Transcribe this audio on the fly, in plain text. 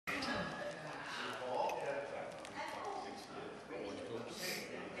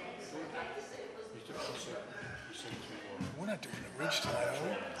ridge tonight, aren't we?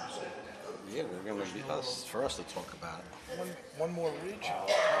 Yeah, we're going to be for us to talk about it. One more ridge?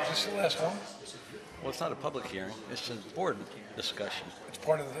 Is this the last one? Well, it's not a public hearing. It's a board discussion. It's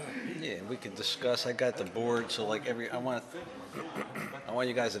part of the... Yeah, we can discuss. I got the board, so like I want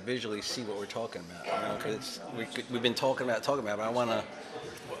you guys to visually see what we're talking about. You know, 'cause we've been talking about, but I want to.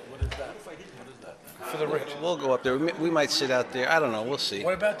 What is that? What is that? For the ridge. We'll go up there. We might sit out there. I don't know. We'll see.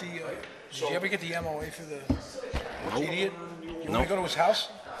 What about the... did you ever get the MOA for the idiot? You want Nope. to go to his house?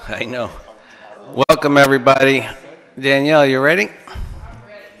 I know. Welcome, everybody. Danielle, you ready? Meeting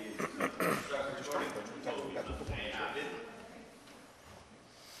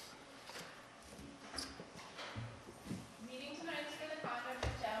tonight is for the conduct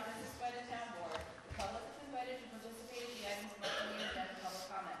of town business by the town board. The public is invited to participate in the items mentioned in the agenda public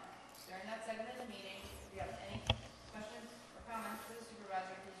comment. During that segment of the meeting, if you have any questions or comments for the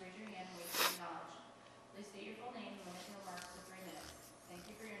supervisor, please raise your hand and wait to be acknowledged. Please state your full name and limit your remarks to 3 minutes. Thank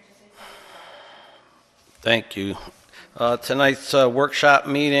you for your interest in Thank you. Tonight's workshop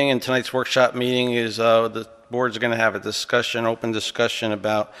meeting, and tonight's workshop meeting is the board's going to have a discussion, open discussion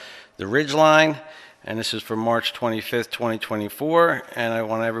about the Ridge Line, and this is for March 25th, 2024, and I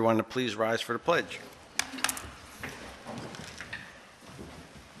want everyone to please rise for the pledge.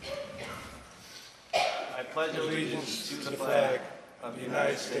 I pledge Allegiance to the flag of the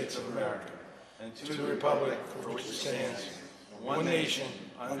United States of America and to the republic for which it stands, one nation,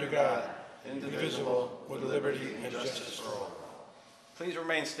 under God, indivisible, with liberty and justice for all. Please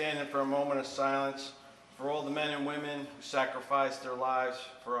remain standing for a moment of silence for all the men and women who sacrificed their lives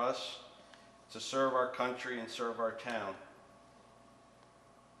for us to serve our country and serve our town.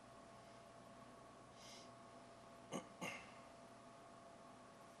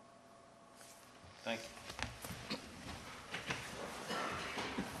 Thank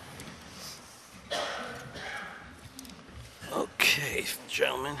you. Okay,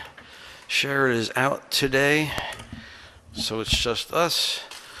 gentlemen. Sherrod is out today, so it's just us.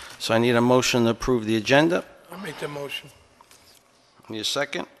 So I need a motion to approve the agenda. I'll make the motion. Need a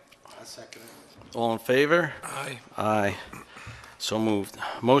second? I second it. All in favor? Aye. Aye. So moved.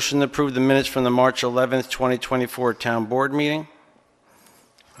 Motion to approve the minutes from the March 11th, 2024 Town Board meeting.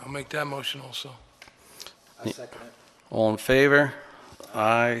 I'll make that motion also. I second it. All in favor?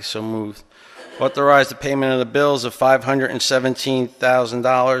 Aye. So moved. Authorize the payment of the bills of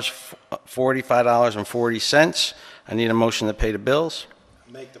 $517,000, $45.40. I need a motion to pay the bills.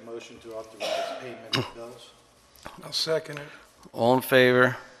 Make the motion to authorize payment of bills. I'll second it. All in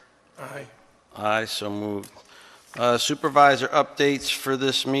favor? Aye. Aye, so moved. Supervisor updates for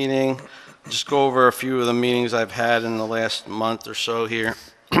this meeting. Just go over a few of the meetings I've had in the last month or so here.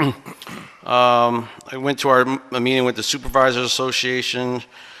 I went to a meeting with the Supervisors Association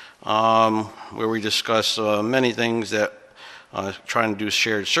where we discussed many things that trying to do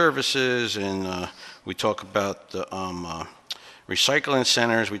shared services, and we talk about the recycling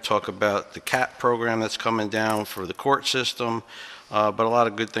centers. We talk about the CAP program that's coming down for the court system, but a lot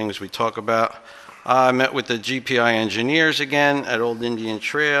of good things we talk about. I met with the GPI engineers again at Old Indian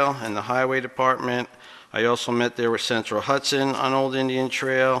Trail and the Highway Department. I also met there with Central Hudson on Old Indian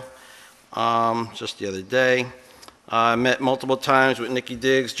Trail just the other day. I met multiple times with Nikki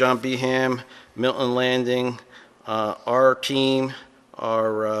Diggs, John Beham, Milton Landing, our team,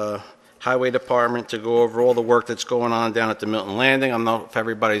 our Highway Department, to go over all the work that's going on down at the Milton Landing. I don't know if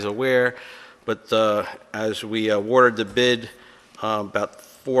everybody's aware, but as we awarded the bid about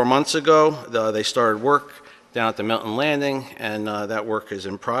 4 months ago, they started work down at the Milton Landing, and that work is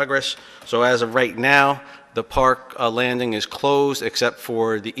in progress. So as of right now, the park landing is closed except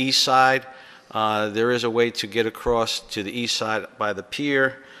for the east side. There is a way to get across to the east side by the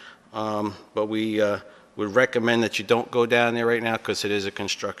pier, but we would recommend that you don't go down there right now because it is a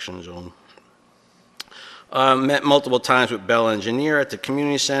construction zone. Met multiple times with Bell Engineer at the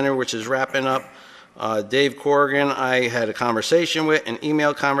community center, which is wrapping up. Dave Corrigan, I had a conversation with, an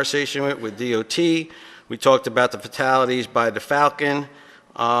email conversation with DOT. We talked about the fatalities by the Falcon,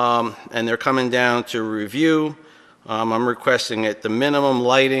 and they're coming down to review. I'm requesting at the minimum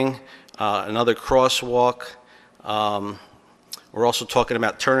lighting, another crosswalk. We're also talking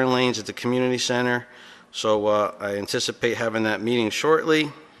about turning lanes at the community center. So I anticipate having that meeting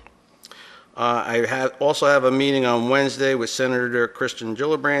shortly. I also have a meeting on Wednesday with Senator Kristen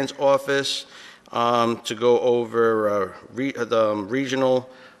Gillibrand's office to go over the regional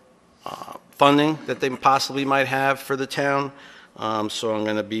funding that they possibly might have for the town. So I'm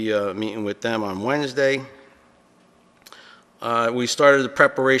going to be meeting with them on Wednesday. We started the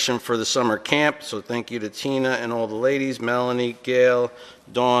preparation for the summer camp, so thank you to Tina and all the ladies, Melanie, Gail,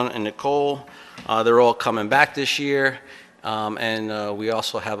 Dawn, and Nicole. They're all coming back this year, And we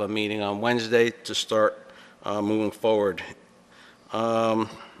also have a meeting on Wednesday to start moving forward. I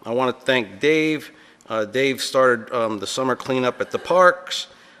want to thank Dave. Dave started the summer cleanup at the parks.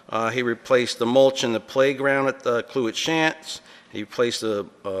 He replaced the mulch in the playground at the Cluett Shants. He replaced the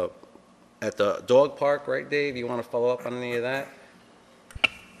at the dog park, right, Dave? You want to follow up on any of that?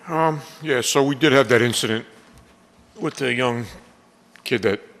 Yeah, so we did have that incident with the young kid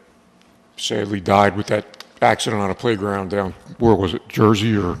that sadly died with that accident on a playground down, where was it,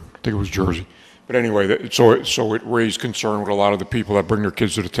 Jersey, or I think it was Jersey. But anyway, so it raised concern with a lot of the people that bring their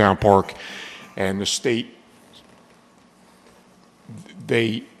kids to the town park. And the state,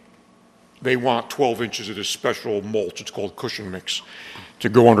 they want 12 inches of this special mulch, it's called cushion mix, to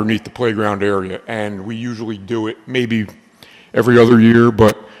go underneath the playground area. And we usually do it maybe every other year,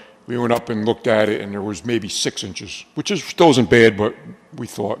 but we went up and looked at it, and there was maybe 6 inches, which still isn't bad, but we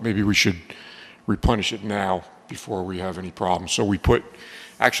thought maybe we should replenish it now before we have any problems. So we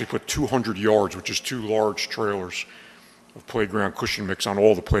actually put 200 yards, which is 2 large trailers of playground cushion mix on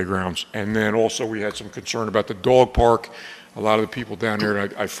all the playgrounds. And then also we had some concern about the dog park. A lot of the people down there,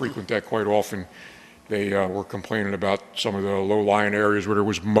 and I frequent that quite often, they were complaining about some of the low-lying areas where there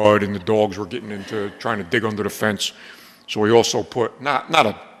was mud and the dogs were getting into trying to dig under the fence. So we also put not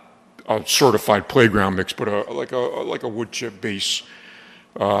a certified playground mix, but like a wood chip base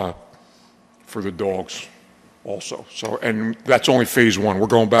for the dogs also. So, and that's only phase 1. We're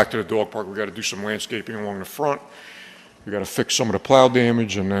going back to the dog park. We got to do some landscaping along the front. We got to fix some of the plow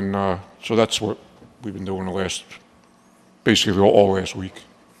damage, and then so that's what we've been doing basically all last week.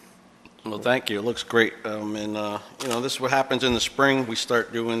 Well, thank you. It looks great. And this is what happens in the spring. We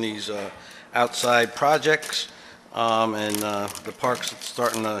start doing these outside projects, and the park's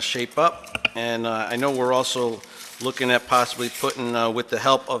starting to shape up. And I know we're also looking at possibly putting, with the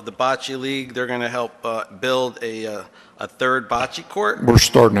help of the Bocce League, they're going to help build a third bocce court. We're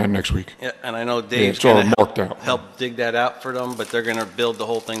starting that next week. Yeah, and I know Dave's it's all going to marked out. help dig that out for them, but they're going to build the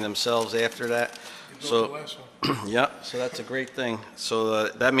whole thing themselves after that. So, yeah, so that's a great thing. So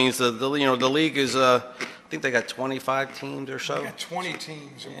that means the league is, I think they got 25 teams or so. We got 20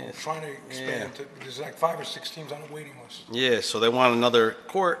 teams, and we're trying to expand to, there's like 5 or 6 teams on the waiting list. Yeah, so they want another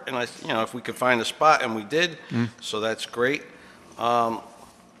court, and if we could find a spot, and we did, so that's great. Also,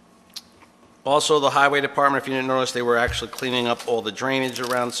 the highway department, if you didn't notice, they were actually cleaning up all the drainage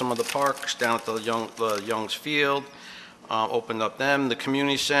around some of the parks down at the Young's Field. Opened up them. The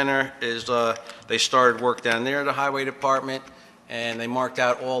community center is, they started work down there, the highway department, and they marked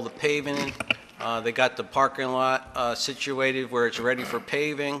out all the paving. They got the parking lot situated where it's ready for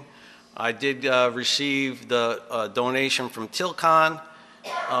paving. I did receive the donation from Tilcon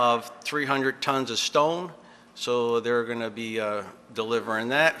of 300 tons of stone, so they're going to be delivering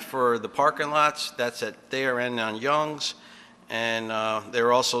that for the parking lots. That's at their end on Young's, and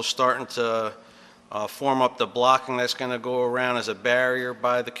they're also starting to form up the blocking that's going to go around as a barrier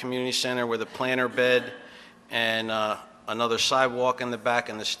by the community center with a planter bed and another sidewalk in the back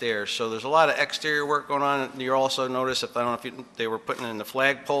and the stairs. So there's a lot of exterior work going on. You also notice, I don't know if they were putting in the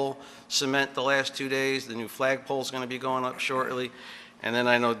flagpole cement the last 2 days. The new flagpole is going to be going up shortly. And then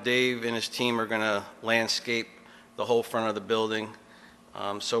I know Dave and his team are going to landscape the whole front of the building.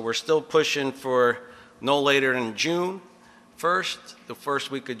 So we're still pushing for no later than June 1st, the first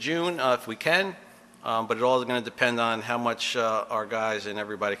week of June, if we can. But it all is going to depend on how much our guys and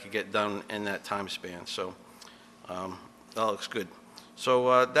everybody could get done in that time span. So that looks good.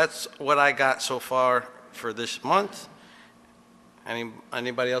 So that's what I got so far for this month.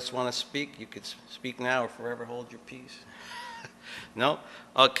 Anybody else want to speak? You could speak now or forever hold your peace. No?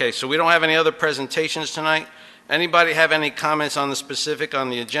 Okay, so we don't have any other presentations tonight. Anybody have any comments on the specific on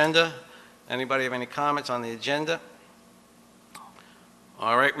the agenda? Anybody have any comments on the agenda?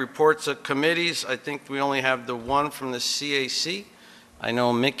 All right, reports of committees. I think we only have the one from the CAC. I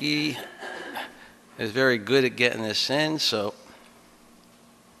know Mickey is very good at getting this in, so.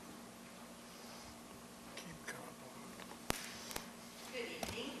 Good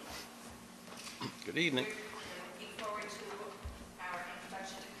evening. Good evening. We're looking forward to our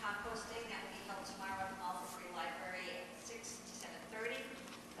introduction to composting that will be held tomorrow at Marlborough Free Library at 6 to 7:30.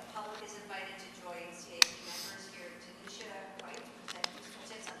 The public is invited to join CAC members here at Tanisha White to present useful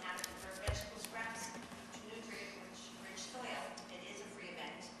tips on how to convert vegetable scraps to nutrient-rich soil. It is a free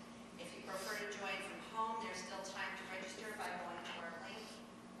event. If you prefer to join from home, there's still time to register by going to our link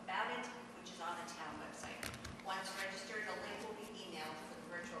about it, which is on the town website. Once registered, a link will be emailed for the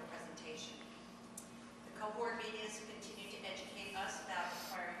virtual presentation. The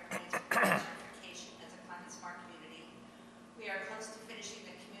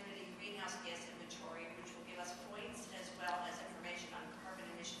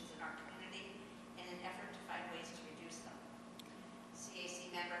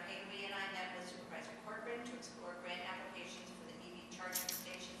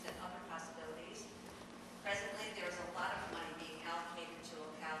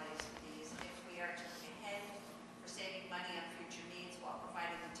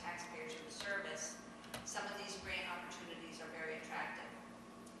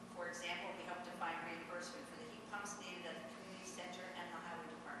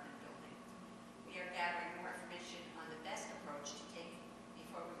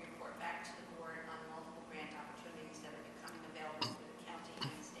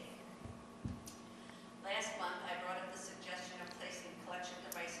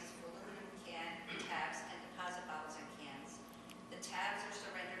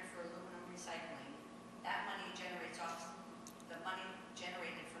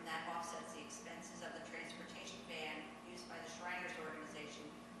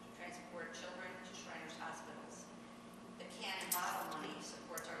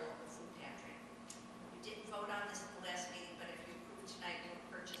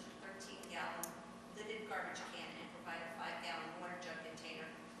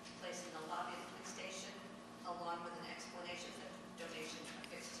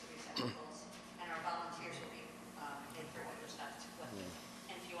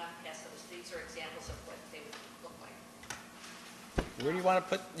Where do you want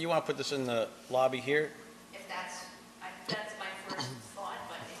to put this in the lobby here? If that's my first thought,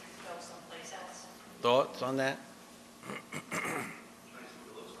 but it could go someplace else. Thoughts on that?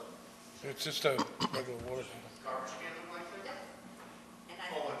 It's just a regular water can. And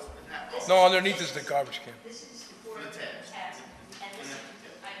I, No, underneath is the garbage can. this is for the tab, and this,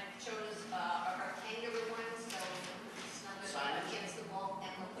 I chose a rectangular one, so it's not gonna be against the wall,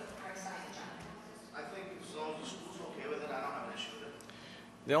 and we'll put our signage on it. I think as long as the school's okay with it, I don't have an issue with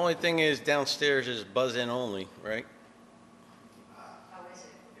it. The only thing is downstairs is buzz-in only, right? How is it?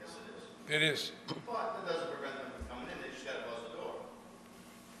 Yes, it is. It is. But that doesn't prevent them from coming in, they just gotta buzz the door.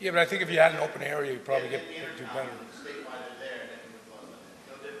 Yeah, but I think if you had an open area, you'd probably do better. Statewide are there, then we would buzz them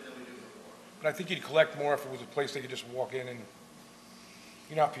in. No different than we do before. But I think you'd collect more if it was a place they could just walk in and,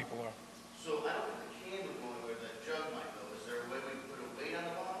 you know how people are. So I don't think the can would go anywhere, that jug might go. Is there a way we can put a weight on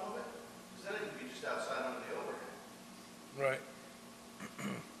the bottom of it? Because then it could be just outside under the overhang, Right.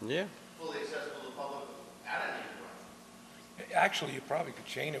 Yeah. fully accessible to the public at any point. Actually, you probably could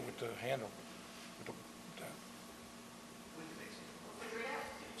chain it with the handle. With that. We can make something. We'll figure it out.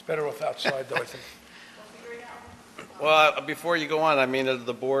 It's better off outside, though, I think. We'll figure it out. Well, before you go on, I mean, does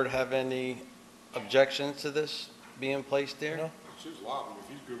the board have any objections to this being placed there? No. It's his lobby, if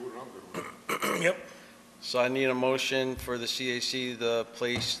he's good with it, I'm good with it. Yep. So I need a motion for the CAC to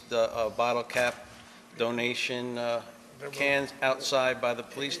place the bottle cap donation cans outside by the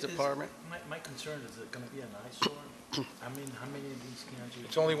police department. My concern is it gonna be an eyesore? I mean, how many of these cans you?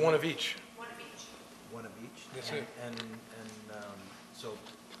 It's only one of each. One of each. One of each? That's And- it. And, so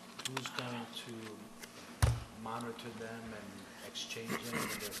who's going to monitor them and exchange them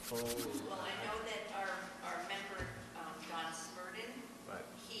when they're full? Well, I know that our member, Don Smurden, Right.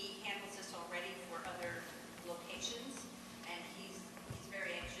 he handles this already for other locations, and he's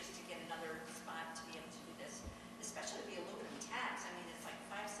very anxious to get another spot to be able to do this, especially the aluminum tabs. I mean, it's like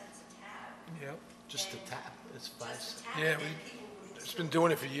 5 cents a tab. Yep. Just the tap, it's five. Just a tab, Yeah, and then people would It's been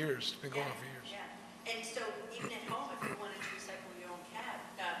doing it for years. It's been going on for years. Yeah, and so even at home, if you wanted to recycle your own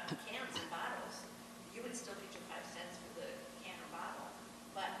cans and bottles, you would still get your 5 cents for the can or bottle,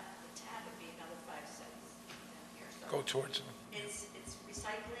 but the tab would be another 5 cents down here, so. Go towards them. It's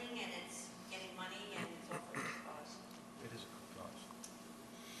recycling and it's getting money and it's all for this cause. It is a good cause.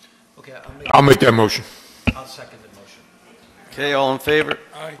 Okay, I'll make that motion. I'll second the motion. Okay, all in favor?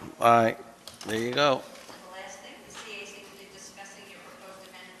 Aye. Aye. There you go. The last thing, the CAC will be discussing your proposed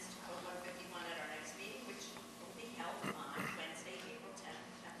amendments to Code 151 at our next meeting, which will be held on Wednesday, April 10th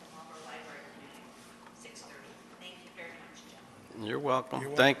at the Marlborough Library Community, 6:30. Thank you very much, gentlemen. You're welcome. You're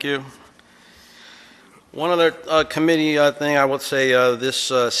welcome. Thank you. One other committee thing I would say,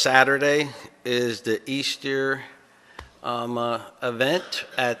 this Saturday is the Easter event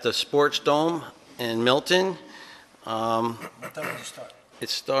at the Sports Dome in Milton. What time does it start? It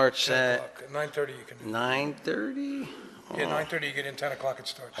starts 10 at o'clock. At 9:30 you can. 9:30? Yeah, 9:30 you get in, 10 o'clock it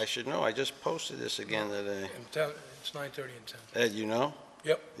starts. I should know, I just posted this again today. And 10 It's 9:30 and 10. Ed, you know?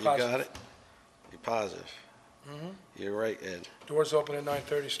 Yep. You positive. got it? You're positive? You're right, Ed. Doors open at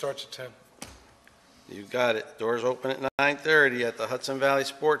 9:30, starts at 10. You got it. Doors open at 9:30 at the Hudson Valley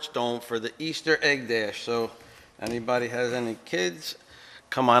Sports Dome for the Easter Egg Dash. So anybody has any kids,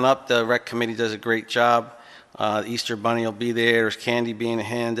 come on up. The rec committee does a great job. The Easter Bunny will be there. There's candy being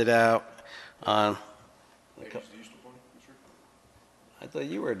handed out. I thought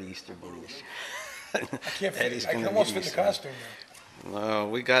you were the Easter Bunny. I can't Eddie's fit, I gonna can almost give fit me the some. costume now. No,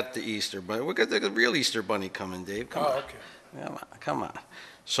 we got the Easter Bunny. We got the real Easter Bunny coming, Dave. Come on. Oh, okay. Come on, come on.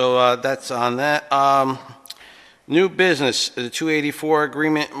 So that's on that. New business, the 284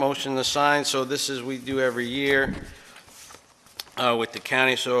 agreement, motion to sign. So this is, we do every year with the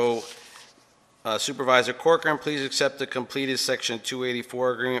county. So Supervisor Corcoran, please accept the completed Section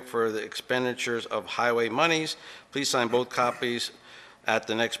 284 agreement for the expenditures of highway monies. Please sign both copies at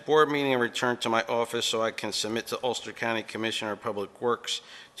the next board meeting and return to my office so I can submit to Ulster County Commissioner of Public Works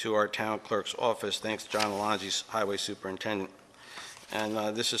to our town clerk's office. Thanks, John Alongi, Highway Superintendent.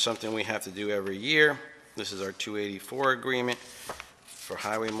 And this is something we have to do every year. This is our 284 agreement for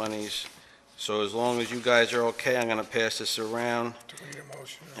highway monies. So as long as you guys are okay, I'm going to pass this around, Do we need a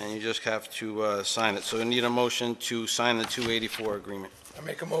motion? and you just have to sign it. So I need a motion to sign the 284 agreement. I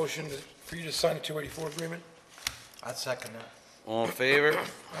make a motion for you to sign the 284 agreement? I'd second that. All in favor?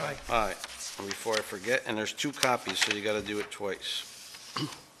 Aye. Aye. And before I forget, and there's 2 copies, so you got to do it twice.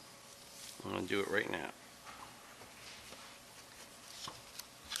 I'm going to do it right now.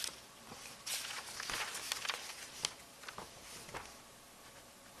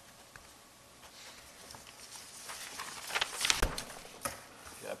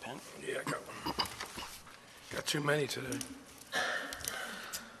 You got a pen? Yeah, I got one. Got too many today.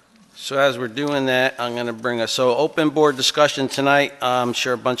 So as we're doing that, I'm going to bring us, so open board discussion tonight. I'm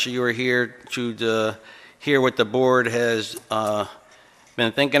sure a bunch of you are here to hear what the board has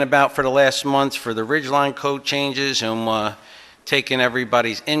been thinking about for the last month for the Ridgeline code changes, and taking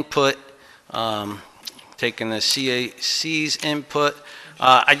everybody's input, taking the CAC's input.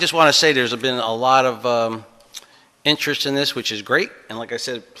 I just want to say there's been a lot of interest in this, which is great. And like I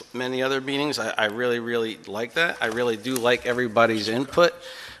said, many other meetings, I really, really like that. I really do like everybody's input.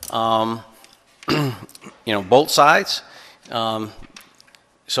 Both sides.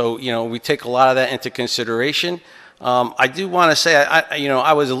 So, we take a lot of that into consideration. I do want to say,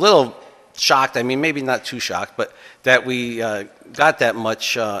 I was a little shocked. I mean, maybe not too shocked, but that we got that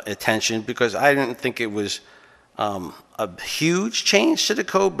much attention, because I didn't think it was a huge change to the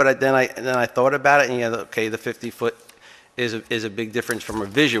code. But then I thought about it, and okay, the 50-foot is a big difference from a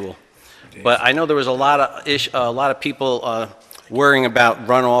visual. But I know there was a lot of people worrying about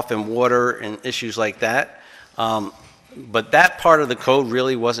runoff and water and issues like that. But that part of the code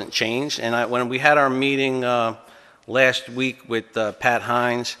really wasn't changed. And when we had our meeting last week with Pat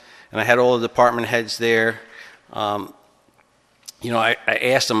Hines, and I had all the department heads there, I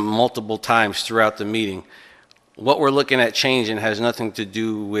asked them multiple times throughout the meeting, what we're looking at changing has nothing to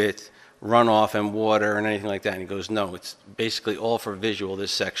do with runoff and water and anything like that. And he goes, no, it's basically all for visual,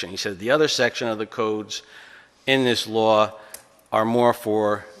 this section. He said the other section of the codes in this law are more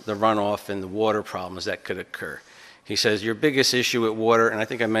for the runoff and the water problems that could occur. He says your biggest issue with water, and I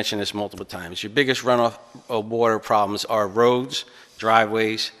think I mentioned this multiple times, your biggest runoff of water problems are roads,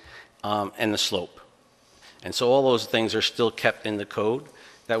 driveways, and the slope. And so all those things are still kept in the code.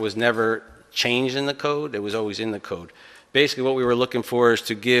 That was never changed in the code. It was always in the code. Basically what we were looking for is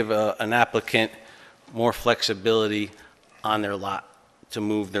to give an applicant more flexibility on their lot, to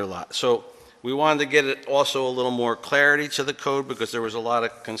move their lot. So we wanted to get it also a little more clarity to the code, because there was a lot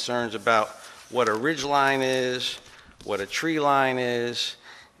of concerns about what a ridge line is, what a tree line is,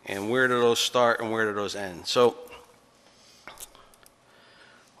 and where do those start and where do those end. So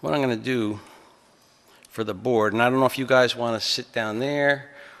what I'm going to do for the board, and I don't know if you guys want to sit down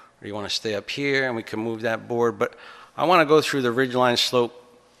there or you want to stay up here and we can move that board, but I want to go through the ridgeline slope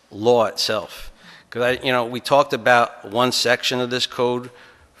law itself, because we talked about one section of this code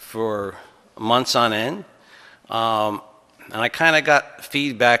for months on end, and I kind of got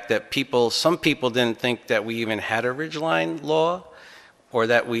feedback that some people didn't think that we even had a ridgeline law, or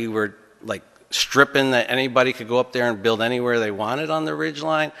that we were like stripping that anybody could go up there and build anywhere they wanted on the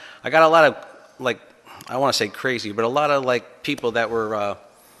ridgeline. I got a lot of I want to say crazy, but a lot of people that were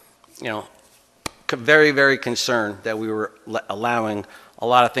very, very concerned that we were allowing a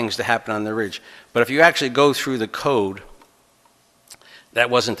lot of things to happen on the ridge. But if you actually go through the code, that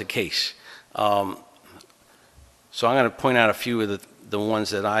wasn't the case. So I'm going to point out a few of the ones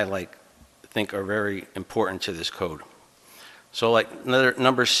that I think are very important to this code. So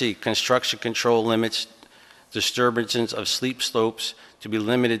number C, construction control limits disturbances of steep slopes to be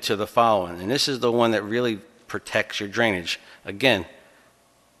limited to the following. And this is the one that really protects your drainage. Again,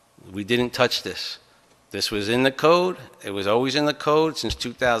 we didn't touch this. This was in the code. It was always in the code since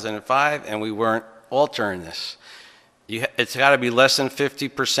 2005, and we weren't altering this. It's got to be less than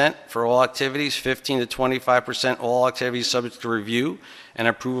 50% for all activities, 15 to 25% all activities subject to review and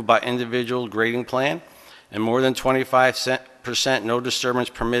approval by individual grading plan, and more than 25% no disturbance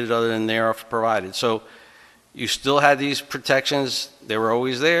permitted other than thereof provided. So you still had these protections. They were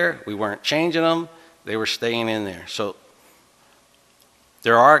always there. We weren't changing them. They were staying in there. So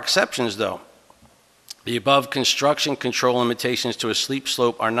there are exceptions, though. The above construction control limitations to a steep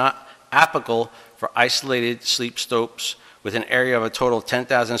slope are not applicable for isolated steep slopes with an area of a total of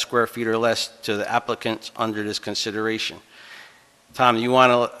 10,000 square feet or less to the applicants under this consideration. Tom, you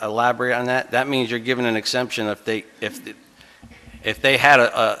want to elaborate on that? That means you're given an exemption if they had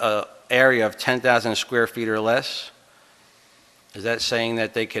a area of 10,000 square feet or less. Is that saying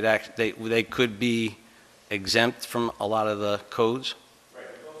that they could be exempt from a lot of the codes? Right,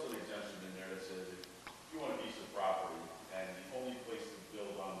 there's also an exemption in there that says if you want a piece of property and the only place to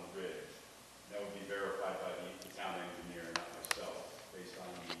build on the ridge, that would be verified by the town engineer, not myself, based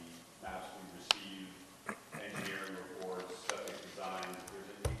on the maps we've received, engineering reports, septic designs.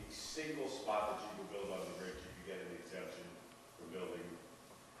 There's a single spot that you can build on the ridge, you can get an exemption for building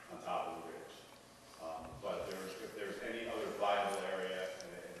on top of the ridge. But if there's any other viable area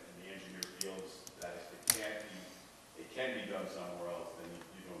and the engineer feels that it can be done somewhere else, then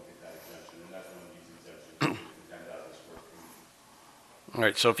you don't get that exemption, and that's one of these exemptions, the 10,000 square feet. All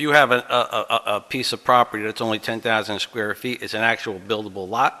right, so if you have a piece of property that's only 10,000 square feet, it's an actual buildable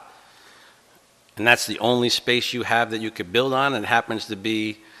lot, and that's the only space you have that you could build on, and it happens to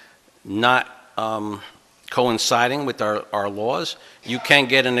be not coinciding with our laws, you can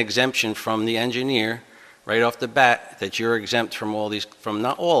get an exemption from the engineer right off the bat that you're exempt from all these, from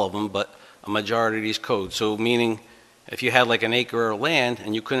not all of them, but a majority of these codes. So meaning, if you had like an acre of land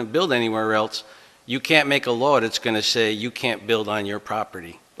and you couldn't build anywhere else, you can't make a law that's going to say you can't build on your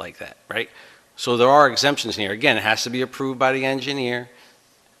property like that, right? So there are exemptions here. Again, it has to be approved by the engineer.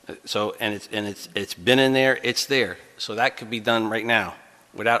 So, and it's been in there, it's there. So that could be done right now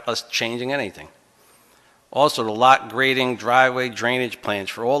without us changing anything. Also, the lot grading, driveway, drainage plans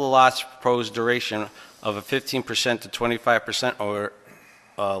for all the lots proposed duration of a 15% to 25% or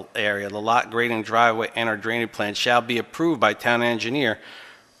area, the lot grading, driveway, and or drainage plan shall be approved by town engineer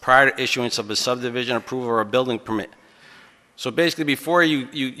prior to issuance of a subdivision approval or a building permit. So basically, before you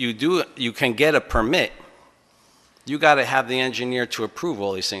can get a permit, you got to have the engineer to approve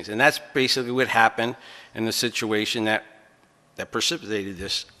all these things. And that's basically what happened in the situation that precipitated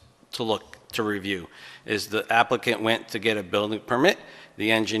this to review, is the applicant went to get a building permit.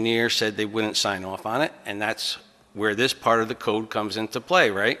 The engineer said they wouldn't sign off on it, and that's where this part of the code comes into play,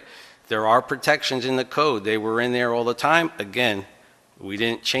 right? There are protections in the code. They were in there all the time. Again, we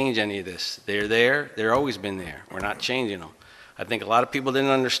didn't change any of this. They're there. They're always been there. We're not changing them. I think a lot of people didn't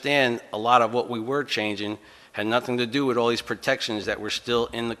understand a lot of what we were changing had nothing to do with all these protections that were still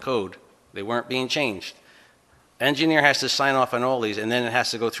in the code. They weren't being changed. Engineer has to sign off on all these, and then it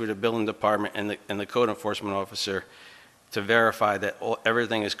has to go through the building department and the code enforcement officer to verify that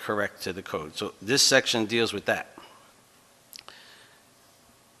everything is correct to the code. So this section deals with that.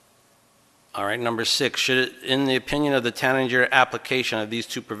 All right, number 6, should it, in the opinion of the town engineer, application of these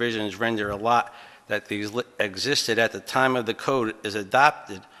two provisions render a lot that these existed at the time of the code is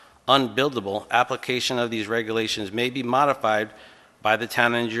adopted unbuildable, application of these regulations may be modified by the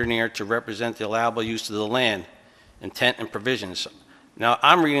town engineer to represent the allowable use of the land, intent and provisions. Now,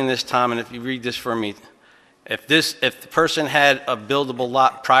 I'm reading this, Tom, and if you read this for me, if the person had a buildable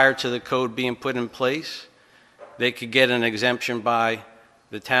lot prior to the code being put in place, they could get an exemption by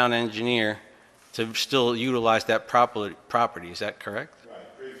the town engineer to still utilize that property. Is that correct?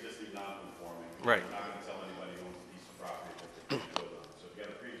 Right, pre-existing non-conforming. Right. You're not going to tell anybody who owns a piece of property that they can't build on. So if you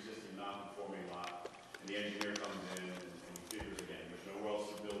got a pre-existing non-conforming lot, and the engineer comes in and he figures again, there's nowhere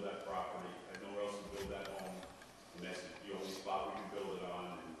else to build that property, there's nowhere else to build that home, and that's the only spot we can build it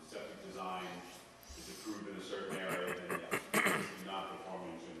on, and septic design is approved in a certain area, then yes, pre-existing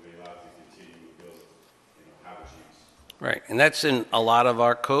non-conforming is going to be allowed to continue to build, how it's used. Right, and that's in a lot of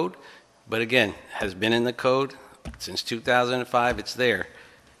our code, but again, has been in the code since 2005, it's there.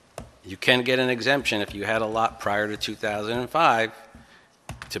 You can get an exemption if you had a lot prior to 2005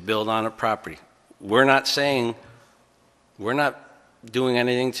 to build on a property. We're not doing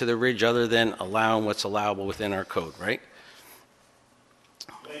anything to the ridge other than allowing what's allowable within our code, right?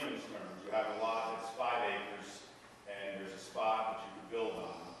 Layman's terms, you have a lot that's 5 acres, and there's a spot that you can build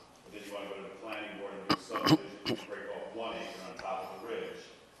on, but then you want to go to the planning board and do a subdivision, you break off 1 acre on top of the ridge,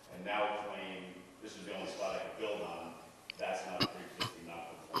 and now claim this is the only spot I can build on. That's not pre-existing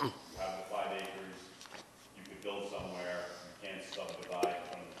non-conforming. You have the 5 acres, you could build somewhere, you can't subdivide in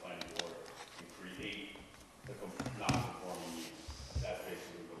front of the planning board and create the non-conforming use. That's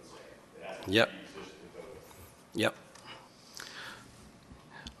basically what it's saying. It has to Yep. pre-exist the code. Yep.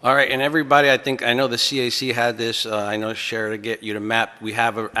 All right, and everybody, I know the CAC had this, I know Shara, to get you to map, we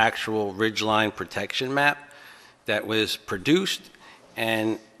have an actual ridgeline protection map that was produced,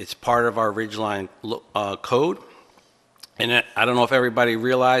 and it's part of our ridgeline code. And I don't know if everybody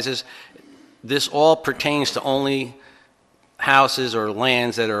realizes, this all pertains to only houses or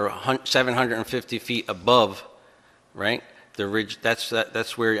lands that are 750 feet above, right? The ridge,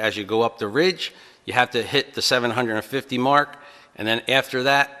 that's where as you go up the ridge, you have to hit the 750 mark, and then after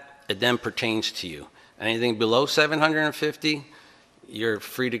that, it then pertains to you. Anything below 750, you're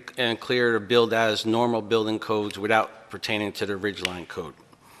free to and clear to build as normal building codes without pertaining to the ridgeline code.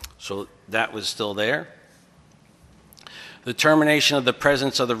 So that was still there. The termination of the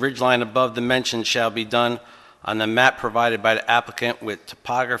presence of the ridgeline above the mentioned shall be done on the map provided by the applicant with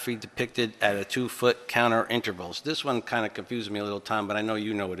topography depicted at a 2-foot counter intervals. This one kind of confused me a little, Tom, but I know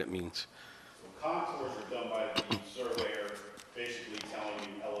you know what it means. So contours are done by the surveyor, basically telling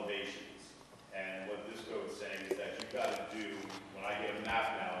you elevations. And what this code is saying is that you've got to do, when I get a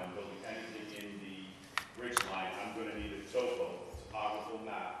map now and building anything in the ridge line, I'm going to need a topographical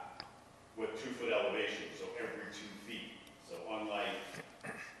map with 2-foot elevation, so every 2 feet. So unlike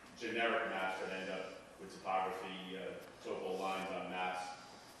generic maps that end up with topography, topo lines on maps,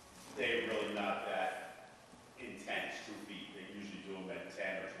 they're really not that intense, 2 feet. They usually do them at 10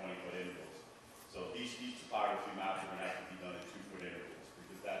 or 20-foot intervals. So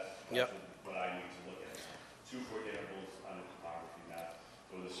Yep. That's what I need to look at. 2-foot intervals on the topography map.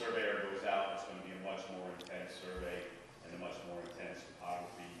 So when the surveyor goes out, it's gonna be a much more intense survey and a much more intense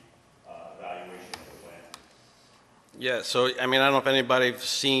topography, evaluation of the plan. Yeah, so, I mean, I don't know if anybody's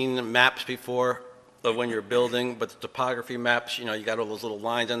seen maps before of when you're building, but the topography maps, you know, you got all those little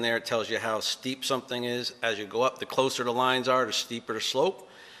lines on there. It tells you how steep something is. As you go up, the closer the lines are, the steeper the slope.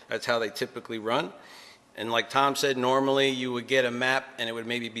 That's how they typically run. And like Tom said, normally you would get a map and it would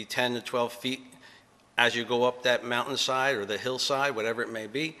maybe be 10 to 12 feet as you go up that mountainside or the hillside, whatever it may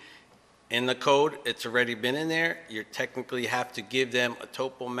be. In the code, it's already been in there. You technically have to give them a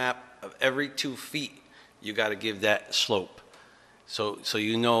topo map of every 2 feet. You got to give that slope. So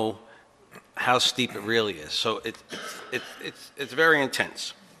you know how steep it really is. So it's very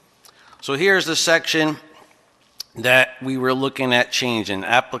intense. So here's the section that we were looking at changing.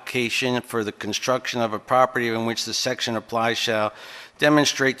 Application for the construction of a property in which the section applies shall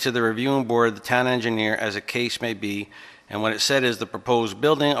demonstrate to the reviewing board, the town engineer, as a case may be, and what it said is the proposed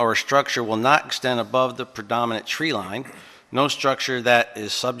building or structure will not extend above the predominant tree line. No structure that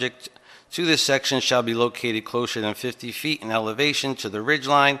is subject to this section shall be located closer than 50 feet in elevation to the ridge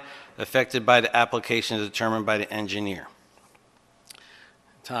line affected by the application as determined by the engineer.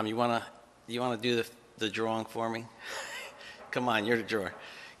 Tom, you wanna do the drawing for me? Come on, you're the drawer.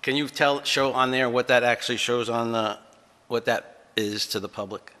 Can you show on there what that actually shows on what that is to the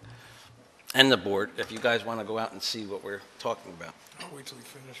public and the board, if you guys want to go out and see what we're talking about? I'll wait till he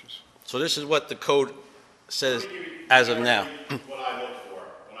finishes. So this is what the code says as of now. What I look for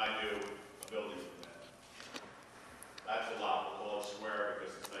when I do a building permit. That's a lot, we'll call it square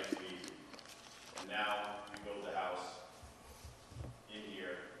because it's nice and easy. And now we build a house in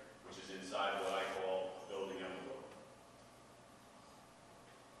here, which is inside what I call a building envelope.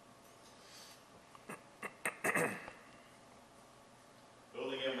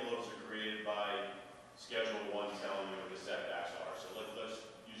 Building envelopes are created by Schedule 1 telling you what the setbacks are. So let's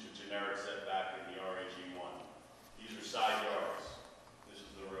use a generic setback in the RAG 1. These are side yards. This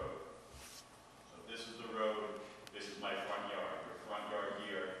is the road. So this is the road, this is my front yard. Your front yard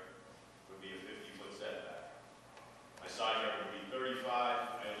here would be a 50-foot setback. My side yard would be 35,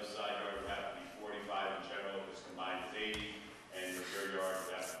 my other side yard would have to be 45 in general, because combined is 80, and your rear yard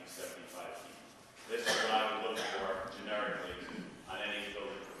would have to be 75 feet. This is what I would look for generically on any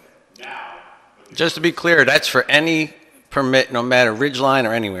building permit. Now, Just to be clear, that's for any permit, no matter ridge line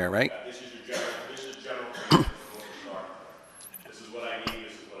or anywhere, right? this is your general, this is general permit, this is what we start. This is what I need,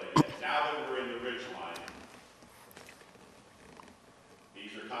 this is what I get. Now that we're in the ridge line,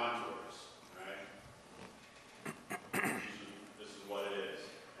 these are contours, right? This is what it is.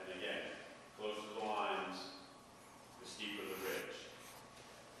 And again, closer the lines, the steeper the ridge.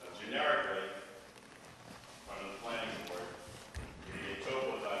 Now generically, under the planning board, if you get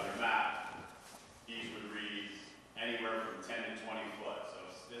topos on your map, these would read anywhere from 10 to 20 foot. So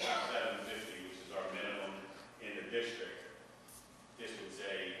this is 750, which is our minimum in the district. This would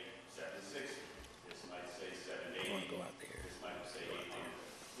say 760. This might say 780. This might say 800.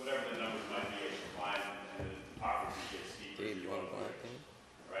 Whatever the numbers might be as you climb and the topography gets steeper.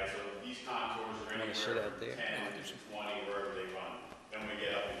 Right, so these contours are anywhere from 10 to 20, wherever they run. Then we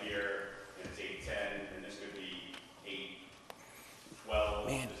get up to here, and it's 810, and this could be 812.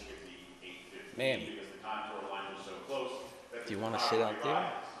 Man. This could be 815. Man. Because the contour lines are so close. That Do you the wanna sit out topography there?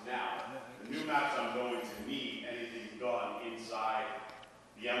 rises. Now, the new maps I'm going to need anything done inside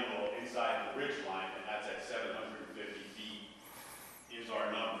the envelope, inside the ridge line, and that's at 750 feet is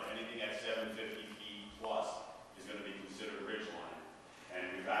our number. Anything at 750 feet plus is going to be considered a ridge line. And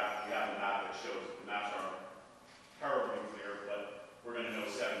we have a map that shows it. The maps aren't terribly clear, but we're going to know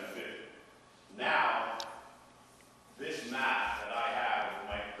 750. Now, this map that I have with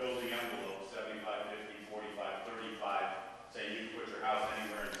my building envelope, 75, 50, 45, 35, say you put your house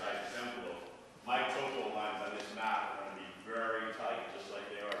anywhere inside this envelope, my total lines on this map are going to be very tight, just like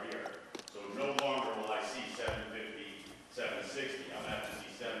they are here. So no longer will I see 750, 760. I'm going to have to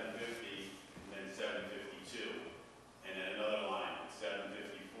see 750 and then 752. And then another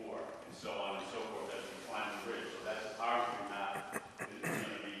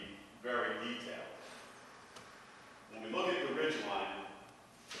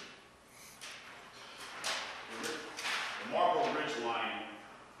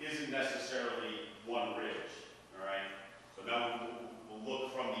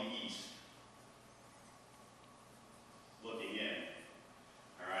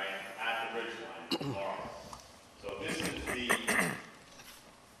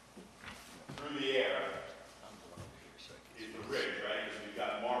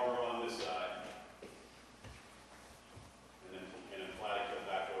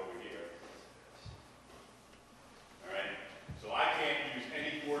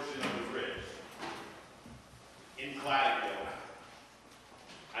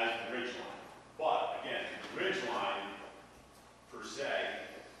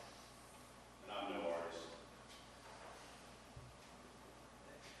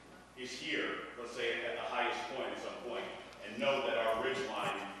is here, let's say at the highest point at some point, and know that our ridge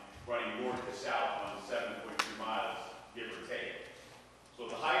line running north to south on 7.2 miles, give or take. So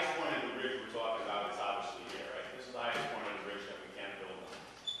the highest point of the ridge we're talking about is obviously here, right? This is the highest point of the ridge that we can't build on.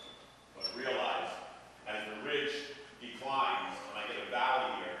 But realize, as the ridge declines, and I get a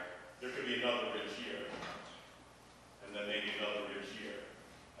valley here, there could be another ridge here, and then maybe another ridge here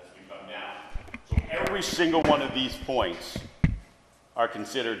as we come down. So every single one of these points are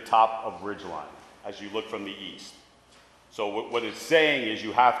considered top of ridge line as you look from the east. So what it's saying is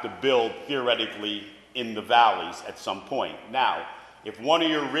you have to build theoretically in the valleys at some point. Now, if one of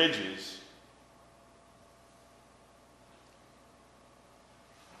your ridges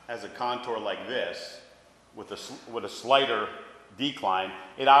has a contour like this, with a slighter decline,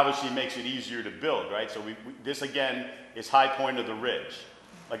 it obviously makes it easier to build, right? So this again is high point of the ridge.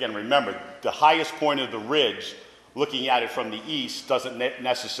 Again, remember, the highest point of the ridge, looking at it from the east, doesn't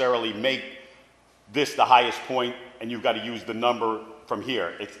necessarily make this the highest point, and you've got to use the number from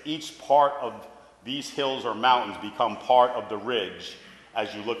here. It's each part of these hills or mountains become part of the ridge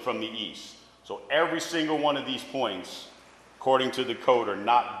as you look from the east. So every single one of these points, according to the code, are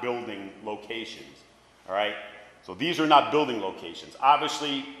not building locations, all right? So these are not building locations.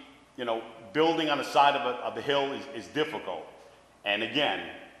 Obviously, you know, building on the side of a hill is difficult. And again,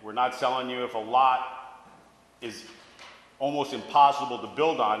 we're not telling you if a lot is almost impossible to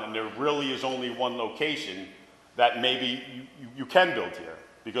build on and there really is only one location that maybe you can build here.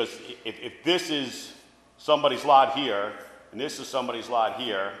 Because if this is somebody's lot here, and this is somebody's lot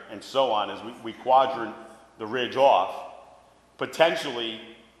here, and so on, as we quadrant the ridge off, potentially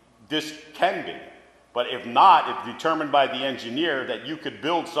this can be. But if not, if determined by the engineer that you could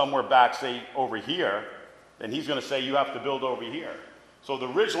build somewhere back, say, over here, then he's going to say you have to build over here. So the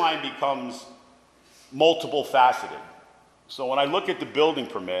ridge line becomes multiple faceted. So when I look at the building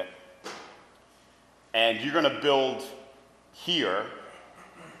permit, and you're going to build here,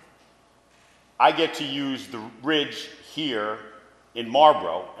 I get to use the ridge here in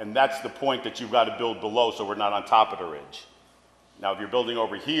Marlborough, and that's the point that you've got to build below so we're not on top of the ridge. Now, if you're building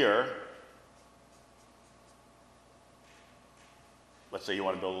over here, let's say you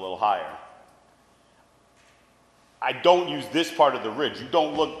want to build a little higher. I don't use this part of the ridge. You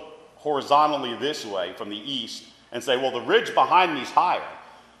don't look horizontally this way from the east and say, well, the ridge behind me is higher,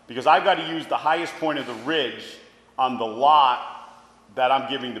 because I've got to use the highest point of the ridge on the lot that I'm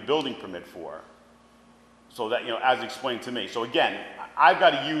giving the building permit for. So that, you know, as explained to me. So again, I've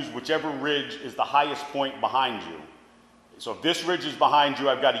got to use whichever ridge is the highest point behind you. So if this ridge is behind you,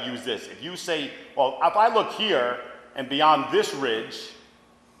 I've got to use this. If you say, well, if I look here and beyond this ridge,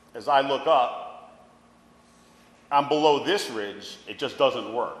 as I look up, I'm below this ridge, it just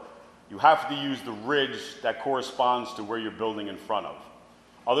doesn't work. You have to use the ridge that corresponds to where you're building in front of.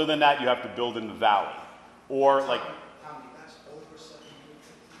 Other than that, you have to build in the valley. Or like,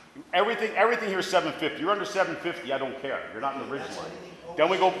 everything here is 750. You're under 750, I don't care. You're not in the ridge line. Then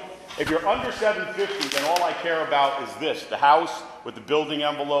we go, if you're under 750, then all I care about is this, the house with the building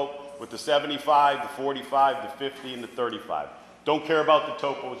envelope, with the 75, the 45, the 50, and the 35. Don't care about the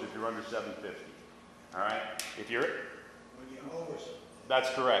topos if you're under 750. All right? If you're, that's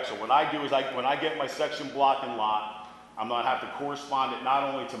correct. So what I do is when I get my section block and lot, I'm going to have to correspond it not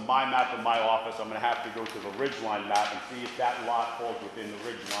only to my map in my office, I'm going to have to go to the ridgeline map and see if that lot falls within the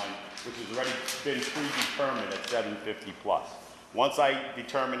ridgeline, which has already been predetermined at 750 plus. Once I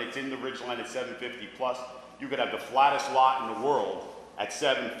determine it's in the ridgeline at 750 plus, you could have the flattest lot in the world at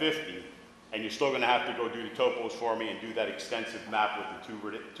 750, and you're still going to have to go do the topos for me and do that extensive map with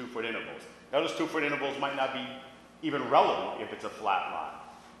the 2-foot intervals. Now those 2-foot intervals might not be even relevant if it's a flat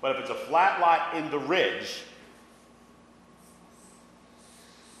lot. But if it's a flat lot in the ridge,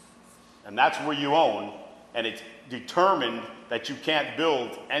 and that's where you own, and it's determined that you can't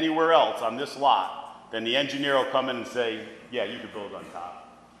build anywhere else on this lot, then the engineer will come in and say, yeah, you can build on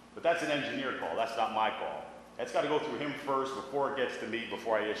top. But that's an engineer call, that's not my call. That's got to go through him first before it gets to me,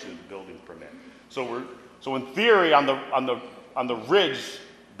 before I issue the building permit. So in theory, on the ridge,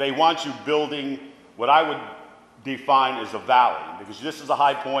 they want you building what I would define as a valley, because this is a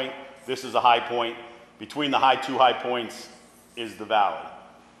high point, this is a high point. Between the two high points is the valley.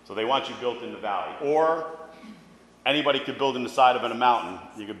 So they want you built in the valley. Or anybody could build in the side of a mountain.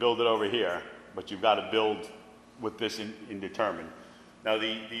 You could build it over here, but you've got to build with this indeterminate. Now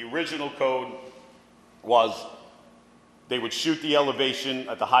the original code was they would shoot the elevation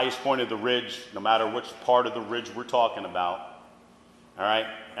at the highest point of the ridge, no matter which part of the ridge we're talking about. All right?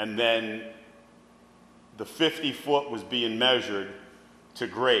 And then the 50-foot was being measured to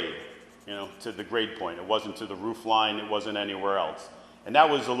grade, you know, to the grade point. It wasn't to the roof line, it wasn't anywhere else. And that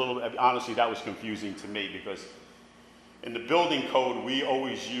was a little, honestly, that was confusing to me because in the building code, we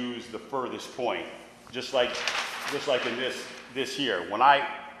always use the furthest point, just like in this here.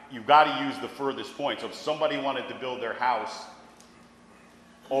 You've got to use the furthest point. So if somebody wanted to build their house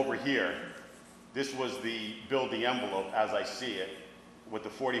over here, this was the building envelope as I see it with the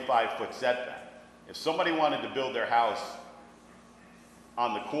 45-foot setback. If somebody wanted to build their house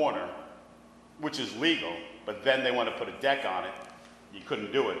on the corner, which is legal, but then they want to put a deck on it, you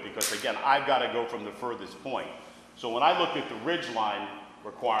couldn't do it because again, I've got to go from the furthest point. So when I looked at the ridge line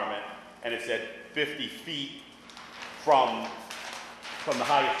requirement and it said 50 feet from the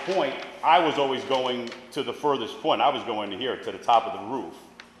highest point, I was always going to the furthest point. I was going to here, to the top of the roof.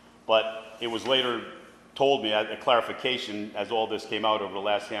 But it was later told me, a clarification, as all this came out over the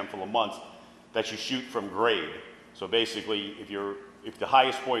last handful of months, that you shoot from grade. So basically, if the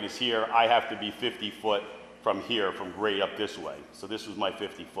highest point is here, I have to be 50 foot from here, from grade up this way. So this was my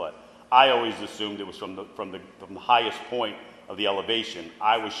 50 foot. I always assumed it was from the highest point of the elevation.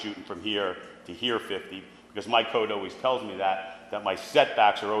 I was shooting from here to here 50, because my code always tells me that my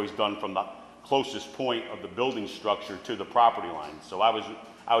setbacks are always done from the closest point of the building structure to the property line. So I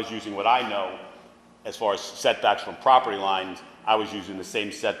was using what I know as far as setbacks from property lines. I was using the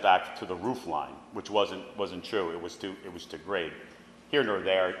same setback to the roof line, which wasn't true. It was to grade. Here nor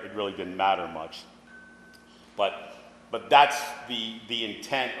there, it really didn't matter much. But that's the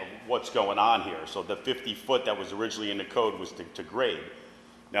intent of what's going on here. So the 50 foot that was originally in the code was to grade.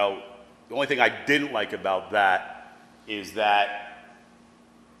 Now, the only thing I didn't like about that is that,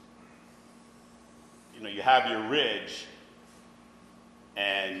 you have your ridge,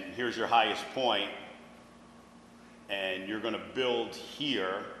 and here's your highest point, and you're going to build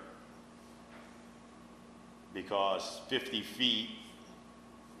here because 50 feet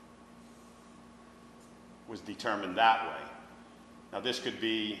was determined that way. Now this could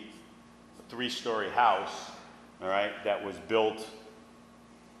be a 3-story house, all right, that was built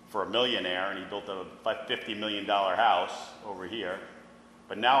for a millionaire, and he built a $50 million house over here.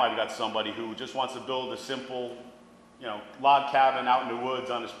 But now I've got somebody who just wants to build a simple, log cabin out in the woods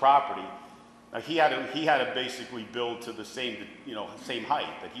on his property. Now he had to basically build to the same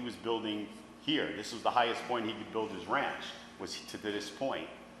height that he was building here. This was the highest point he could build his ranch, was to this point.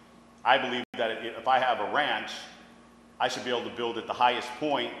 I believe that if I have a ranch, I should be able to build at the highest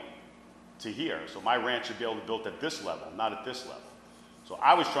point to here. So my ranch should be able to build at this level, not at this level. So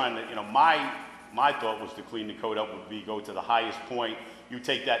I was trying to, my thought was to clean the code up would be go to the highest point. You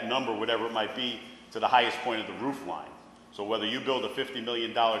take that number, whatever it might be, to the highest point of the roof line. So whether you build a $50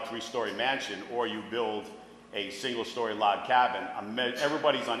 million 3-story mansion or you build a single-story log cabin,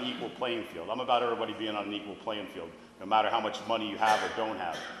 everybody's on equal playing field. I'm about everybody being on an equal playing field, no matter how much money you have or don't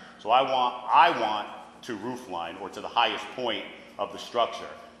have. So I want to roof line or to the highest point of the structure.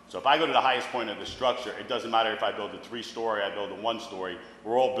 So if I go to the highest point of the structure, it doesn't matter if I build a 3-story, I build a 1-story,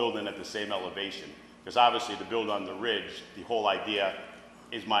 we're all building at the same elevation. Because obviously to build on the ridge, the whole idea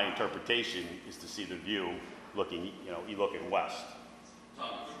is, my interpretation, is to see the view looking, you looking west. Tom,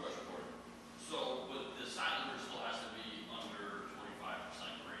 good question for you. So with the sign number still has to be under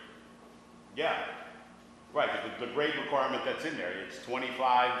 25% grade? Yeah, right, the grade requirement that's in there, it's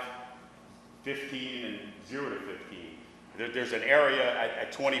 25, 15, and 0 to 15. There's an area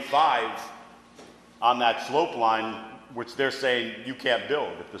at 25 on that slope line, which they're saying you can't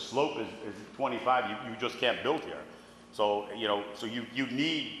build. If the slope is 25, you just can't build here. So, so you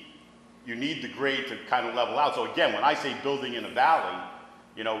need the grade to kind of level out. So again, when I say building in a valley,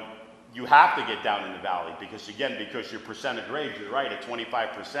 you have to get down in the valley because your percent of grade, you're right, at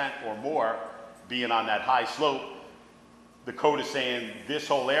 25% or more, being on that high slope, the code is saying this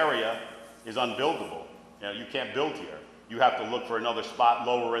whole area is unbuildable. You can't build here. You have to look for another spot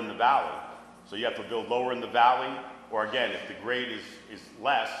lower in the valley. So you have to build lower in the valley, or again, if the grade is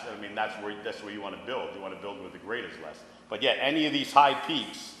less, that's where you want to build. You want to build where the grade is less. But yeah, any of these high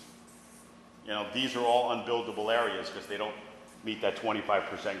peaks, these are all unbuildable areas because they don't meet that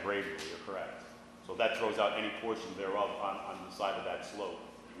 25% grade rule. You're correct. So that throws out any portion thereof on the side of that slope.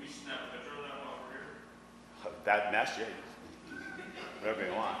 Can we snap a picture of that one over here? That mesh, yeah. Whatever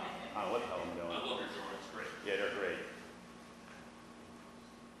you want. I don't know what the hell I'm doing. I love your drawings, great. Yeah, they're great.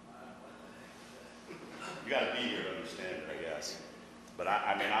 You got to be here to understand it, I guess. But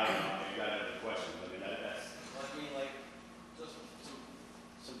I don't know. If you got any other questions? That's. Just some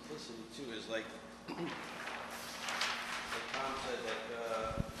simplicity too is like Tom said,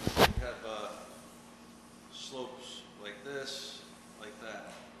 you have slopes like this, like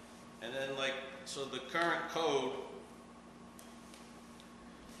that, and then so the current code.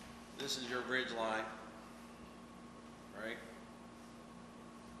 This is your ridge line, right?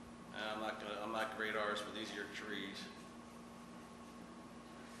 I'm not great artist, but these are your trees.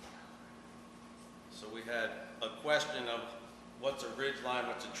 So we had a question of what's a ridge line,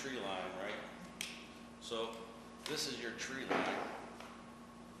 what's a tree line, right? So this is your tree line.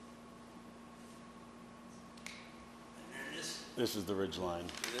 And then this is the ridge line.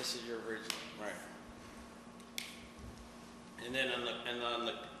 This is your ridge line, right? And then on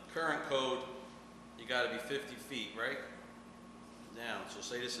the current code, you got to be 50 feet, right? Down. So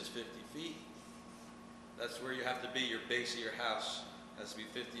say this is 50 feet. That's where you have to be. Your base of your house has to be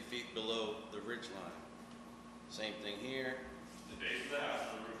 50 feet below the ridge line. Same thing here. The base of the house,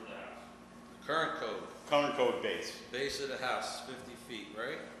 the roof of the house. The current code. Current code base. Base of the house is 50 feet,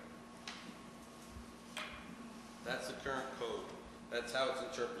 right? That's the current code. That's how it's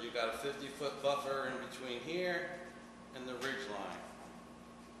interpreted. You got a 50-foot buffer in between here and the ridge line.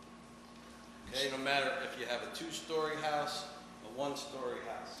 Okay, no matter if you have a 2-story house, a 1-story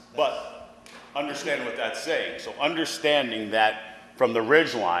house. But understand what that's saying. So understanding that from the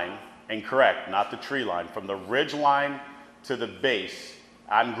ridge line, and correct, not the tree line, from the ridge line to the base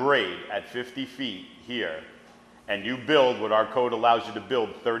on grade at 50 feet here, and you build what our code allows you to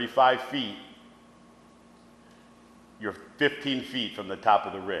build 35 feet, you're 15 feet from the top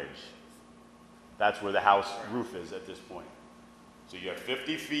of the ridge. That's where the house roof is at this point. So you have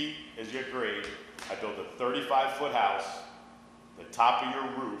 50 feet as your grade. I built a 35-foot house. The top of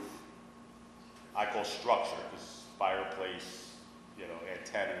your roof, I call structure, because fireplace, you know,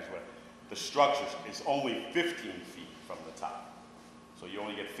 antennas, whatever. The structure is only 15 feet from the top. So you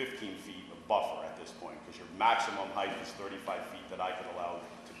only get 15 feet of buffer at this point, because your maximum height is 35 feet that I can allow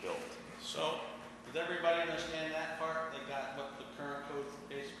to build. So, does everybody understand that part? They got what the current code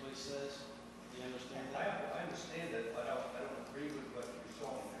basically says? Do you understand that? I understand it, but I don't agree with what you're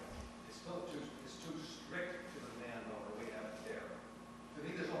showing there. It's still it's too strict to the landowner we have there. To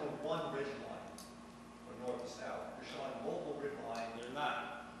me, there's only one ridge line from north to south. You're showing multiple ridge lines. They're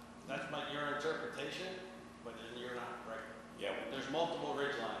not. That's your interpretation, but then you're not, right? Yeah. There's multiple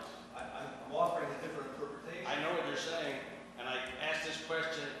ridge lines. I'm offering a different interpretation. I know what you're saying, and I asked this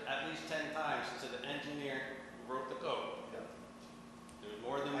question at least 10 times to the engineer who wrote the code. Yeah. There's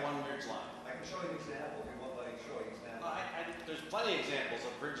more than one ridge line. I can show you an example if you want me to show you an example. There's plenty of examples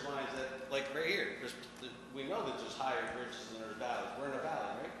of ridge lines that, like right here, we know that there's higher ridges than there's valleys. We're in a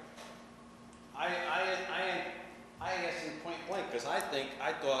valley, right? I asked him point blank because I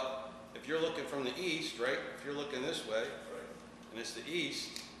thought if you're looking from the east, right? If you're looking this way, and it's the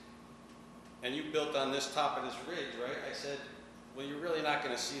east, and you built on this top of this ridge, right? I said, well, you're really not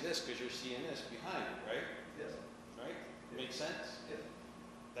going to see this because you're seeing this behind you, right? Yes. Right? Makes sense? Yes.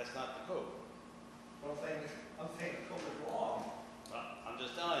 That's not the code. What I'm saying the code is wrong. I'm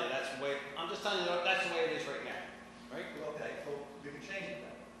just telling you that's the way. I'm just telling you that's the way it is right now, right? Okay, so we can change it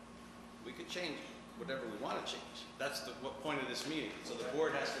then. We could change whatever we want to change. That's what point of this meeting. So the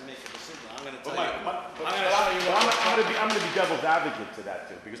board has to make a decision. I'm going to tell you. I'm going to be devil's advocate to that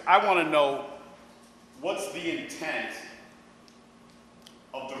too, because I want to know what's the intent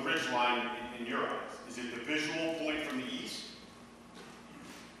of the ridge line in your eyes. Is it the visual point from the east?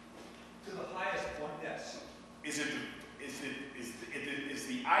 To the highest point, yes. Is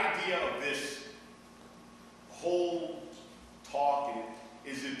the idea of this whole talk,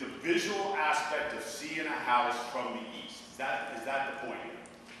 is it the visual aspect of seeing a house from the east? Is that the point here?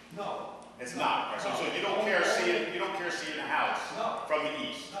 No. It's No. not. Right? No. So you don't care seeing a house No. from the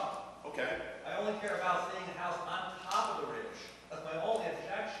east? No. Okay. I only care about seeing a house on top of the ridge. That's my only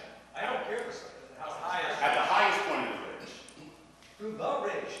objection. I don't care for the house highest. At the highest point of the ridge. Through the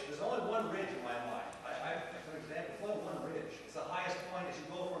ridge, there's only one ridge in my mind. For example, there's only one ridge. It's the highest point as you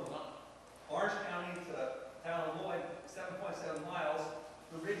go from Orange County to the town of Lloyd, 7.7 miles.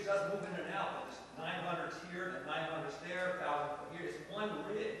 The ridge does move in and out. There's 900s here, and 900s there, 1,000 here. It's one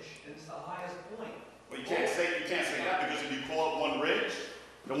ridge, and it's the highest point. Well, you can't say that, because if you call it one ridge,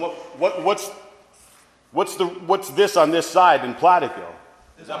 then what's this on this side in Platicille?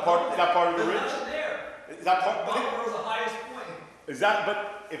 Is that part of the ridge? There's nothing there. Is that part? Marlborough is the highest point.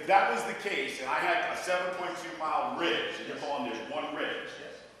 But if that was the case, and I had a 7.2 mile ridge, and you're calling this one ridge,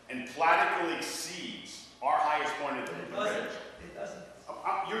 Yes. and Platicille exceeds our highest point of the ridge, It doesn't.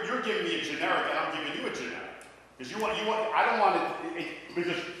 you're giving me a generic, and I'm giving you a generic. Because I don't want it,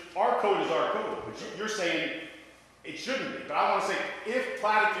 because our code is our code. But you're saying it shouldn't be. But I want to say, if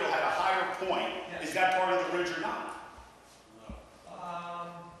Platicille had a higher point, Yes. is that part of the ridge or not? Um,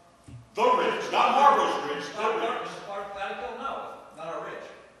 The ridge, not Marlborough's ridge, the ridge. Is it part of Platicille? No, not our ridge.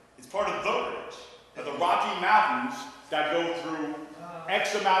 It's part of the ridge. Of the Rocky Mountains that go through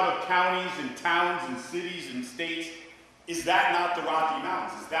X amount of counties and towns and cities and states. Is that not the Rocky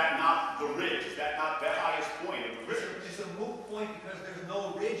Mountains? Is that not the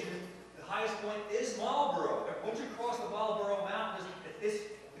highest point is Marlborough. Once you cross the Marlborough Mountain,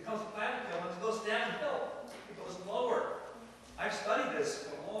 it becomes Platicille and it goes downhill. It goes lower. I've studied this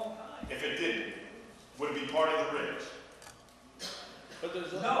for a long time. If it didn't, would it be part of the ridge? But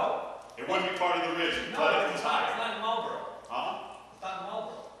there's No. It wouldn't be part of the ridge. No, it's not. It's not in Marlborough. Huh? It's not in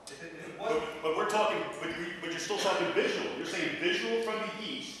Marlborough. It wasn't. But we're talking, but you're still talking visual. You're saying visual from the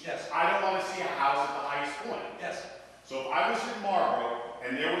east. Yes. I don't want to see a house at the highest point. Yes. So if I was in Marlborough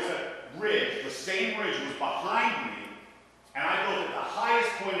and there was a ridge, the same ridge was behind me, and I built at the highest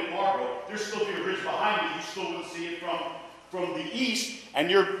point in Marlborough, there'd still be a ridge behind me. You still wouldn't see it from the east, and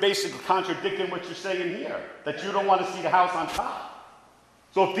you're basically contradicting what you're saying here, that you don't want to see the house on top.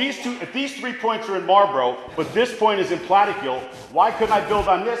 So if these 3 points are in Marlborough, but this point is in Platicille, why couldn't I build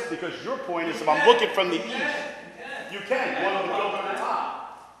on this? Because your point is if I'm looking from the east. You can. You want to build on the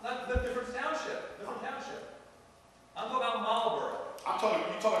top. Not the different township. Different township. I'm talking about Marlborough.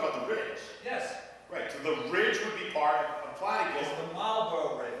 You're talking about the ridge. Yes. Right, so the ridge would be part of It's Platicille. the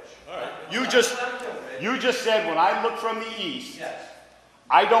Marlborough Ridge. All right. It's not Platicille Ridge. You just said when I look from the east, Yes.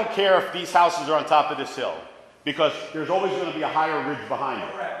 I don't care if these houses are on top of this hill, because there's always going to be a higher ridge behind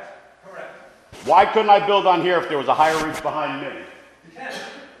it. Correct. Correct. Why couldn't I build on here if there was a higher ridge behind me? You can.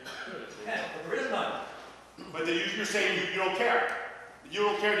 You can, but there is none. But then you're saying you don't care. You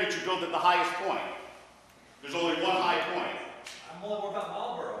don't care that you build at the highest point. There's only one high point. I'm only worried about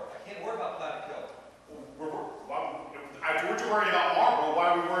Marlborough. I can't worry about Platicille. If we're worried about Marlborough, why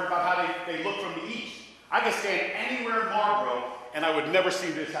are we worried about how they look from the east? I can stand anywhere in Marlborough and I would never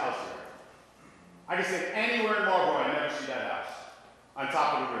see this house here. I can stand anywhere in Marlborough and never see that house on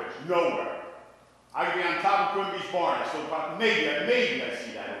top of the ridge. Nowhere. I could be on top of Quimby's barn, so maybe I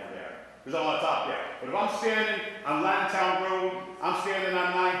see that over there, because I'm on top there. But if I'm standing on Latintown Road, I'm standing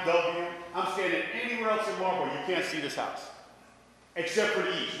on 9W, I'm standing anywhere else in Marlborough, you can't see this house. Except for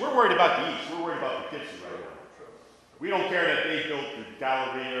the east. We're worried about the east. We're worried about the kitchen right now. We don't care that they built the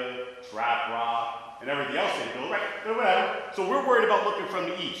Galleria, Trap Rock, and everything else they built, right? But whatever. So we're worried about looking from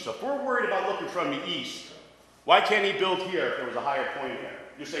the east. So if we're worried about looking from the east, why can't he build here if there was a higher point here?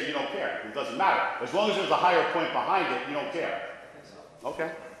 You say you don't care. It doesn't matter. As long as there's a higher point behind it, you don't care.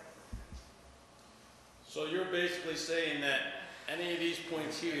 Okay. So you're basically saying that any of these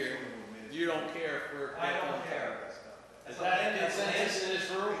points here, you don't care for. I don't care. Is that a consensus in this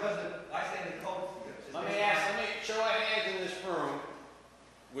room? Because I say the code. Let me show of hands in this room.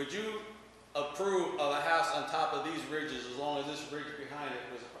 Would you approve of a house on top of these ridges as long as this ridge behind it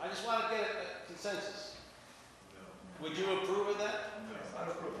was, I just want to get a consensus. No. Would you approve of that? No. I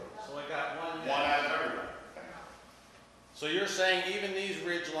don't approve. So I got one. One out of everyone. So you're saying even these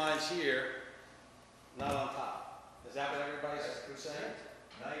ridge lines here, not on top? Is that what everybody's saying?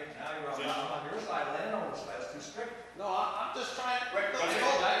 Now you're on your side, landowner's side, it's too strict. No, I'm just trying, Right, look,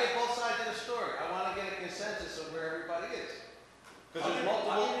 I get both sides of the story. I want to get a consensus of where everybody is. Because there's I'll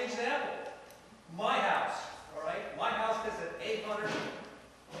multiple. give you an example. My house, all right? My house is at 802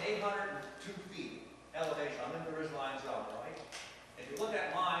 feet elevation. I'm in the ridgeline zone, all right? If you look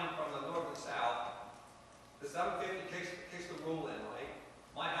at mine from the north and south, the 750 kicks the rule in, right?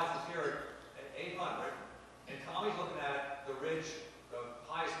 My house is here at 800, and Tommy's looking at the ridge, the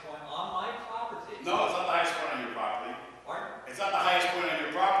highest point on my property. No, it's not the highest point on your property. Pardon? It's not the highest point on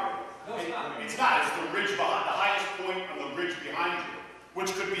your property. No, it's not. It's not. It's the ridge behind, the highest point on the ridge behind you,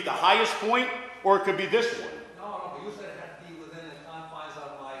 which could be the highest point, or it could be this one. No, but you said it had to be within the confines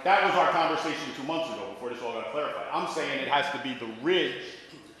of my... That was our conversation 2 months ago before this all got clarified. I'm saying it has to be the ridge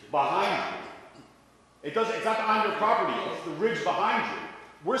behind you. It's not on your property, it's the ridge behind you.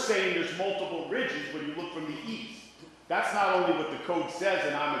 We're saying there's multiple ridges when you look from the east. That's not only what the code says,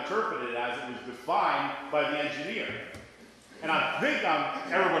 and I'm interpreting it as it was defined by the engineer. And I think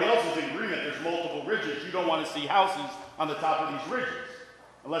everybody else is in agreement there's multiple ridges. You don't want to see houses on the top of these ridges,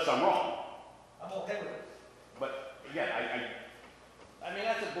 unless I'm wrong. I'm okay with it. But again, I mean,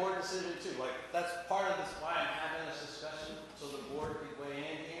 that's a board decision too. Like, that's part of this, why I'm having this discussion, so the board could weigh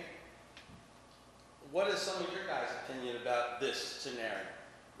in here. What is some of your guys' opinion about this scenario?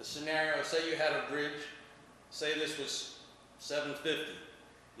 The scenario, say you had a bridge, say this was 750,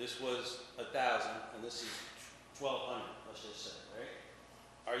 this was 1,000, and this is 1,200, let's just say, right?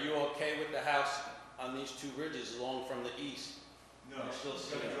 Are you okay with the house on these two ridges along from the east? No, You're still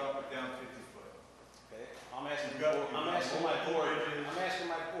it's gonna seeing it. drop it down 50 foot. Okay, I'm asking You've got- my board. ridges. I'm asking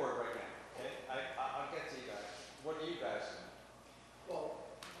my board right now. Okay, I'll get to you guys. What do you guys think?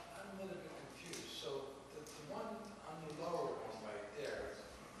 Well, I'm a little bit confused. So the one on the lower one right there,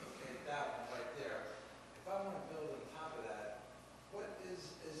 okay, that one right there, if I want to build on top of that, what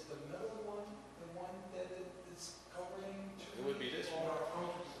is the middle one, the one that it's covering? It would be this one.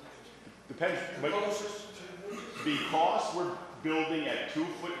 Depends, but because we're building at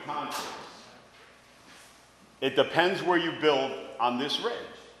 2-foot contours, it depends where you build on this ridge.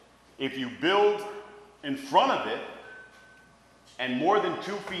 If you build in front of it, and more than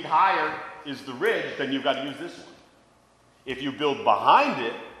 2 feet higher is the ridge, then you've got to use this one. If you build behind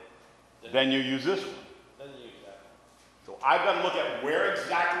it, then you use this one. Then you use that. So I've got to look at where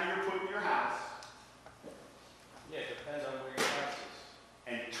exactly you're putting your house, Yeah, it depends on where your house is.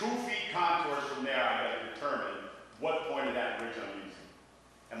 and 2 feet contours from there, I've got to determine what point of that ridge I'm using.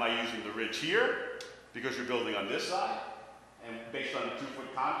 Am I using the ridge here, because you're building on this side, and based on the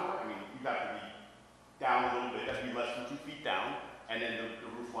 2-foot contour, I mean, you have to be down a little bit, it has to be less than 2 feet down, and then the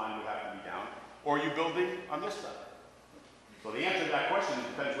roof line would have to be down, or are you building on this side? So the answer to that question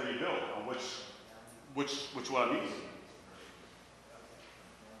depends where you build, on which one I'm using.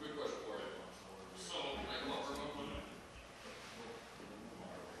 Good question for you. So, like what we're going to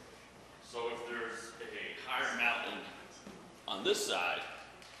So if there's a higher mountain on this side,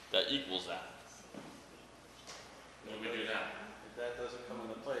 that equals that. What do we do now? If that doesn't come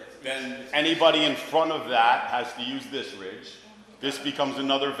into play, Then anybody in front of that has to use this ridge. This becomes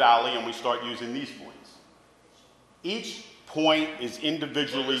another valley, and we start using these points. Each point is So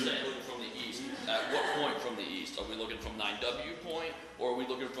individually. you're saying looking from the east. At what point from the east? Are we looking from 9W point, or are we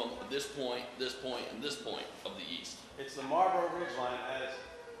looking from this point, and this point of the east? it's the Marlborough ridgeline, as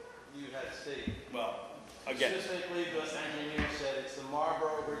you had stated. Well, again, Specifically, the engineer said it's the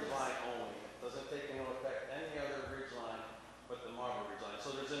Marlborough ridgeline only. It doesn't take into effect any other ridgeline but the Marlborough ridgeline.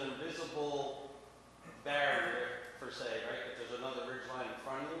 So there's an invisible barrier, per se, right? If there's another ridgeline in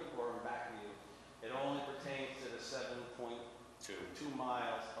front of you or in back of you, it only pertains to the 7.2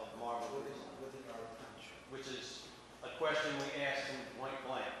 miles of Marlborough ridgeline, Within our township. which is a question we asked him point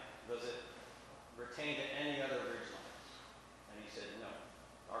blank. Does it pertain to any other ridgeline? And he said no.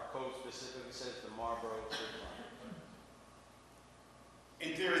 Our code specifically says the Marlborough ridgeline.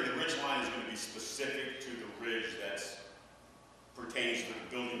 in theory, the ridge line is going to be specific to the ridge that pertains to the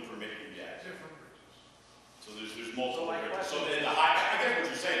building permit you get. Different bridges. So there's multiple So my ridges. So question the is- high, I get what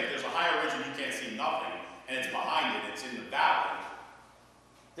you're saying. If there's a higher ridge and you can't see nothing, and it's behind it, it's in the valley.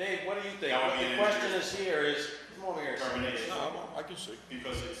 Dave, what do you think? That would What be the an question interest- is here is, come over here. Termination. No, I can see.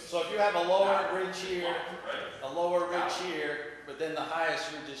 Because it's. So if you have a lower ridge here, a lower ridge here, but then the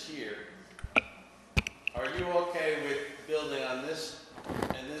highest ridge is here, are you okay with building on this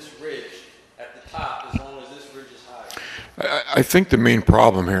and this ridge at the top as long as this ridge is higher? I think the main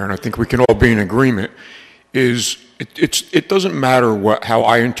problem here, and I think we can all be in agreement, is it doesn't matter how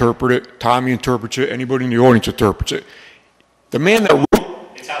I interpret it, Tommy interprets it, anybody in the audience interprets it. The man that wrote,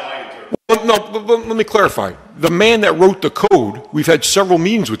 It's how I interpret. well, no, let me clarify. The man that wrote the code, we've had several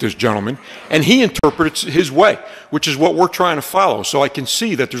meetings with this gentleman, and he interprets it his way, which is what we're trying to follow. So I can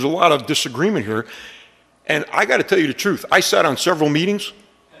see that there's a lot of disagreement here. And I got to tell you the truth. I sat on several meetings.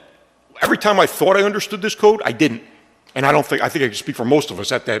 Every time I thought I understood this code, I didn't. And I think I can speak for most of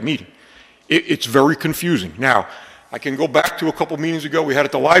us at that meeting. It's very confusing. Now, I can go back to a couple meetings ago we had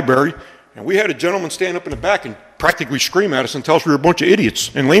at the library, and we had a gentleman stand up in the back and practically scream at us and tell us we were a bunch of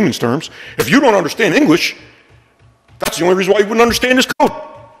idiots in layman's terms. If you don't understand English, that's the only reason why you wouldn't understand this code.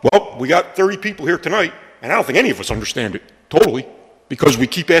 Well, we got 30 people here tonight, and I don't think any of us understand it totally, because we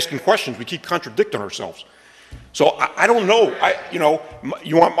keep asking questions, we keep contradicting ourselves. So I don't know.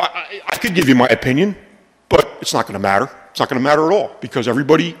 I could give you my opinion, but it's not going to matter. It's not going to matter at all, because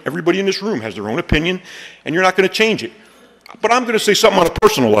everybody in this room has their own opinion, and you're not going to change it. But I'm going to say something on a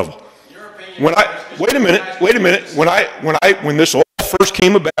personal level. Wait a minute. When this all first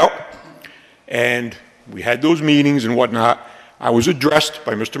came about, and we had those meetings and whatnot, I was addressed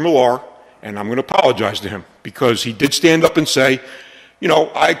by Mr. Millar, and I'm going to apologize to him, because he did stand up and say,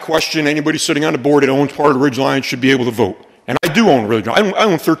 I question anybody sitting on the board that owns part of the ridgeline should be able to vote. And I do own a ridgeline. I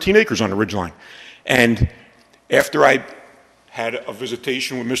own 13 acres on the ridgeline. And after I had a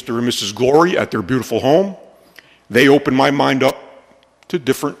visitation with Mr. and Mrs. Glory at their beautiful home, they opened my mind up to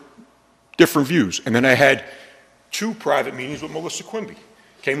different views. And then I had 2 private meetings with Melissa Quimby.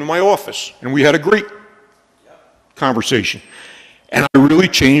 Came to my office, and we had a great conversation. And I really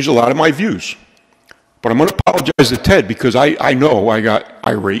changed a lot of my views. But I'm going to apologize to Ted, because I know I got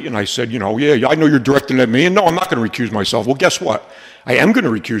irate, and I said, yeah, I know you're directing at me, and no, I'm not going to recuse myself. Well, guess what? I am going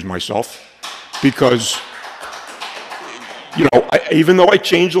to recuse myself, because, even though I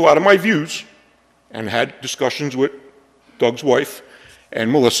changed a lot of my views and had discussions with Doug's wife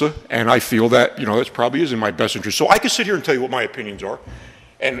and Melissa, and I feel that, this probably is in my best interest. So I can sit here and tell you what my opinions are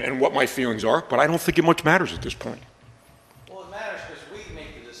and what my feelings are, but I don't think it much matters at this point. Well, it matters because we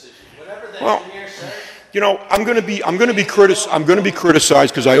make the decision. Whatever the Well, engineer says, you know, I'm going to be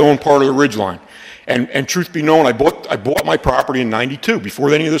criticized because I own part of the ridge line. And truth be known, I bought my property in '92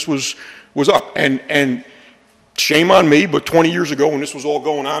 before any of this was up. And shame on me, but 20 years ago when this was all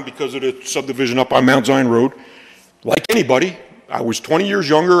going on because of the subdivision up on Mount Zion Road, like anybody, I was 20 years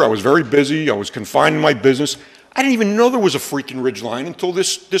younger, I was very busy, I was confined in my business. I didn't even know there was a freaking ridge line until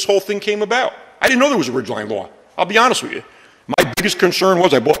this whole thing came about. I didn't know there was a ridge line law. I'll be honest with you. My biggest concern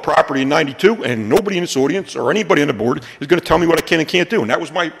was I bought property in '92, and nobody in this audience or anybody on the board is going to tell me what I can and can't do. And that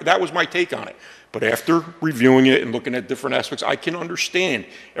was my take on it. But after reviewing it and looking at different aspects, I can understand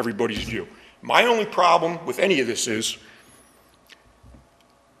everybody's view. My only problem with any of this is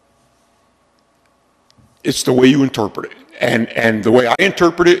it's the way you interpret it. And the way I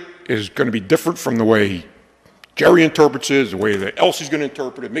interpret it is going to be different from the way Jerry interprets it, the way that Elsie's going to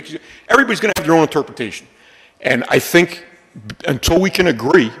interpret it. Mickey's, everybody's going to have their own interpretation. And I think until we can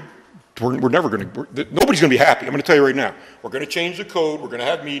agree, we're never going to, nobody's going to be happy. I'm going to tell you right now. We're going to change the code. We're going to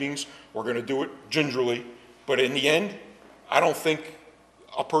have meetings. We're going to do it gingerly. But in the end, I don't think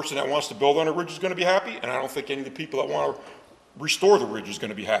a person that wants to build on a ridge is going to be happy, and I don't think any of the people that want to restore the ridge is going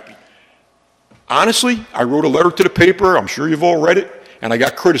to be happy. Honestly, I wrote a letter to the paper. I'm sure you've all read it, and I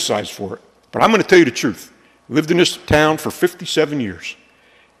got criticized for it. But I'm going to tell you the truth. I lived in this town for 57 years.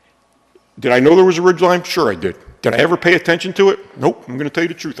 Did I know there was a ridge line? Sure I did. Did I ever pay attention to it? Nope. I'm going to tell you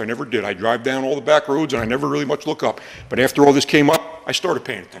the truth. I never did. I drive down all the back roads, and I never really much look up. But after all this came up, I started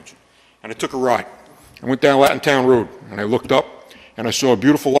paying attention, and I took a ride. I went down Latin Town Road, and I looked up, and I saw a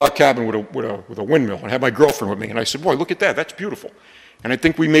beautiful log cabin with a windmill, and I had my girlfriend with me, and I said, boy, look at that. That's beautiful. And I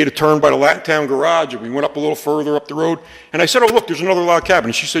think we made a turn by the Latin Town garage, and we went up a little further up the road, and I said, oh, look, there's another log cabin.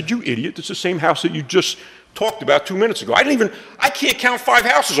 And she said, you idiot, it's the same house that you just talked about 2 minutes ago. I can't count 5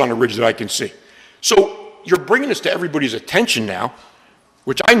 houses on the ridge that I can see. So you're bringing this to everybody's attention now,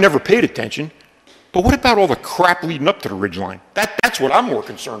 which I never paid attention, but what about all the crap leading up to the ridge line? That's what I'm more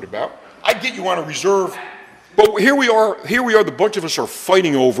concerned about. I get you on a reserve, but here we are, the bunch of us are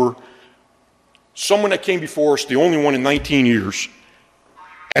fighting over someone that came before us, the only one in 19 years,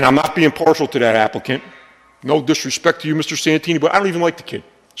 and I'm not being partial to that applicant. No disrespect to you, Mr. Santini, but I don't even like the kid.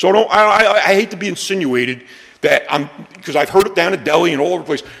 So I hate to be insinuated that because I've heard it down at Delhi and all over the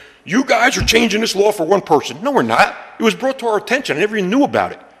place. You guys are changing this law for one person. No, we're not. It was brought to our attention. I never even knew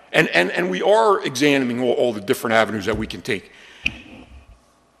about it. And we are examining all the different avenues that we can take.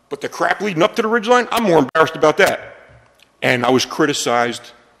 But the crap leading up to the ridgeline, I'm more embarrassed about that. And I was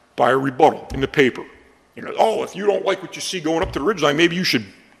criticized by a rebuttal in the paper. You know, oh, if you don't like what you see going up to the ridgeline, maybe you should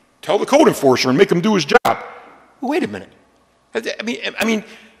tell the code enforcer and make him do his job. Well, wait a minute. I mean,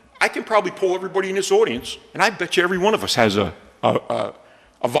 I can probably poll everybody in this audience, and I bet you every one of us has a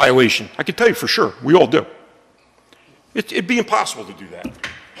violation. I can tell you for sure. We all do. It'd be impossible to do that.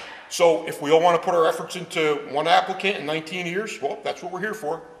 So if we all want to put our efforts into one applicant in 19 years, well, that's what we're here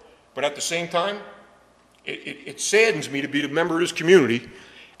for. But at the same time, it saddens me to be a member of this community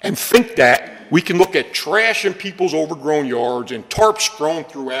and think that we can look at trash in people's overgrown yards and tarps thrown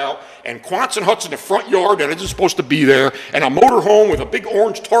throughout and Quonset huts in the front yard that isn't supposed to be there and a motor home with a big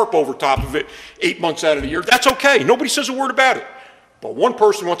orange tarp over top of it 8 months out of the year. That's okay. Nobody says a word about it. But one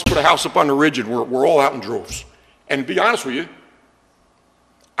person wants to put a house up on the ridge and we're all out in droves. And to be honest with you,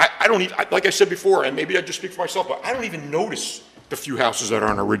 I don't even, like I said before, and maybe I just speak for myself, but I don't even notice the few houses that are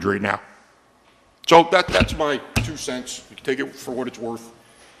on the ridge right now. So that's my 2 cents. You can take it for what it's worth.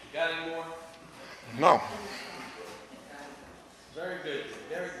 Got any more? No. Very good,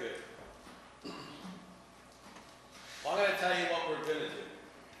 very good. Well, I'm going to tell you what we're going to do.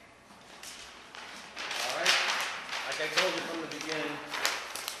 All right? Like I told you from the beginning,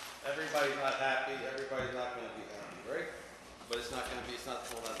 everybody's not happy, everybody's not going to be happy, right? But it's not going to be, it's not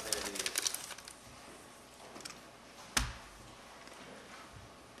told out there to you.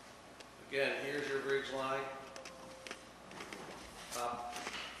 Again, here's your ridge line. Top.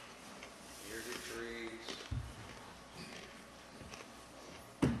 Here's your trees.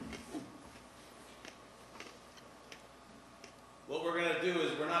 What we're going to do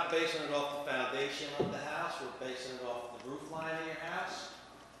is we're not basing it off the foundation of the house, we're basing it off the roof line of your house,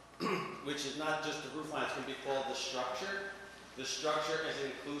 which is not just the roof line, it's going to be called the structure. The structure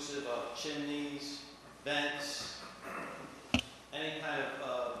is inclusive of chimneys, vents, any kind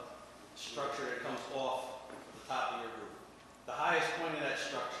of structure that comes off the top of your roof. The highest point of that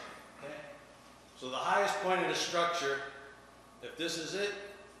structure, okay? So the highest point of the structure, if this is it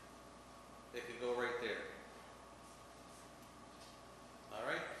could go right there. All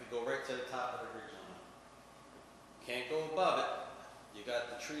right, it could go right to the top of the ridge line. Can't go above it. You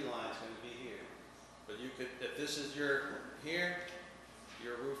got the tree line's going to be here. But you could, if this is your here,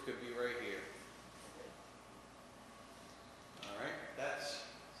 your roof could be right here.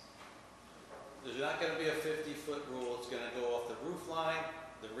 not gonna be a 50-foot rule, it's gonna go off the roof line,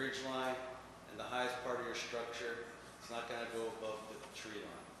 the ridge line, and the highest part of your structure. It's not gonna go above the tree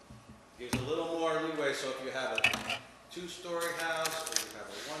line. Gives a little more leeway, so if you have a 2-story house, or you have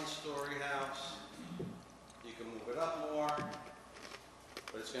a 1-story house, you can move it up more,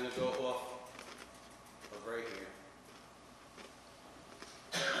 but it's gonna go off of right here.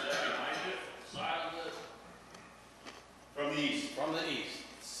 From the east. From the east.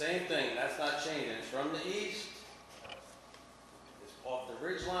 Same thing, that's not changing. It's from the east. It's off the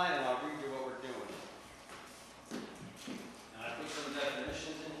ridge line, and I'll read you what we're doing. And I put some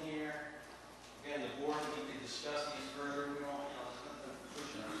definitions in here. Again, the board, we can discuss these further. We don't, there's nothing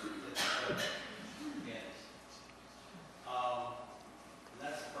pushing us. Again. And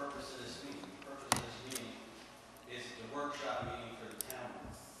that's the purpose of this meeting. The purpose of this meeting is the workshop meeting for the town.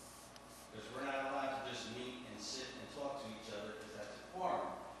 Because we're not allowed to just meet and sit and talk to each other, because that's a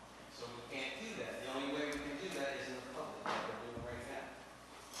quorum. So we can't do that. The only way we can do that is in the public, like we're doing right now.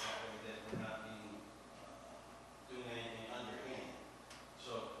 That way that we're not doing anything underhand.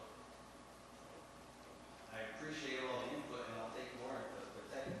 So I appreciate all the input, and I'll take more input, but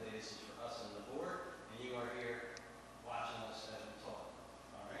technically this is for us on the board, and you are here watching us as we talk.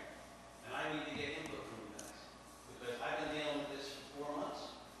 All right? And I need to get input from you guys, because I've been dealing with this for 4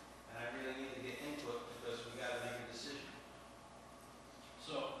 months. And I really need to get input because we got to make a decision.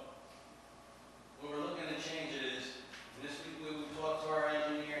 So, what we're looking to change it is, this week we talked to our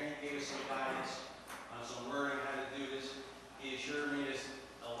engineer, and he gave us some guidance on some wording how to do this. He assured me this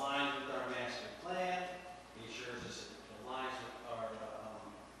aligns with our master plan. He assures us it aligns with our,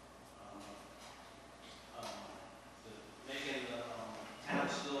 making the town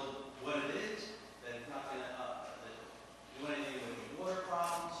still what it is, that it's not going to do anything with the water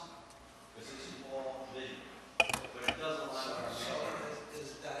problems. Because this is all vision, but it does align with our So master.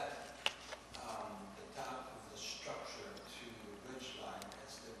 is that the top of the structure to the ridge line?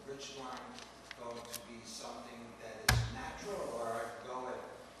 Is the ridge line going to be something that is natural, or go at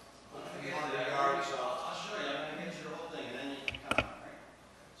 300 yards off? I'll show you, I'm gonna get you the whole thing, and then you can comment, right?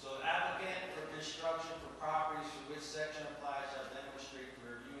 So the applicant for construction for properties for which section applies shall demonstrate to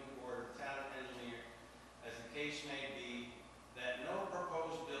the reviewing board of town engineer, as the case may be, that no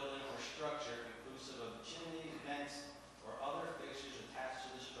proposed building or structure inclusive of chimneys, vents, or other fixtures attached to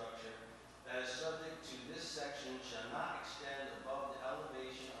the structure that is subject to this section shall not extend above the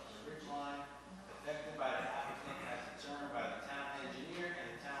elevation of the ridge line affected by the applicant as determined by the town engineer and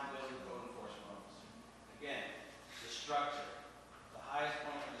the town building code enforcement officer. Again, the structure, the highest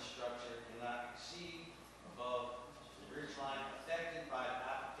point of the structure cannot exceed above the ridge line affected by the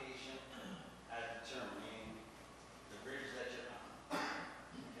application as determined, meaning the ridge that you're on.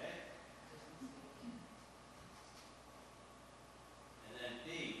 Okay? And then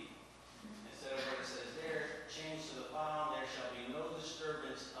B, instead of what it says there, change to the following, there shall be no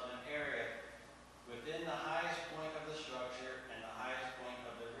disturbance of an area within the highest point of the structure and the highest point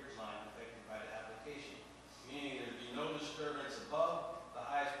of the ridge line affected by the application. Meaning there'd be no disturbance above the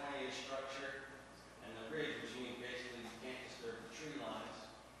highest point of your structure and the ridge, which means basically you can't disturb the tree lines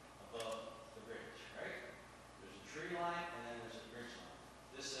above the ridge, right? There's a tree line and then there's a ridge line.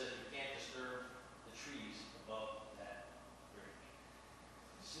 This says you can't disturb the trees above that ridge.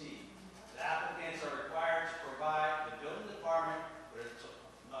 C, the applicants are required to provide the building department with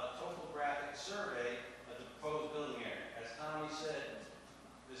a topographic survey of the proposed building area. As Tommy said,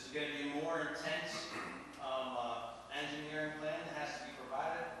 this is going to be more intense engineering plan that has to be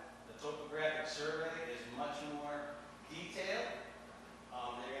provided. The topographic survey is much more detailed.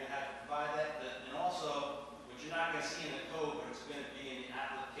 They're going to have to provide that, and also, which you're not going to see in the code, but it's going to be in the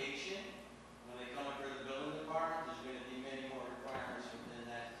application. When they come up for the building department, there's going to be many more requirements within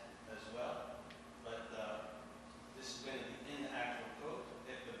that as well. But this is going to be in the actual code,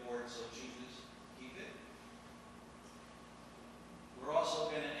 if the board so chooses to keep it. We're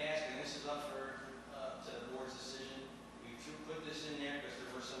also going to ask, and this is up for to the board's decision, we put this in there because there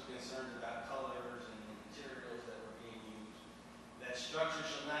were some concerns about colors and materials that were being used. That structure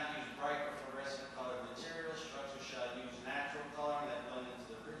shall not use bright or fluorescent colored materials. Structure shall use natural coloring that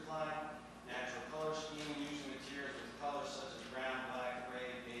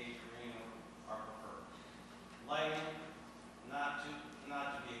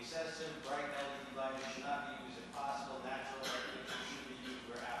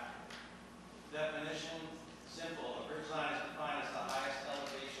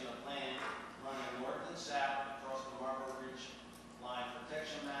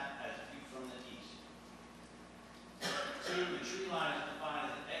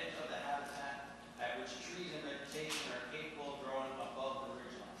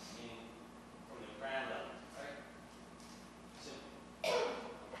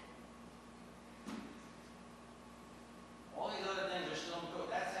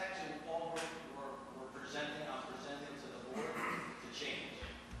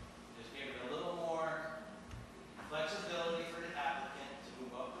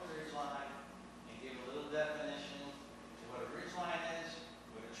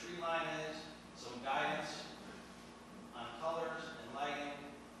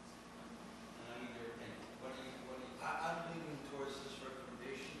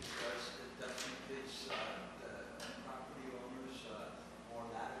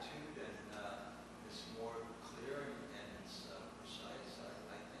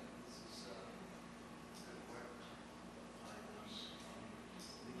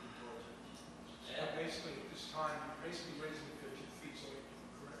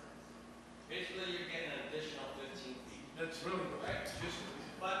Basically, you're getting an additional 15 feet. That's really right. Just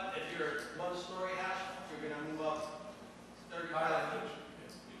But if you're a one-story house, you're gonna move up 35 higher. feet.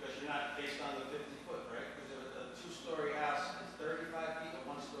 Because you're not based on the 50 foot, right? Because a two-story house is 35 feet, a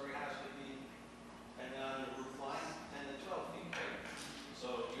one-story house could be, and on the roof line, 10 to 12 feet, right?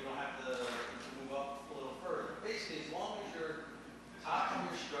 So you don't have to move up a little further. Basically, as long as your top of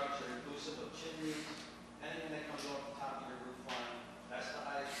your structure, inclusive of chimneys, anything that comes off the top of your roof line, that's the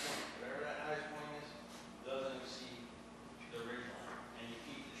highest point. Whatever that highest point is, doesn't exceed the ridge line, and you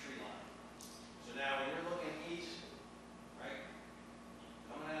keep the tree line. So now, when you're looking east, right,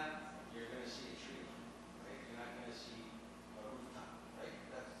 coming out, you're gonna see a tree line, right? You're not gonna see a rooftop, right?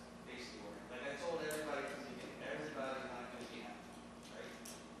 That's basically where, like I told everybody from the beginning, everybody's not gonna be happy, right?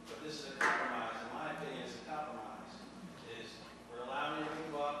 But this is a compromise, in my opinion, it's a compromise, is we're allowing you to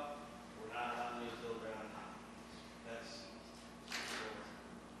move up, we're not allowing you to build right on top. That's,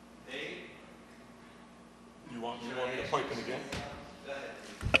 Dave? You want me to pipe in again? Go ahead.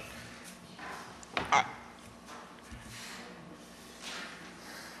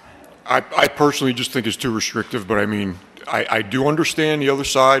 I personally just think it's too restrictive, but I mean, I do understand the other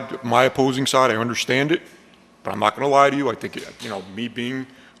side, my opposing side, I understand it, but I'm not going to lie to you. I think, me being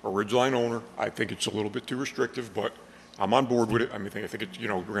a ridgeline owner, I think it's a little bit too restrictive, but I'm on board with it. I mean, I think it's, we're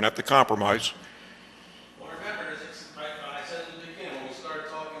going to have to compromise. Well, remember, I said in the beginning, when we started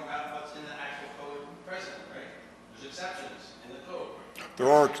talking about what's in the actual code present, right? There's exceptions in the code.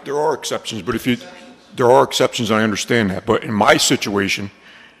 There are exceptions, but there are exceptions, and I understand that. But in my situation,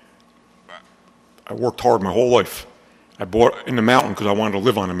 I worked hard my whole life. I bought in the mountain because I wanted to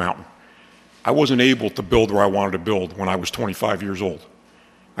live on the mountain. I wasn't able to build where I wanted to build when I was 25 years old.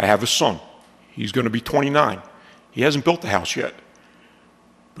 I have a son. He's going to be 29. He hasn't built the house yet.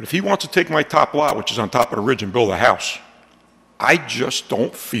 But if he wants to take my top lot, which is on top of the ridge, and build a house, I just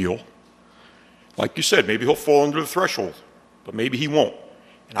don't feel, like you said, maybe he'll fall under the threshold, but maybe he won't.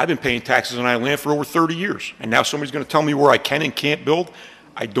 And I've been paying taxes on my land for over 30 years, and now somebody's going to tell me where I can and can't build.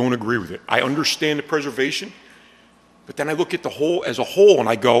 I don't agree with it. I understand the preservation, but then I look at the whole as a whole, and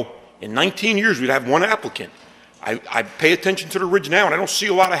I go, in 19 years, we'd have one applicant. I pay attention to the ridge now, and I don't see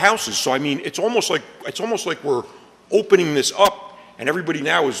a lot of houses. So I mean, it's almost like we're opening this up, and everybody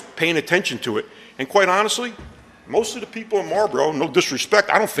now is paying attention to it. And quite honestly, most of the people in Marlborough, no disrespect,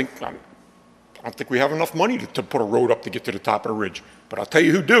 I don't think we have enough money to put a road up to get to the top of the ridge. But I'll tell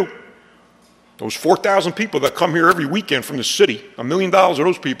you who do. Those 4,000 people that come here every weekend from the city, $1 million of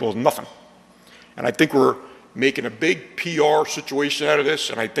those people is nothing. And I think we're making a big PR situation out of this,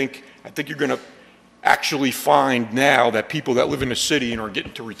 and I think you're going to actually find now that people that live in the city and are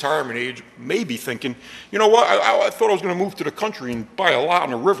getting to retirement age may be thinking, you know what, I thought I was going to move to the country and buy a lot on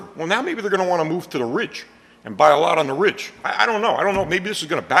the river. Well, now maybe they're going to want to move to the ridge and buy a lot on the ridge. I don't know. Maybe this is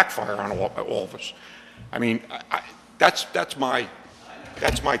going to backfire on all of us. I mean, that's my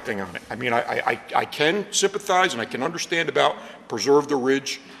thing on it. I mean, I can sympathize and I can understand about preserve the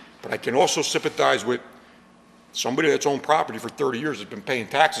ridge, but I can also sympathize with somebody that's owned property for 30 years has been paying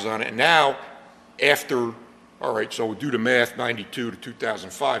taxes on it, and now after, all right, so do the math, 92 to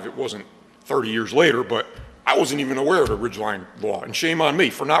 2005, it wasn't 30 years later, but I wasn't even aware of the ridgeline law, and shame on me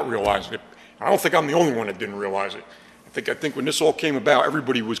for not realizing it. I don't think I'm the only one that didn't realize it. I think when this all came about,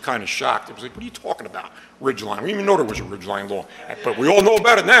 everybody was kind of shocked. It was like, what are you talking about, ridgeline? We didn't even know there was a ridgeline law, but we all know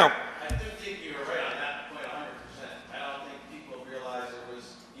about it now. I do think you were right on that point 100%. I don't think people realized there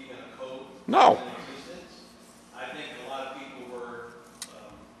was even a code. No. In existence. I think a lot of people were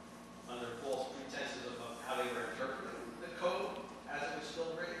under false pretenses of how they were interpreting the code as it was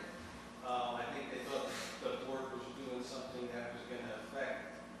still written. I think they thought the board was doing something that was going to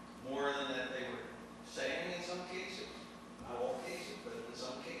affect more than that they were saying in some cases. Not all cases, but in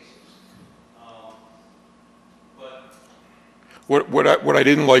some cases. But What I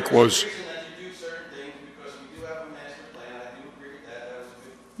didn't like was, the reason that you do certain things, because we do have a master plan, I do agree with that, that was a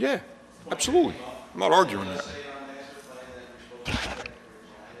good yeah, absolutely. I'm not arguing It that. does say on master plan that you're supposed to protect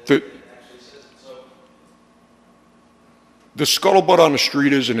the original, it actually says it, so. The scuttlebutt on the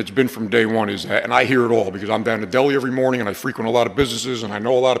street is, and it's been from day one, is that, and I hear it all because I'm down to Delhi every morning and I frequent a lot of businesses and I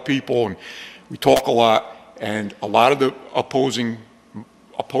know a lot of people and we talk a lot, and a lot of the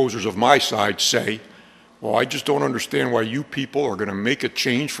opposers of my side say, well, I just don't understand why you people are going to make a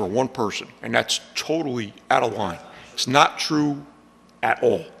change for one person, and that's totally out of line. It's not true at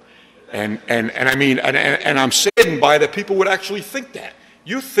all. And I mean, and I'm saddened by that people would actually think that.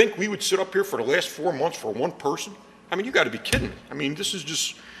 You think we would sit up here for the last 4 months for one person? I mean, you got to be kidding me. I mean, this is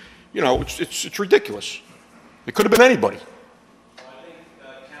just, it's ridiculous. It could have been anybody. Well, I think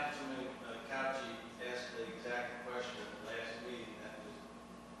Councilman Cauchi asked the exact question last meeting that was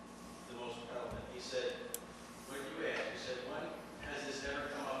the most you said, when you asked, you said, when has this ever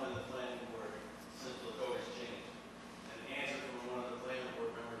come up in the planning board since the code has changed? And the answer from one of the planning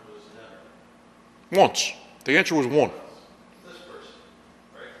board members was never. Once. The answer was one. This person,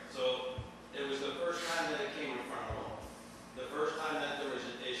 right? So it was the first time that it came in front of them, the first time that there was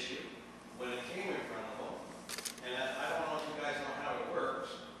an issue, when it came in front of them. And I don't know if you guys know how it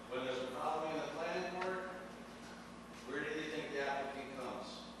works. When there's a problem in the planning board, where do you think the applicant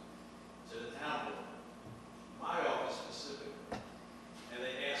comes? To the town board. My office specifically. And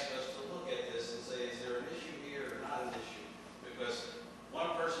they ask us to look at this and say, is there an issue here or not an issue? Because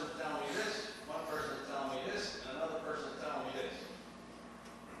one person's telling me this, one person's telling me this, and another person's telling me this.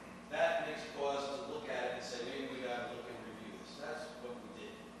 That makes cause to look at it and say, maybe we gotta look and review this. That's what we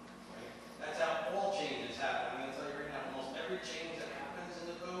did, right? That's how all changes happen. I'm gonna tell you right now, almost every change that happens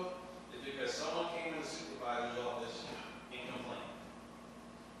in the code is because someone came in the supervisor's office and complained.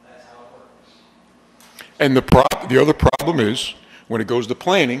 That's how it works. And the other problem is, when it goes to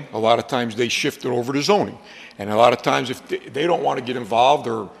planning, a lot of times they shift it over to zoning. And a lot of times if they don't want to get involved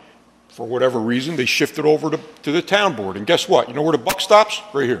or for whatever reason, they shift it over to the town board. And guess what? You know where the buck stops?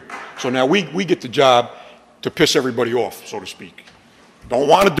 Right here. So now we get the job to piss everybody off, so to speak. Don't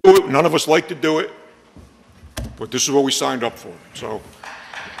want to do it. None of us like to do it. But this is what we signed up for. So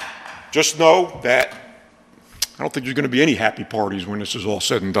just know that I don't think there's going to be any happy parties when this is all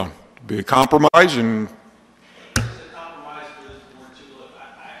said and done. It'll be a compromise, and It's a compromise for this board too. Look, I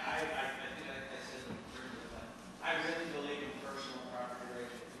think I said it earlier, but I really believe in personal property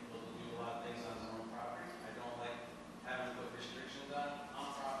rights for people to do a lot of things on their own property. I don't like having to put restrictions on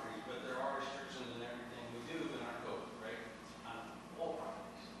property, but there are restrictions in everything we do in our code, right? On all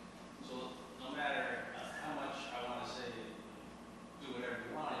properties. So no matter how much I want to say, do whatever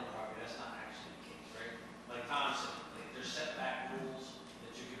you want on your property, that's not actually the case, right? Like Tom said, like there's setback rules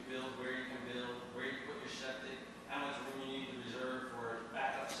that you can build, where you can build, where you put your septic, how much room you need to reserve for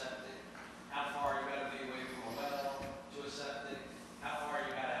backup septic, how far you gotta be away from a well to a septic, how far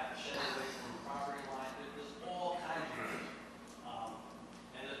you gotta have to shed away from a property line. There's all kinds of rules.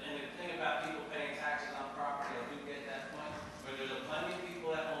 And the thing about people paying taxes on property, I do get that point, but there's plenty of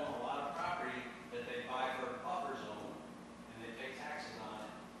people that own a lot of property that they buy for a buffer zone and they pay taxes on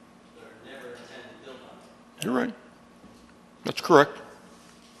it, that are never intended to build on it. you're right. That's correct.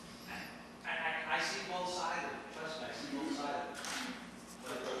 I see both sides of it, trust me, I see both sides of it.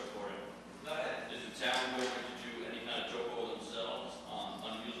 Another question for you. Go ahead. Is the town going to do any kind of chokehold themselves on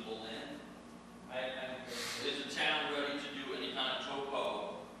unusable land? Is the town ready to do any kind of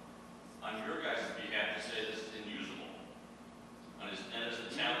chokehold on your guys' behalf to say this is inusable? And is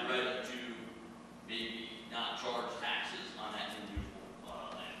the town ready to maybe not charge taxes on that inusable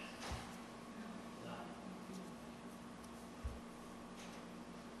land? No.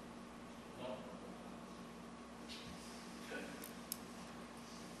 No.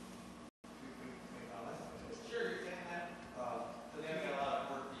 Sure, you can have, they haven't got a lot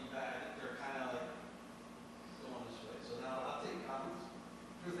of work feedback, I think they're kind of like going this way, so now I'll take comments.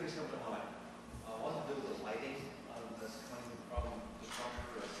 Two things come to mind. One to do with the lighting that's coming from the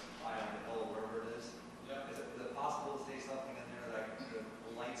structure that's high on the hill, wherever it is. Yeah. Is it possible to say something in there that the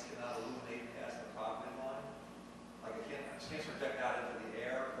lights cannot illuminate past the property line? Like it can't project out into the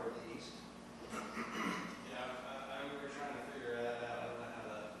air or the east? Yeah, we were trying to figure that out, I don't know how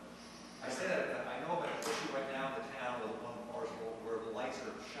to. I say that, I know of an issue right now in the town with one parcel where the lights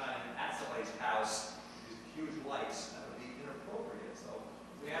are shining at somebody's house, these huge lights, that would be inappropriate, so.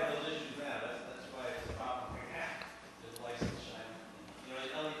 We have those issues now, that's why it's a problem right now. There's lights that shine. You know, the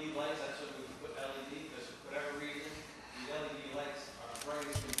LED lights, that's what we put LED, because for whatever reason, these LED lights are bright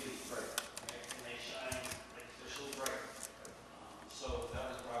as can be. Right. And they shine, like, they're so bright. So that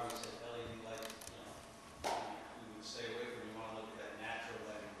was why we said LED lights, you know, we would stay away from, you want to look at that natural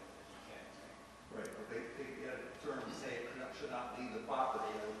lighting if you can, right? Right, but they get a term to say it should not leave the property,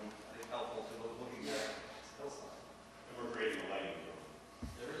 that would be, I think, helpful to looking at hillside. And we're creating a lighting code.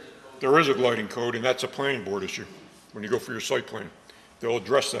 There is a lighting code, and that's a planning board issue. When you go for your site plan, they'll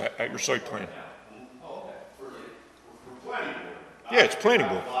address that at your site plan. Oh, okay. For planning board. Yeah, it's planning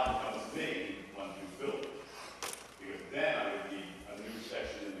board. A lot comes to me when you build it. Because then I would need a new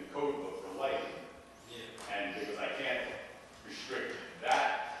section in the code book for lighting. And because I can't restrict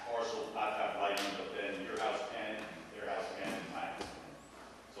that parcel not to have lighting, but then your house can, their house can, and my house can.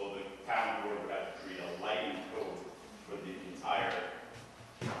 So the town board would have to create a lighting code for the entire,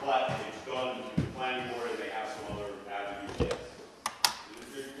 but it's done through the planning board and they have some other avenues, yes.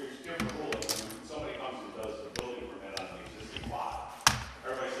 There's different rules. When somebody comes and does a building permit on an existing lot,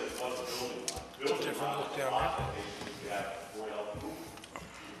 everybody says one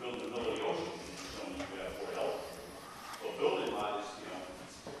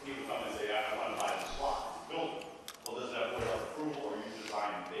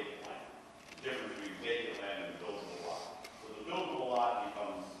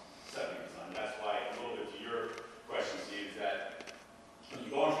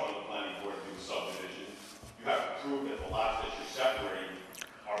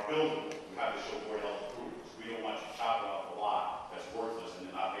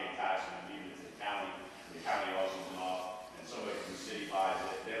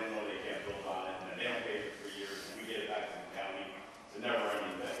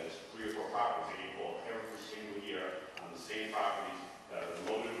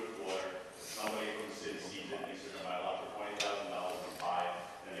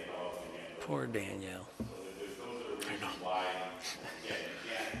Poor Danielle. So those are the reasons why, again, you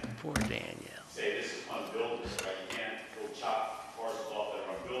can't Poor Danielle. say this is unbuildable, right? You can't go chop parcels off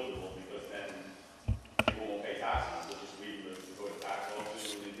that are unbuildable because then people won't pay taxes. They'll just leave them to go to tax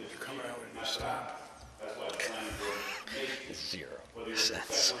office and they just come out with this stuff. That's why the planning board makes Zero whether you're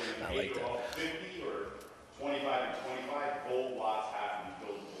cents. separating I like acre that. off 50 or 25 and 25, both lots have to be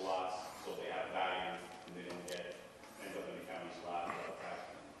buildable lots so they have value and they don't end up in the county's lot without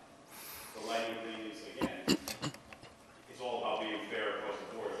tax. The lighting thing is, again, it's all about being fair across the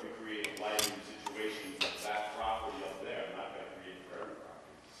board. If we create a lighting situation with that property up there, we're not going to create it for every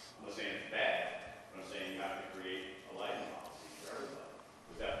property. I'm not saying it's bad, but I'm saying you have to create a lighting policy for everybody.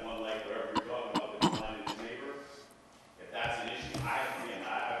 Because that one light, wherever you're talking about, the line in the neighbor, if that's an issue,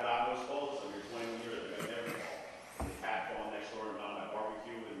 I've got those calls, I've been 21 years, I've never called. The cat calling next door and on my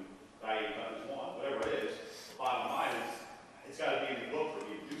barbecue and guy ain't got his lawn, whatever it is, the bottom line is, it's got to be in the book for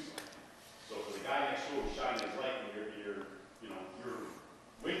me to do something. So for the guy next door who's shining his light in your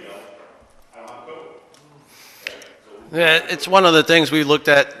window, I don't have code. Okay? So Yeah, it's one of the things we looked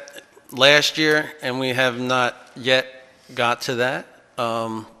at last year, and we have not yet got to that.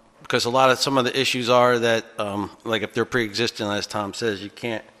 Because some of the issues are that, like if they're pre-existing, as Tom says, you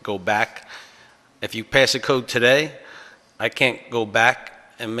can't go back. If you pass a code today, I can't go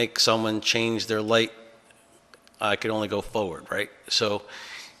back and make someone change their light. I could only go forward, right? So,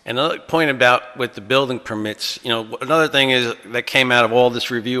 another point about with the building permits, another thing is that came out of all this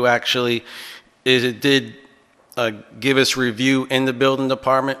review actually, is it did give us review in the building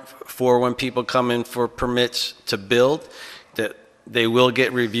department for when people come in for permits to build, that they will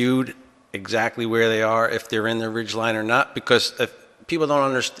get reviewed exactly where they are, if they're in the ridge line or not, because if people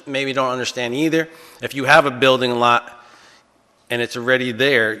maybe don't understand either, if you have a building lot and it's already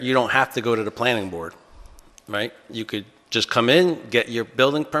there, you don't have to go to the planning board, right? You could just come in, get your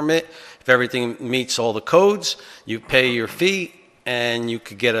building permit. If everything meets all the codes, you pay your fee, and you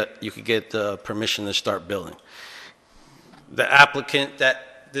could get the permission to start building. The applicant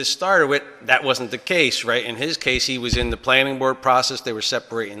that this started with, that wasn't the case, right? In his case, he was in the planning board process. They were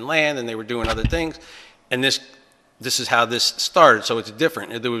separating land and they were doing other things, and this is how this started. So it's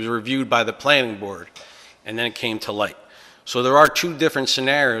different. It was reviewed by the planning board, and then it came to light. So there are two different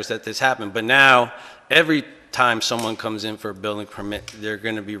scenarios that this happened. But now, every time someone comes in for a building permit, they're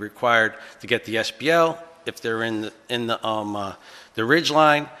going to be required to get the SBL. If they're in the ridge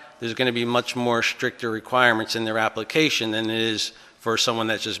line, there's going to be much more stricter requirements in their application than it is for someone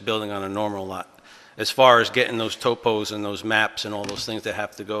that's just building on a normal lot, as far as getting those topos and those maps and all those things that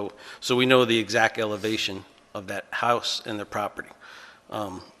have to go, so we know the exact elevation of that house and the property.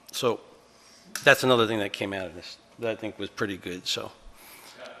 So that's another thing that came out of this that I think was pretty good. So.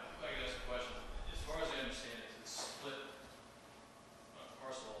 Yeah, if I could ask a question. As far as I understand it, it's split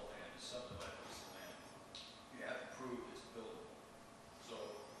parcel of land, subdivided piece of land. You have to prove it's buildable. So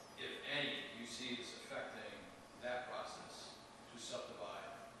if any, you see this affecting that process to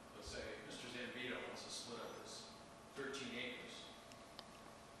subdivide. Let's say Mr. Zambito wants to split up his 13 acres.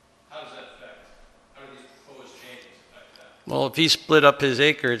 How does that affect? How do these proposed changes affect that? Well, if he split up his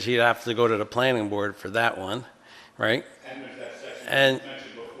acreage, he'd have to go to the planning board for that one, right? And there's that section And you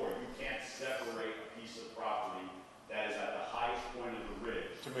mentioned before, you can't separate a piece of property that is at the highest point of the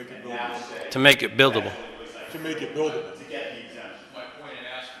ridge. To make it and now buildable. say to make it buildable. that's the only place I To can make do it buildable. To get the exemption. My point in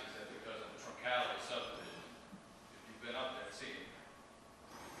asking is that because of the Troncalli subdivision, if you've been up there and seen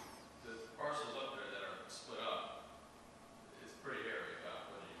the parcels up there that are split up, it's pretty hairy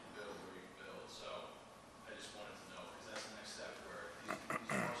about whether you can build or you can build. So I just wanted to know, because that's the next step where these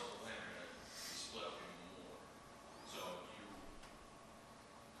parcels of land are going to be split up even more. So you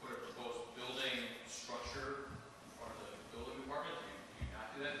put a proposed building structure in front of the building department? Do you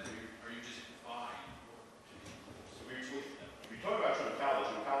not do that? Are you just confined to these rules? So we talk about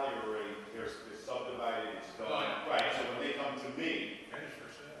Troncalli already, there's subdivided, it's done. Oh, yeah. Right, so when they come to me, Finish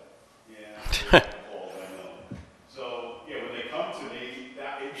for sale. yeah, Paul, I know. So, yeah, when they come to me,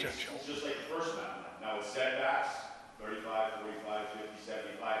 it's just like the first map. Now it's setbacks, 35, 45, 50,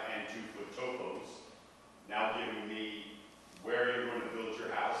 75, and 2-foot topos. Now giving me where you're going to build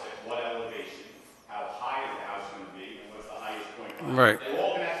your house, at what elevation, how high is the house going to be, and what's the highest point. Right. They're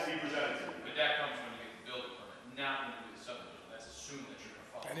all going to have to be presented to me. But that comes when you get the building permit, not when you do the subdivision. That's assumed that you're going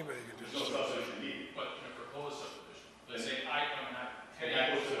to follow. Anybody can do There's no this. subdivision needed. But in a proposed subdivision, let's say I come and I, And that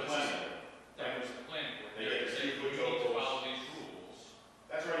goes to the planning board. that goes to the planning board. They They get say, the you need to topos. follow these rules.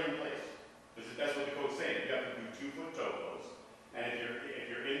 That's already in place. Because that's what the code's saying. You have to do 2-foot topos. And if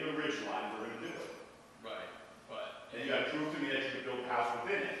you're in the ridge line, we're going to do it. Right, but. Then you got to prove to me that you can build a house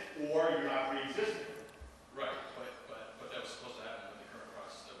within it, or you're not pre-existing. Right, but that was supposed to happen with the current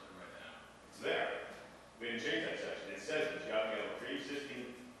process that we're in right now.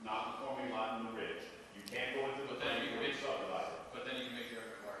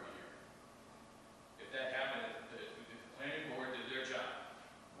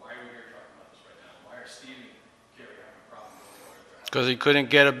 Because he couldn't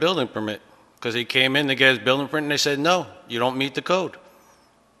get a building permit. Because he came in to get his building permit and they said, no, you don't meet the code.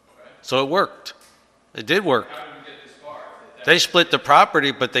 So it worked. It did work. How did we get this far? They split the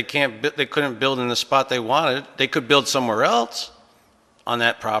property, but they couldn't build in the spot they wanted. They could build somewhere else on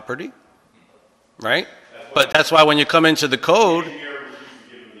that property, right? But that's why when you come into the code, Engineer was used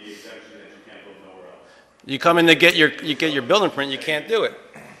to give them the exemption that you can't build nowhere else. you come in to get your building permit, you can't do it.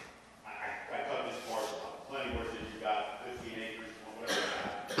 I cut this parcel out. Planning board said you got 15 acres, or whatever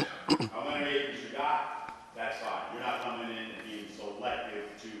you got. How many acres you got, that's fine. You're not coming in and being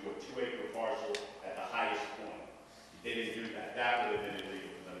selective to a 2-acre parcel at the highest point. They didn't do that. That would have been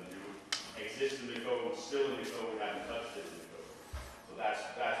illegal for them to do. Exists in the code, still in the code, haven't touched it in the code. So that's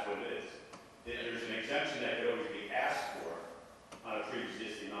what it is. There's an exemption that could always be asked for on a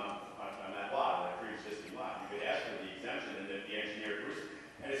pre-existing, on that lot, on a pre-existing lot. You could ask for the exemption and if the engineer agrees.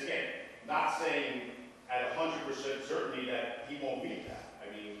 And it's, again, not saying at 100% certainty that he won't meet that. I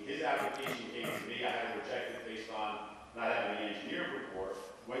mean, his application came to me, I had to reject it based on not having the engineer report.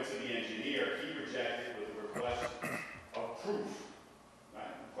 Went to the engineer, he rejected with a request of proof, right?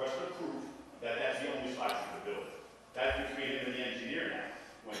 Request of proof that that's the only spot you can build. That's between him and the engineer now.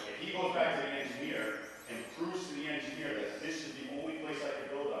 If he goes back to the engineer and proves to the engineer that this is the only place I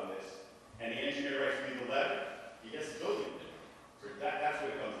can build on this, and the engineer writes me the letter, he gets the building. That's what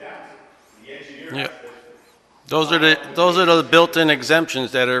it comes down to. The engineer has to. Those are the built-in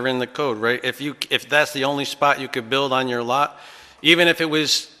exemptions that are in the code, right? If that's the only spot you could build on your lot, even if it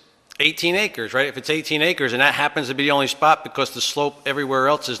was 18 acres, right? If it's 18 acres and that happens to be the only spot because the slope everywhere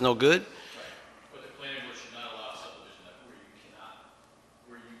else is no good, But the planning board should not allow subdivision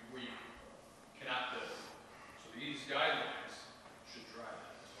where you cannot build. So these guidelines should drive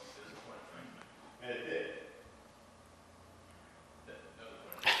that. That's the point I'm trying to make. And it did. That was what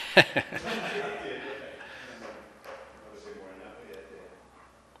I'm- It did, okay. I'm not going to say more than that, but yeah, it did.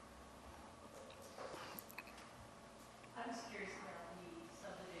 I was curious about the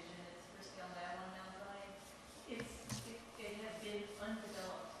subdivision, it's for scale down on Mount Zion. It had been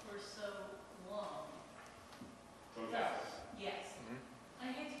undeveloped for so long. From Calais. Yes.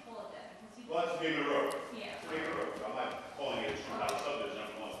 I hate to call it that because Well, that's being the road. yeah. It's being the road. I'm not calling it a true house subdivision,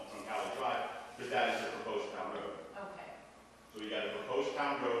 I'm calling it from Calais Drive, because that is a proposed town road. Okay. So you got a proposed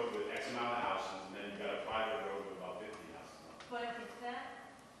town road with X amount of houses, and then you got a private road with about 50 houses. But if that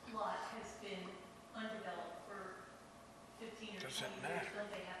lot has been undeveloped for 15 or 20 years, don't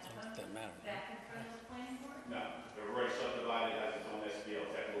they have to come back in front of the planning board? No, they're already subdivided, has its own SBL,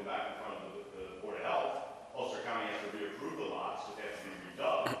 they have to go back in front of the Board of Health. Ulster County has to reapprove the lots, so they have to be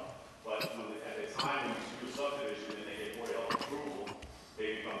redone. But at the time when you do a subdivision and they get Board of Health approval,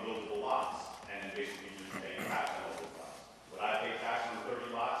 they become buildable lots, and basically you just pay tax on those lots. Would I pay tax on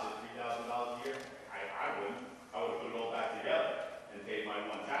 30 lots at $3,000 a year? I wouldn't. I would put it all back together and pay my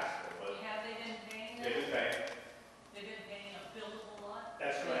one tax bill, but Have they been paying they that? just pay. They've been paying a buildable lot?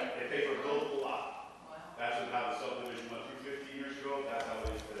 That's correct. They pay for a buildable lot. Wow. That's how the subdivision went through 50 years ago, that's how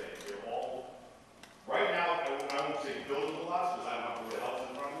it is today. They're all, right now, I won't say buildable lots, because I don't have Board of Health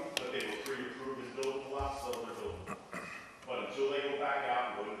in front of me, but they were pre-approved as buildable lots, so they're buildable. But until they go back out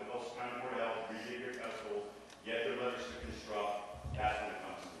and go to the Ulster County Board of Health, redo their test holes, get their letters to construct, that's when it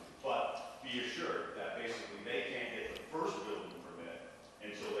comes to it. But be assured that basically they can't get the first building permit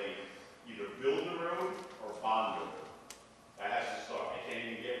until they either build the road or bond the road. That has to start. They can't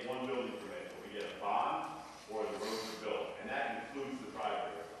even get one building permit, but we get a bond or the roads are built. And that includes the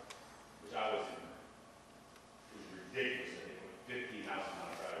driveway road, which I was in. It was ridiculous that they put 15 houses on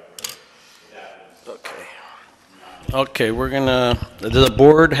a driveway road. But that was. okay. Okay, does the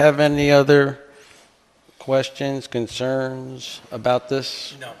board have any other questions, concerns about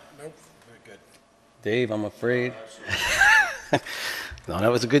this? No, nope, very good. Dave, I'm afraid. No,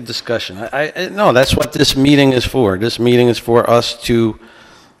 that was a good discussion. No, that's what this meeting is for. This meeting is for us to,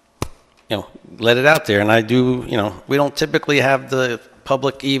 let it out there. And I do, we don't typically have the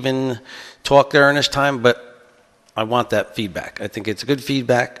public even talk during this time, but I want that feedback. I think it's good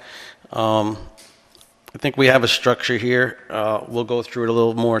feedback. I think we have a structure here. We'll go through it a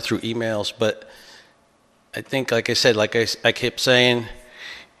little more through emails, but I think, like I said, like I kept saying,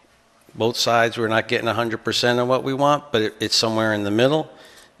 both sides, we're not getting 100% of what we want, but it's somewhere in the middle,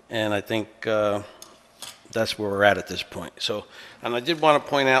 and I think that's where we're at this point. So, and I did want to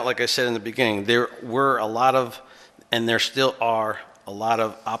point out, like I said in the beginning, there were a lot of, and there still are a lot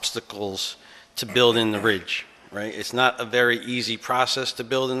of obstacles to build in the ridge, right? It's not a very easy process to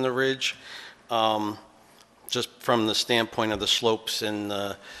build in the ridge, just from the standpoint of the slopes and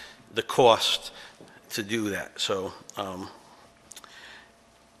the cost to do that. So, and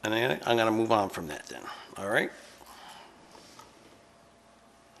I'm going to move on from that then. All right?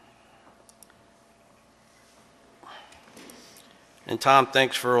 And Tom,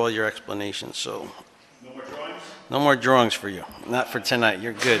 thanks for all your explanations, so. No more drawings? No more drawings for you, not for tonight,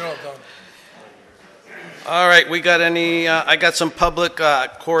 you're good. You're all done. All right, we got any, I got some public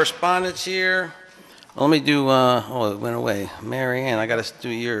correspondence here. Let me do, oh, it went away. Mary Ann, I got to do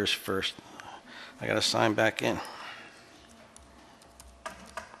yours first. I got to sign back in.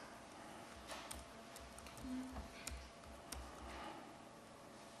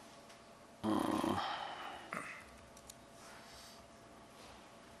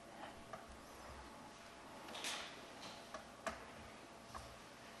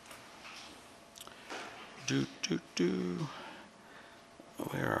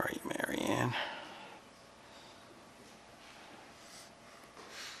 Where are you, Mary Ann?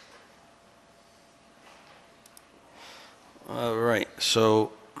 All right,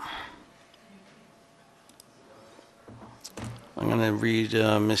 so I'm going to read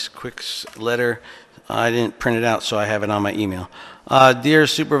Ms. Quick's letter. I didn't print it out, so I have it on my email. Dear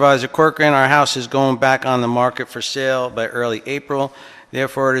Supervisor Corcoran, our house is going back on the market for sale by early April.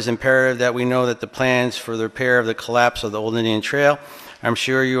 Therefore, it is imperative that we know that the plans for the repair of the collapse of the Old Indian Trail. I'm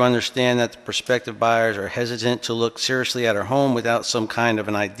sure you understand that the prospective buyers are hesitant to look seriously at our home without some kind of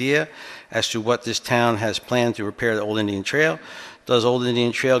an idea as to what this town has planned to repair the Old Indian Trail. Does Old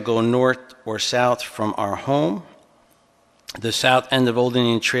Indian Trail go north or south from our home? The south end of Old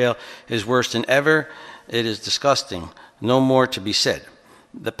Indian Trail is worse than ever. It is disgusting. No more to be said.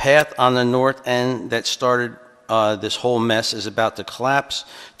 The path on the north end that started this whole mess is about to collapse.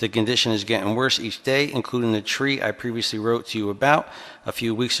 The condition is getting worse each day, including the tree I previously wrote to you about a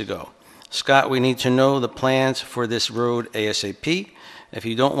few weeks ago. Scott, we need to know the plans for this road ASAP. If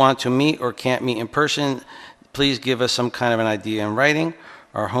you don't want to meet or can't meet in person, please give us some kind of an idea in writing.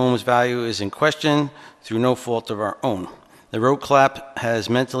 Our home's value is in question through no fault of our own. The road collapse has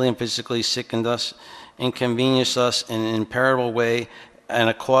mentally and physically sickened us, inconvenienced us in an imperishable way, and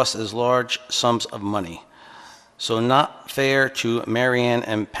it costs as large sums of money. So not fair to Marianne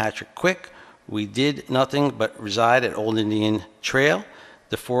and Patrick Quick. We did nothing but reside at Old Indian Trail,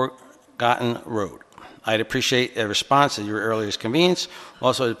 the forgotten road. I'd appreciate a response at your earliest convenience.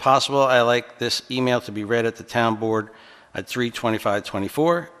 Also, if possible, I'd like this email to be read at the town board at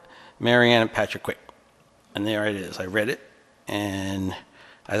 3/25/24. Marianne and Patrick Quick. And there it is. I read it. And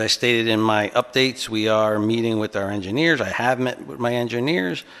as I stated in my updates, we are meeting with our engineers. I have met with my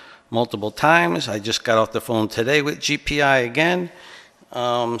engineers multiple times. I just got off the phone today with GPI again.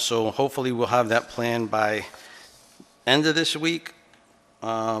 So hopefully we'll have that plan by end of this week.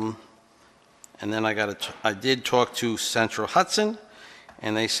 And then I did talk to Central Hudson,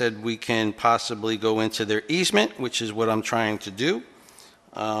 and they said we can possibly go into their easement, which is what I'm trying to do,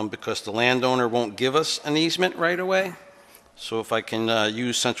 because the landowner won't give us an easement right away. So if I can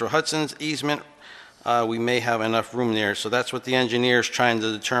use Central Hudson's easement, we may have enough room there. So that's what the engineer is trying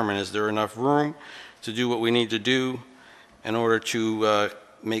to determine. Is there enough room to do what we need to do in order to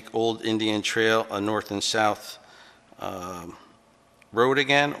make Old Indian Trail a north and south road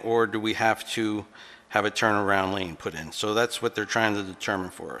again, or do we have to have a turnaround lane put in? So that's what they're trying to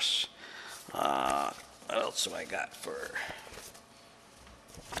determine for us. What else do I got for...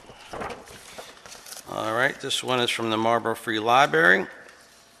 All right, this one is from the Marlborough Free Library.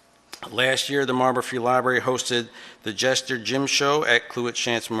 Last year, the Marlborough Free Library hosted the Jester Jim Show at Cluett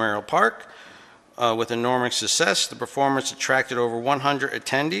Chance Memorial Park. With enormous success, the performance attracted over 100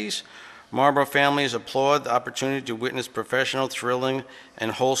 attendees. Marlborough families applaud the opportunity to witness professional, thrilling,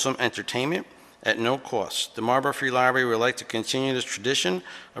 and wholesome entertainment at no cost. The Marlborough Free Library would like to continue this tradition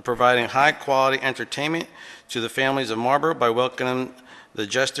of providing high-quality entertainment to the families of Marlborough by welcoming the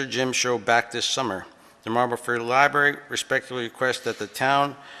Jester Jim Show back this summer. The Marlborough Free Library respectfully requests that the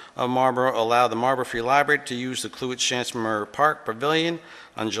town of Marlborough allow the Marlborough Free Library to use the Cluett Chance Memorial Park Pavilion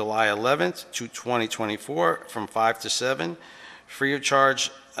on July 11th to 2024 from 5 to 7, free of charge,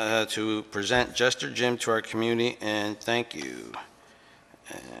 to present Jester Jim to our community, and thank you.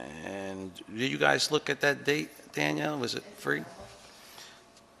 And did you guys look at that date, Danielle? Was it free?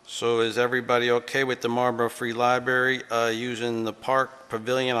 So is everybody okay with the Marlborough Free Library using the park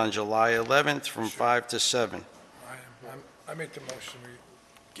pavilion on July 11th from 5 to 7? I make the motion. We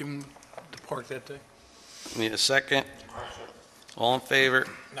give them the park that day. Need a second? All in favor?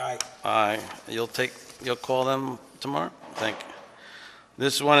 Aye. Aye. You'll call them tomorrow? Thank you.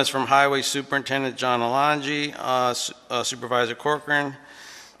 This one is from Highway Superintendent John Alonji, Supervisor Corcoran,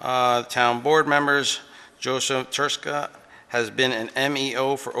 town board members. Joseph Turska has been an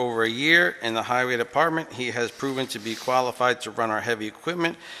MEO for over a year in the Highway Department. He has proven to be qualified to run our heavy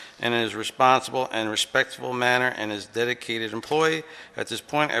equipment and in his responsible and respectful manner, and is dedicated employee. At this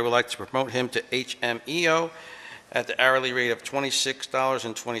point, I would like to promote him to HMEO at the hourly rate of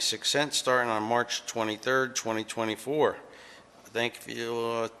 $26.26, starting on March 23rd, 2024. Thank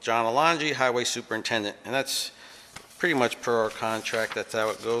you, John Alonji, Highway Superintendent. And that's pretty much per our contract. That's how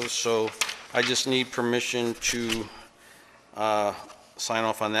it goes. So I just need permission to sign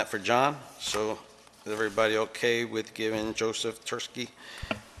off on that for John. So is everybody okay with giving Joseph Tursky?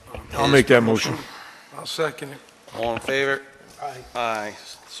 I'll make that motion. I'll second it. All in favor? Aye. Aye.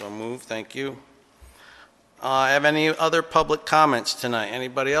 So moved. Thank you. Have any other public comments tonight?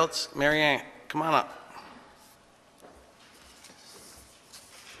 Anybody else? Mary Ann, come on up.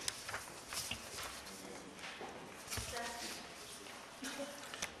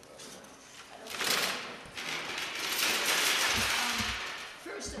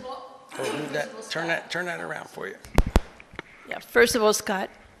 First of all, Turn that around for you. yeah, first of all, Scott,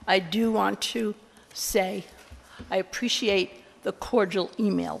 I do want to say I appreciate the cordial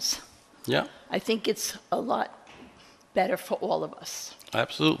emails. Yeah, I think it's a lot better for all of us.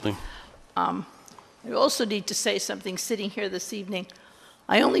 absolutely. I also need to say something sitting here this evening.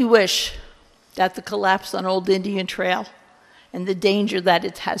 I only wish that the collapse on Old Indian Trail and the danger that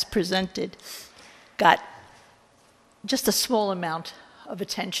it has presented got just a small amount of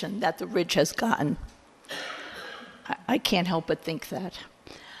attention that the ridge has gotten. I can't help but think that.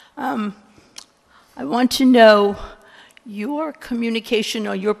 I want to know your communication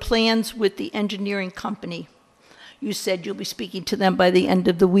or your plans with the engineering company. You said you'll be speaking to them by the end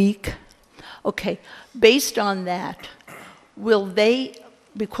of the week. Okay, based on that, will they,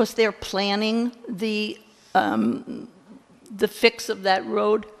 because they're planning the fix of that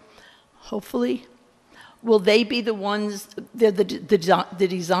road, hopefully, will they be the ones, they're the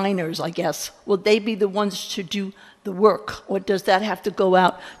designers, I guess, will they be the ones to do the work, or does that have to go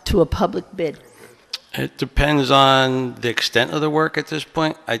out to a public bid? It depends on the extent of the work at this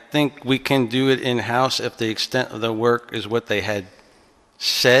point. I think we can do it in-house if the extent of the work is what they had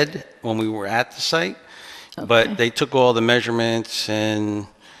said when we were at the site. Okay. But they took all the measurements and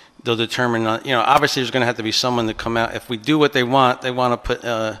they'll determine, obviously there's going to have to be someone to come out. If we do what they want to put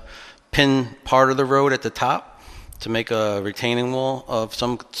pin part of the road at the top to make a retaining wall of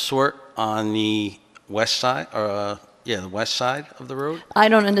some sort on the west side, or the west side of the road. I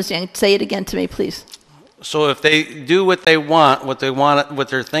don't understand. Say it again to me, please. So if they do what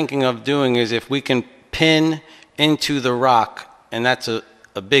they're thinking of doing is if we can pin into the rock, and that's a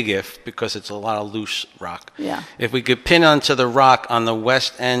big if because it's a lot of loose rock. Yeah. If we could pin onto the rock on the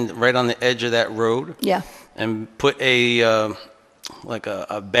west end, right on the edge of that road, Yeah. and put a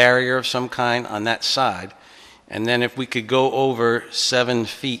barrier of some kind on that side, and then if we could go over 7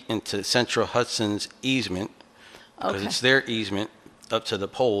 feet into Central Hudson's easement, because Okay. it's their easement up to the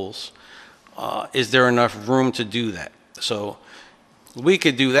poles, is there enough room to do that? So we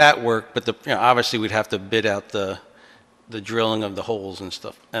could do that work, but obviously we'd have to bid out the drilling of the holes and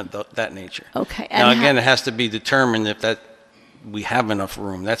stuff and that nature. Okay. Now And again, it has to be determined if we have enough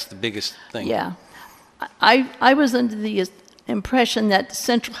room. That's the biggest thing. Yeah. I was under the impression that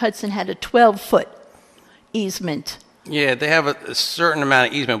Central Hudson had a 12-foot easement. Yeah, they have a certain amount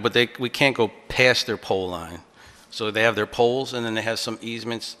of easement, but we can't go past their pole line. So they have their poles, and then they have some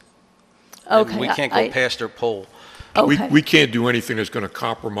easements. and Okay. we can't go past their pole. Okay. We can't do anything that's going to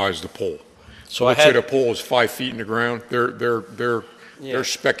compromise the pole. So Let's say the pole is 5 feet in the ground, their Yeah.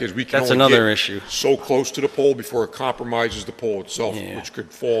 spec is we can That's only another get issue. so close to the pole before it compromises the pole itself, Yeah. which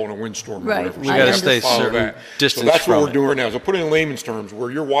could fall in a windstorm or Right. whatever. We So gotta have to stay follow certain that. distance So that's what from we're it. doing right now. So put it in layman's terms,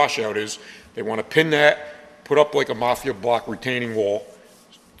 where your washout is, they want to pin that, put up like a mafia block retaining wall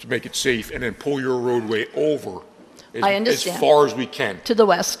to make it safe, and then pull your roadway over I understand. as far as we can. To the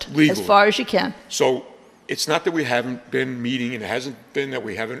west, as Legally. far as you can. So it's not that we haven't been meeting, and it hasn't been that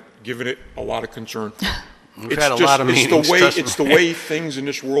we haven't given it a lot of concern. We've had a lot of meetings, trust It's me. the way things in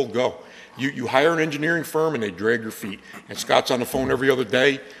this world go. You hire an engineering firm and they drag your feet. And Scott's on the phone every other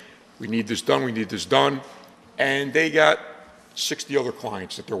day. We need this done, we need this done. And they got 60 other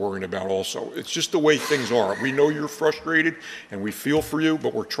clients that they're worrying about also. It's just the way things are. We know you're frustrated and we feel for you,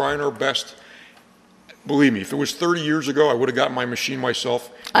 but we're trying our best. Believe me, if it was 30 years ago, I would have gotten my machine myself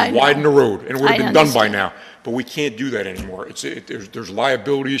I and know. widened the road, and it would have I been done by understand. now. But we can't do that anymore. There's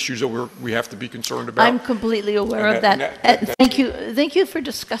liability issues that we have to be concerned about. I'm completely aware And of that- that. and that- Thank you for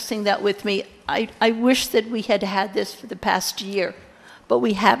discussing that with me. I wish that we had had this for the past year, but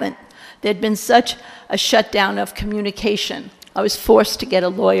we haven't. There'd been such a shutdown of communication. I was forced to get a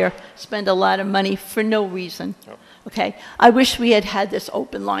lawyer, spend a lot of money for no reason. Okay? I wish we had had this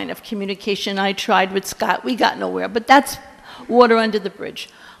open line of communication. I tried with Scott. We got nowhere, but that's water under the bridge.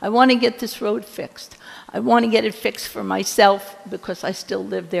 I want to get this road fixed. I want to get it fixed for myself because I still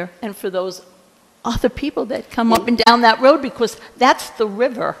live there and for those other people that come up and down that road because that's the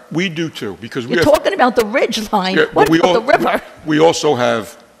river. We do too, because we You're have... talking about the ridge line. Yeah, What but about the river? We also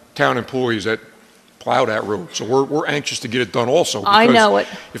have town employees that plow that road, so we're anxious to get it done also. I because know it.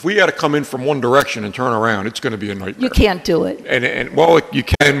 If we got to come in from one direction and turn around, it's going to be a nightmare. You can't do it. And well, you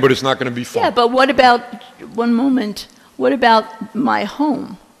can, but it's not going to be fun. Yeah, but what about, one moment, what about my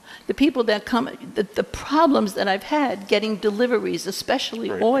home? The people that come, the problems that I've had getting deliveries, especially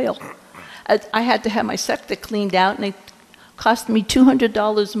Right. oil. I had to have my septic cleaned out, and it cost me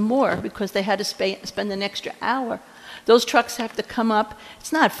 $200 more because they had to spend an extra hour. Those trucks have to come up.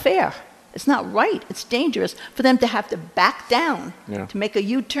 It's not fair. It's not right. It's dangerous for them to have to back down Yeah. to make a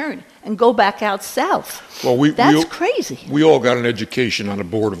U-turn and go back out south. Well, That's crazy. We all got an education on the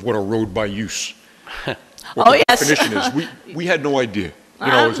board of what a road by use. What Oh, the yes. definition is. We had no idea. You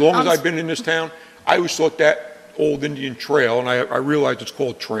know, as long as I'm- I've been in this town, I always thought that old Indian trail, and I realized it's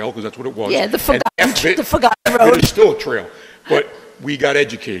called trail because that's what it was. Yeah, the And half of it- the forgotten half of it road. is still a trail, but we got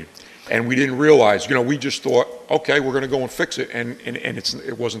educated, and we didn't realize. You know, we just thought, okay, we're going to go and fix it, and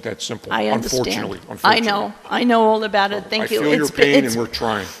it wasn't that simple. I understand. Unfortunately. I know all about it. Thank I you. feel your It's been- pain, it's- and we're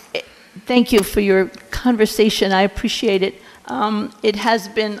trying. Thank you for your conversation. I appreciate it. It has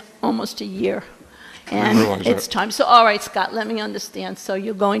been almost a year, and realize it's that. time. So, all right, Scott, let me understand. So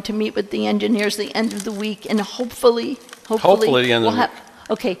you're going to meet with the engineers the end of the week, and hopefully Hopefully the end of we'll the have-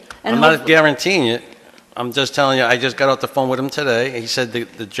 Okay. And I'm not hope- guaranteeing it. I'm just telling you, I just got off the phone with him today. He said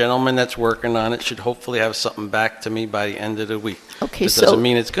the gentleman that's working on it should hopefully have something back to me by the end of the week. Okay, It so- doesn't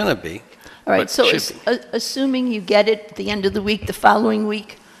mean it's going to be. All right, but so should be. assuming you get it at the end of the week, the following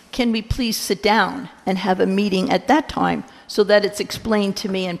week, can we please sit down and have a meeting at that time so that it's explained to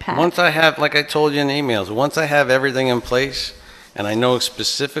me and Pat? Once I have, like I told you in the emails, once I have everything in place and I know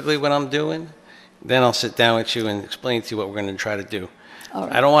specifically what I'm doing, then I'll sit down with you and explain to you what we're going to try to do. All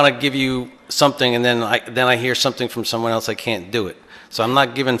right. I don't want to give you something and then I hear something from someone else I can't do it. So I'm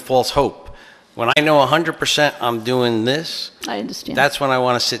not giving false hope. When I know 100% I'm doing this, I understand. that's when I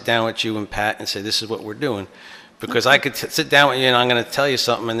want to sit down with you and Pat and say, this is what we're doing. Because I could sit down with you and I'm going to tell you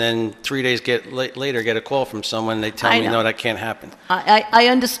something, and then 3 days later get a call from someone, and they tell I me, know. no, that can't happen. I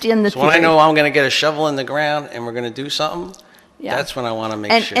understand the So when I theory. know I'm going to get a shovel in the ground and we're going to do something, Yeah. that's when I want to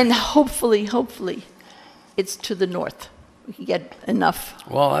make and, sure. And hopefully, it's to the north. We can get enough.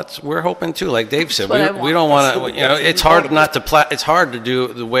 Well, we're hoping too, like Dave said. That's what I We want. don't want to, you know, it's hard not to plow. It's hard to do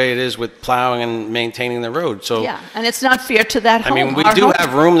the way it is with plowing and maintaining the road. So, Yeah, and it's not fair to that I home. mean, we Our do home-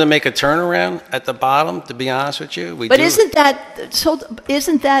 have room to make a turnaround at the bottom, to be honest with you. We But do. isn't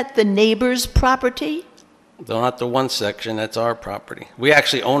that the neighbor's property? Not the one section, that's our property. We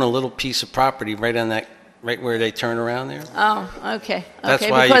actually own a little piece of property right where they turn around there. Oh, okay. That's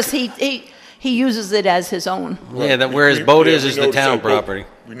Okay, why you because he uses it as his own. Yeah, where his boat Yeah, is we the noticed town that boat. property.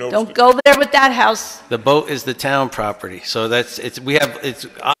 We noticed Don't it. go there with that house. The boat is the town property, so it's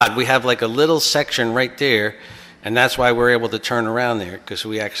odd. We have like a little section right there, and that's why we're able to turn around there, because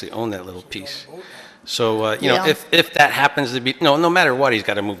we actually own that little piece. So, you know, Yeah. if that happens to be, no matter what, he's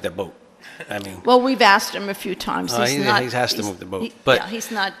got to move that boat. I mean, Well, we've asked him a few times. he has to move the boat, Yeah, he's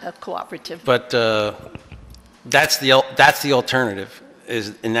not cooperative. but that's the alternative,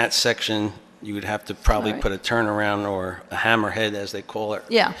 is in that section, you would have to probably All right. put a turnaround or a hammerhead, as they call it.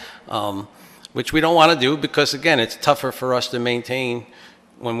 Yeah. Which we don't want to do, because again, it's tougher for us to maintain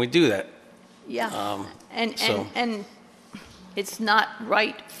when we do that. Yeah. And so- it's not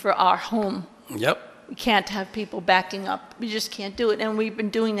right for our home. Yep. We can't have people backing up. We just can't do it. And we've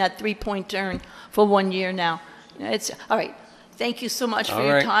been doing that three-point turn for 1 year now. You know, all right. Thank you so much for All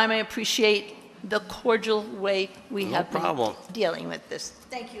your right. time. I appreciate the cordial way we No have problem. been dealing with this.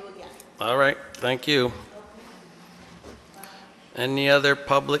 Thank you again. All right, thank you. Any other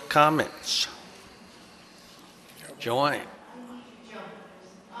public comments? Joanne?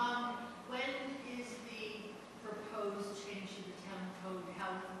 When is the proposed change to the town code? How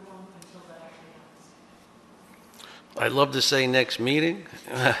long until that actually happens? I'd love to say next meeting,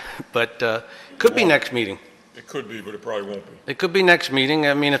 but could be next meeting. It could be, but it probably won't be. It could be next meeting.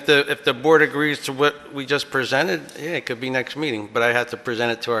 I mean, if the board agrees to what we just presented, yeah, it could be next meeting. But I have to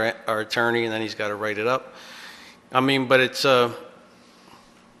present it to our attorney, and then he's got to write it up. I mean, but it's all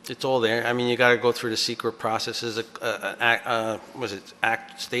there. I mean, you got to go through the secret processes. Was it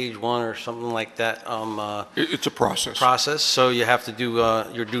Act Stage 1 or something like that? It's a process. So you have to do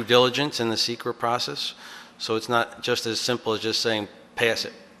your due diligence in the secret process. So it's not just as simple as just saying pass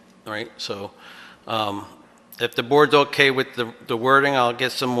it, right? So if the board's okay with the wording, I'll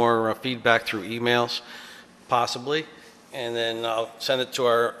get some more feedback through emails, possibly, and then I'll send it to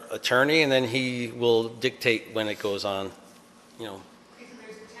our attorney, and then he will dictate when it goes on, you know. Okay, so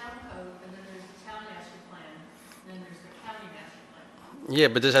there's a town code, and then there's a town Yeah,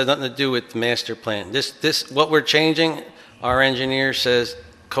 but this has nothing to do with the master plan. What we're changing, our engineer says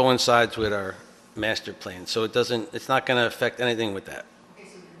coincides with our master plan. So it's not going to affect anything with that. Okay,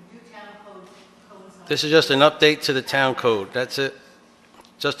 so the new town code coincides. This is just an update to the town code. That's it.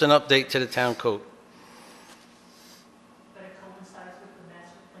 Just an update to the town code. But it coincides with the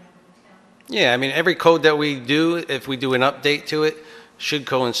master plan of the town? Yeah, I mean, every code that we do, if we do an update to it, should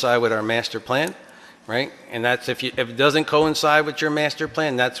coincide with our master plan, right? And that's if it doesn't coincide with your master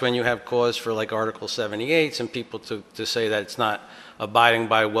plan, that's when you have cause for like Article 78 and people to say that it's not abiding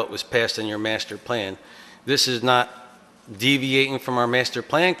by what was passed in your master plan. This is not deviating from our master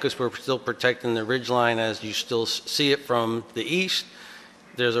plan because we're still protecting the ridge line as you still see it from the east.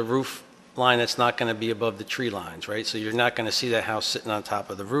 There's a roof line that's not going to be above the tree lines, right? So you're not going to see that house sitting on top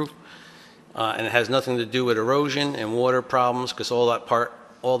of the roof. And it has nothing to do with erosion and water problems because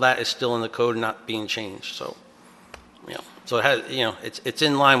all that is still in the code and not being changed. So, so it has, it's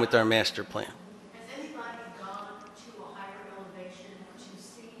in line with our master plan. Has anybody gone to a higher elevation to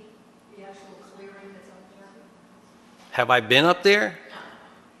see the actual clearing that's up there? Have I been up there? No.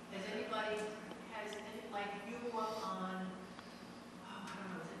 Like if you walk on, I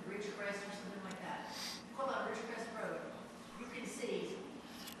don't know, is it Ridgecrest or something like that? Go on Ridgecrest Road, you can see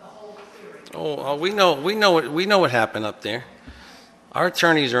the whole clearing. Oh, we know what happened up there. Our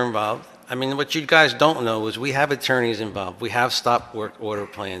attorneys are involved. I mean, what you guys don't know is we have attorneys involved. We have stop work order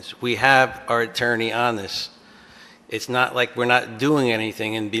plans. We have our attorney on this. It's not like we're not doing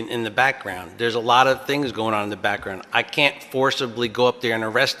anything in the background. There's a lot of things going on in the background. I can't forcibly go up there and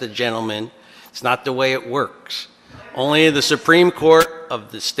arrest the gentleman. It's not the way it works. Only the Supreme Court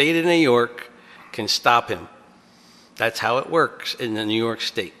of the state of New York can stop him. That's how it works in the New York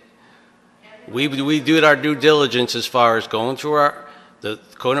State. We do our due diligence as far as going through the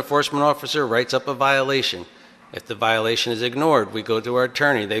code enforcement officer writes up a violation. If the violation is ignored, we go to our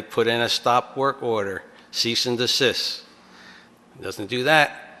attorney. They put in a stop work order, cease and desist. It doesn't do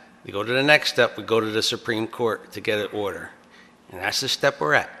that. We go to the next step. We go to the Supreme Court to get an order. And that's the step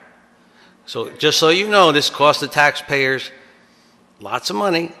we're at. So just so you know, this costs the taxpayers lots of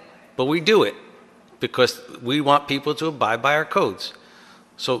money, but we do it because we want people to abide by our codes.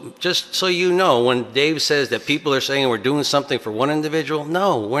 So just so you know, when Dave says that people are saying we're doing something for one individual,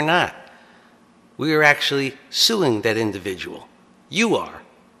 no, we're not. We are actually suing that individual. You are.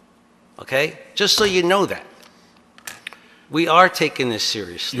 Okay? Just so you know that. We are taking this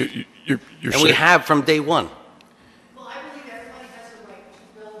seriously. You're and saying, we have from day one. Well, I believe everybody has a right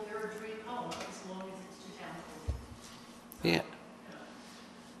to build their dream home as long as it's to town code. Yeah.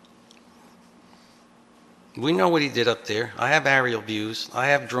 We know what he did up there. I have aerial views. I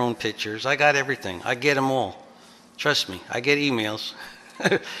have drone pictures. I got everything. I get them all. Trust me. I get emails.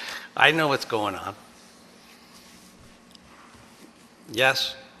 I know what's going on.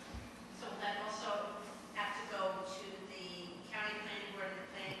 Yes? So that also have to go to the county planning board and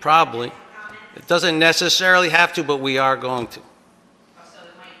the planning board? Probably. for comment? It doesn't necessarily have to, but we are going to. Oh, so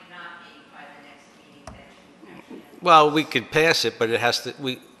it might not be by the next meeting that you actually have. Well, we could pass it, but it has to,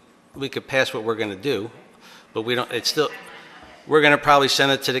 we could pass what we're going to do, but we don't, it's still, we're going to probably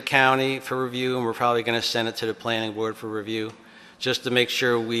send it to the county for review, and we're probably going to send it to the planning board for review, just to make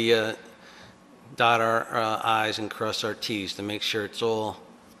sure we dot our I's and cross our T's, to make sure it's all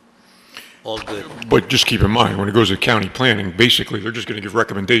good. but just keep in mind, when it goes to county planning, basically, they're just going to give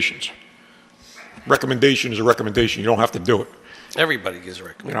recommendations. Recommendation is a recommendation. You don't have to do it. Everybody gives a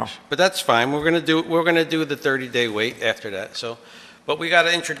recommendation. You know. But that's fine. We're going to do the 30-day wait after that. So, but we got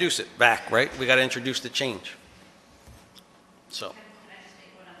to introduce it back, right? We got to introduce the change. So, Can I just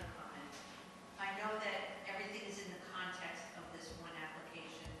make one other comment? I know that everything is in the context of this one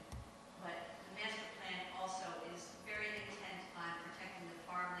application, but the master plan also is very intent on protecting the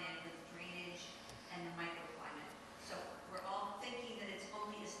farmland with drainage and the microclimate. So we're all thinking that it's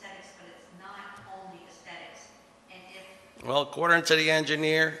only aesthetics, but it's not only aesthetics. And if well, according to the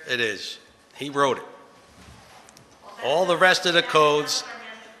engineer, it is. He wrote it. well, that's All the not- rest of the that's not codes, what our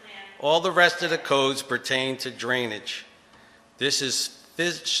master plan. all the rest of the codes pertain to drainage. This is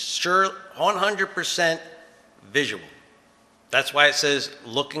sure 100% visual. That's why it says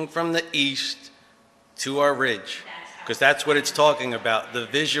looking from the east to our ridge, because that's what it's talking about, the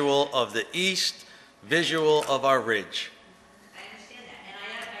visual of the east, visual of our ridge. I understand that, and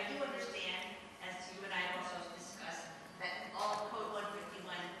I do understand, as you and I have also discussed, that all of Code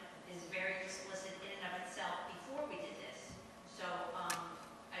 151 is very explicit in and of itself before we did this. So, but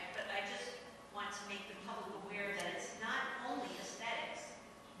I just want to make the public aware that it's not only aesthetics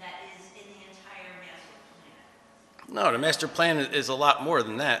that is in the entire master plan. No, the master plan is a lot more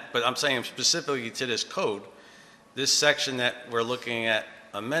than that, but I'm saying specifically to this code, This section that we're looking at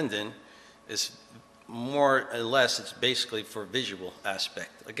amending is more or less, it's basically for visual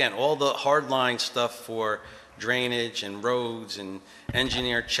aspect. Again, all the hard line stuff for drainage and roads and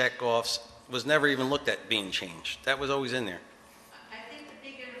engineer checkoffs was never even looked at being changed. That was always in there. I think the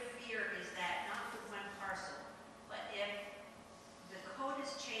bigger fear is that not with one parcel, but if the code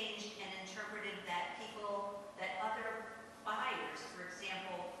is changed and interpreted that other buyers, for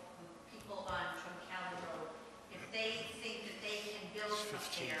example, people on Troncalli Road, if they think that they can build up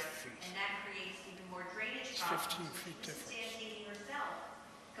there, and that creates even more drainage problems, which Mrs. Santini herself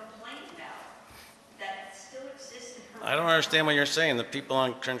complained about, that still exists in her. I don't understand what you're saying. The people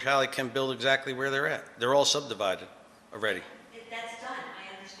on Troncalli can build exactly where they're at. They're all subdivided already. That's done,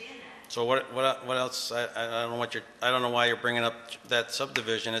 I understand that. So what else? I don't know I don't know why you're bringing up that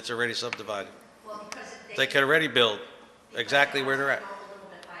subdivision. It's already subdivided. Well, because They could already build exactly where they're at. go a little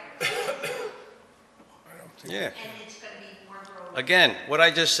bit higher. Yeah. And it's going to be more rural. Again, what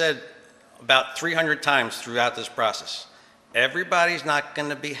I just said about 300 times throughout this process. Everybody's not going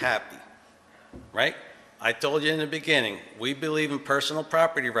to be happy, right? I told you in the beginning, we believe in personal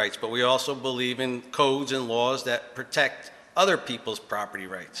property rights, but we also believe in codes and laws that protect other people's property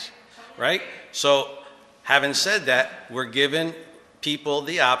rights, right? So having said that, we're giving people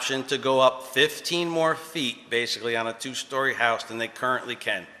the option to go up 15 more feet, basically, on a 2-story house than they currently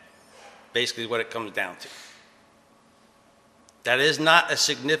can. Basically what it comes down to. That is not a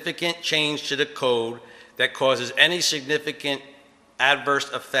significant change to the code that causes any significant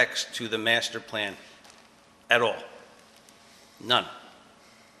adverse effects to the master plan at all. None.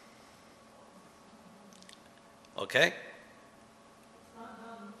 Okay?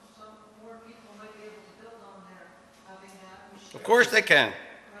 Of course they can.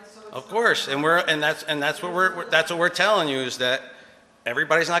 Of course, and that's what we're telling you, is that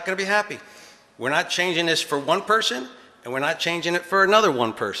everybody's not going to be happy. We're not changing this for one person, and we're not changing it for another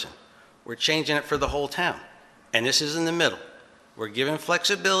one person. We're changing it for the whole town, and this is in the middle. We're giving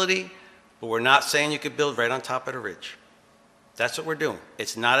flexibility, but we're not saying you could build right on top of the ridge. That's what we're doing.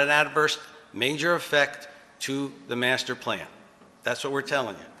 It's not an adverse major effect to the master plan. That's what we're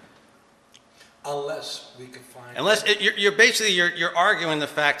telling you. Unless we could find. Unless you're basically arguing the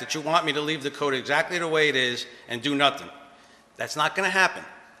fact that you want me to leave the code exactly the way it is and do nothing. That's not going to happen.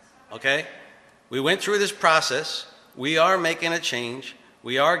 Okay? We went through this process. We are making a change.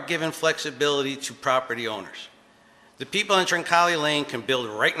 We are giving flexibility to property owners. The people in Troncalli Lane can build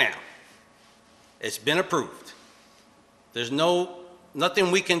right now. It's been approved. There's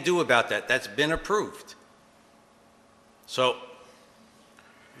nothing we can do about that. That's been approved. So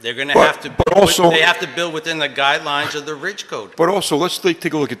they're going to have to. They have to build within the guidelines of the Ridge Code. But also, let's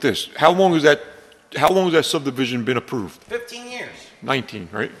take a look at this. How long has that subdivision been approved? 15 years. 19,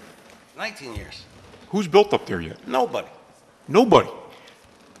 right? 19 years. Who's built up there yet? Nobody. Nobody.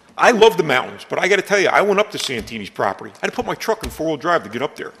 I love the mountains, but I got to tell you, I went up to Santini's property. I had to put my truck in 4-wheel drive to get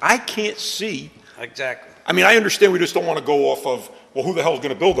up there. I can't see. Exactly. I mean, I understand we just don't want to go off of, well, who the hell is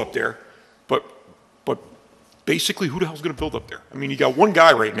going to build up there? But basically, who the hell is going to build up there? I mean, you got one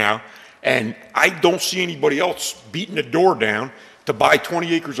guy right now, and I don't see anybody else beating the door down to buy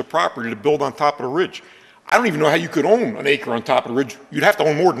 20 acres of property to build on top of the ridge. I don't even know how you could own an acre on top of the ridge. You'd have to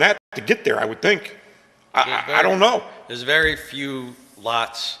own more than that to get there, I would think. I don't know. There's very few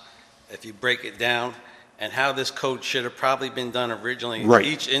lots, if you break it down, and how this code should have probably been done originally. Right.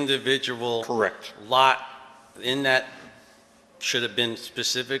 Each individual Correct. lot in that should have been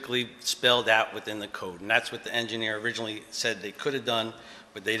specifically spelled out within the code. And that's what the engineer originally said they could have done,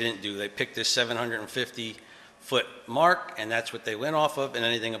 but they didn't do. They picked this 750-foot mark, and that's what they went off of, and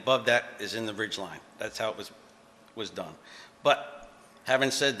anything above that is in the ridge line. That's how it was done. But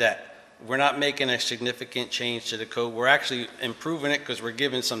having said that, we're not making a significant change to the code. We're actually improving it because we're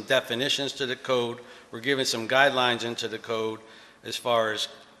giving some definitions to the code. We're giving some guidelines into the code as far as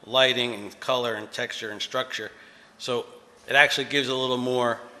lighting and color and texture and structure. So it actually gives a little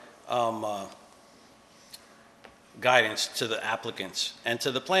more guidance to the applicants and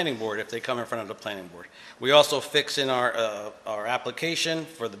to the planning board if they come in front of the planning board. We also fix in our application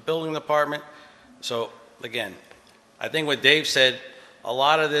for the building department. So again, I think what Dave said, a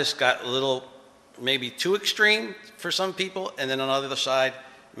lot of this got a little maybe too extreme for some people, and then on the other side,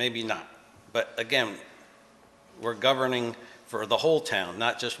 maybe not. But again, we're governing for the whole town,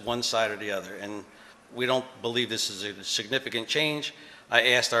 not just one side or the other. And we don't believe this is a significant change.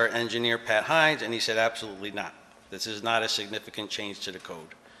 I asked our engineer, Pat Hines, and he said absolutely not. This is not a significant change to the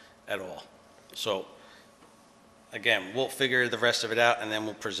code at all. So again, we'll figure the rest of it out, and then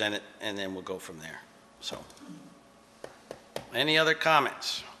we'll present it, and then we'll go from there. So. Any other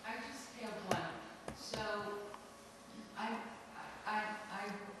comments? I just have one. So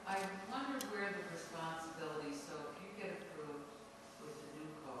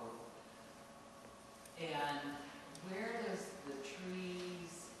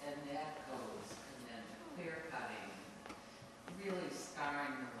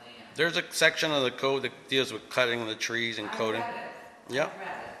There's a section of the code that deals with cutting the trees and coding. I read it. Yep. I read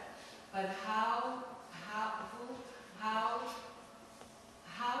it. But how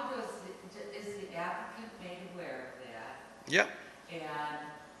is the applicant made aware of that? Yep. And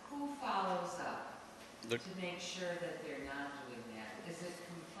who follows up The- to make sure that they're not doing that? Is it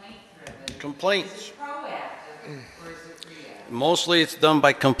complaint driven? Complaints. Is it proactive or is it reactive? Mostly it's done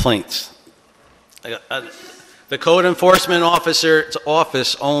by complaints. The code enforcement officer's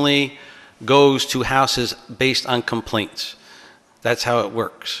office only goes to houses based on complaints. That's how it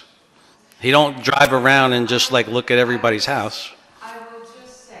works. He don't drive around and just like look at everybody's house. I will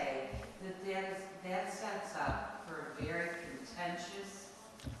just say that sets up for a very contentious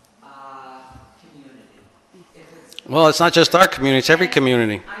community. If it's, Well, it's not just our community, it's every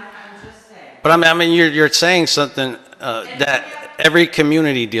community. I'm just saying. But I mean, you're saying something that every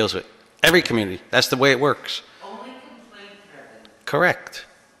community deals with. Every community. That's the way it works. Only complaint driven. Correct.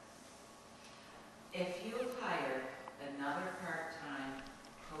 If you hired another part-time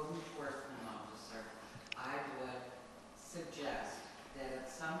code enforcement officer, I would suggest that at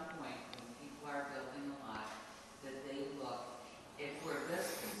some point when people are building a lot, that they look, if we're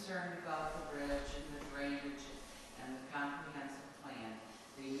this concerned about the bridge and the drainage and the comprehensive plan,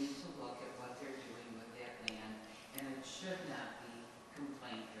 they need to look at what they're doing with that land, and it should not be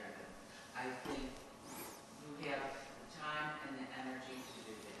complaint driven. I think you have the time and the energy to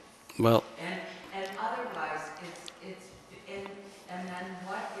do that. Well, And otherwise, and then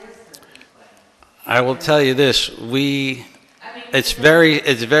what is the complaint? I will tell you this, I mean, it's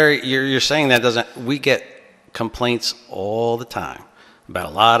very, you're saying that doesn't, we get complaints all the time about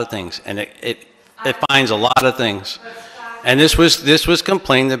a lot of things, and it finds a lot of things. And this was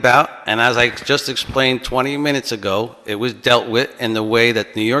complained about, and as I just explained 20 minutes ago, it was dealt with in the way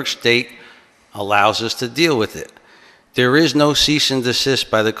that New York State allows us to deal with it. There is no cease and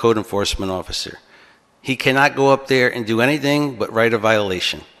desist by the code enforcement officer. He cannot go up there and do anything but write a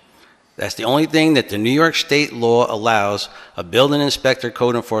violation. That's the only thing that the New York State law allows a building inspector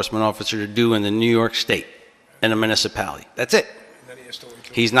code enforcement officer to do in the New York State, in a municipality. That's it.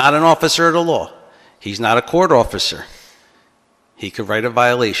 He's not an officer of the law. He's not a court officer. He could write a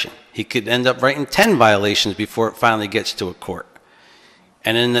violation. He could end up writing 10 violations before it finally gets to a court.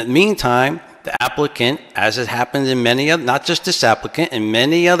 And in the meantime, the applicant, as it happens in many other, not just this applicant, in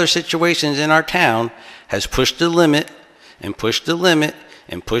many other situations in our town, has pushed the limit and pushed the limit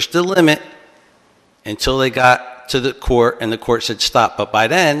and pushed the limit until they got to the court and the court said stop. But by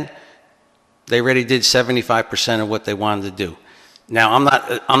then, they already did 75% of what they wanted to do. Now,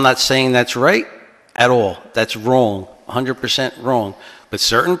 I'm not saying that's right at all. That's wrong, 100% wrong. But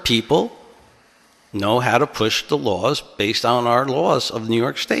certain people know how to push the laws based on our laws of New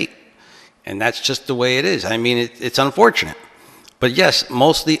York State. And that's just the way it is. I mean, it's unfortunate. But yes,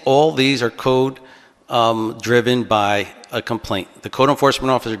 mostly all these are code driven by a complaint. The code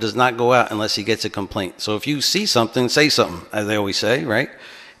enforcement officer does not go out unless he gets a complaint. So if you see something, say something, as they always say, right?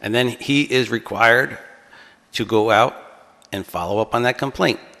 And then he is required to go out and follow up on that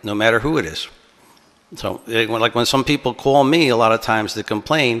complaint, no matter who it is. So like when some people call me a lot of times to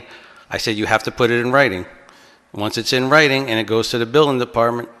complain, I said you have to put it in writing. Once it's in writing and it goes to the building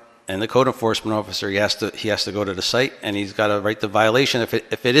department and the code enforcement officer, he has to go to the site and he's got to write the violation if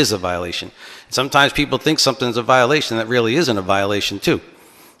it is a violation. Sometimes people think something's a violation that really isn't a violation too.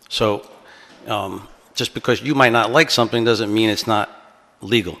 So just because you might not like something doesn't mean it's not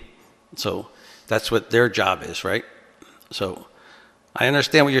legal. So that's what their job is, right? So I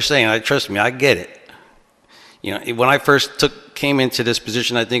understand what you're saying. Trust me, I get it. You know, when I first came into this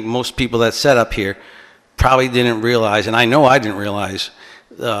position, I think most people that set up here probably didn't realize, and I know I didn't realize,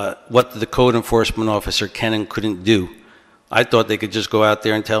 what the code enforcement officer can and couldn't do. I thought they could just go out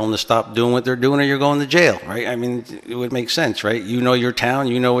there and tell them to stop doing what they're doing or you're going to jail, right? I mean, it would make sense, right? You know your town,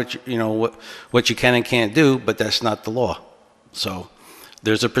 you know what you can and can't do, but that's not the law. So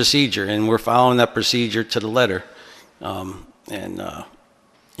there's a procedure, and we're following that procedure to the letter.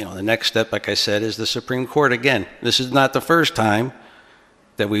 You know, the next step, like I said, is the Supreme Court again. This is not the first time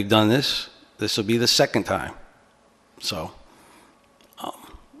that we've done this. This will be the second time. So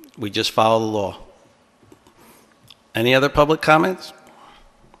we just follow the law. Any other public comments?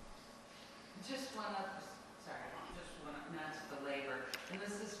 Just one, not to belabor, and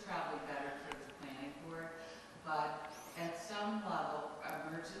this is probably better for the planning board, but at some level,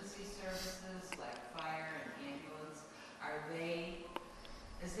 emergency services like fire and ambulance,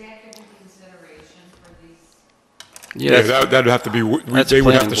 is that given consideration for these? Yeah, that'd have to be, they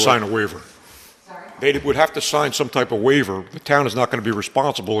would have to sign a waiver. Sorry? They would have to sign some type of waiver. The town is not going to be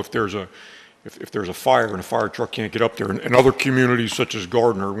responsible if there's if there's a fire and a fire truck can't get up there. And other communities such as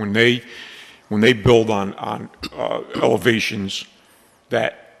Gardner, when they build on elevations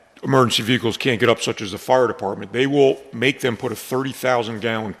that emergency vehicles can't get up, such as the fire department, they will make them put a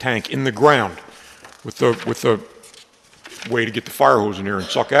 30,000-gallon tank in the ground with the way to get the fire hose in there and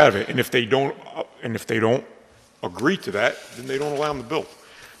suck out of it. And if they don't agree to that, then they don't allow them to build.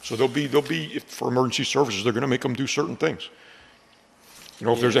 So they'll be for emergency services, they're going to make them do certain things. You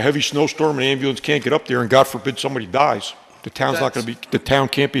know, if there's a heavy snowstorm and an ambulance can't get up there, and God forbid somebody dies, the town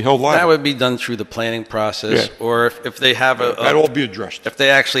can't be held liable. That would be done through the planning process, Yeah. or if they have That'll all be addressed. if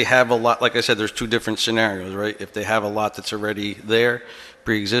they actually have a lot, like I said, there's two different scenarios, right? If they have a lot that's already there,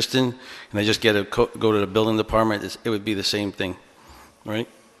 pre-existing, and they just go to the building department, it would be the same thing, right?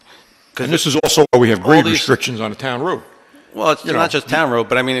 And this is also why we have grade these- restrictions on a town road. Well, it's You know, not just town road,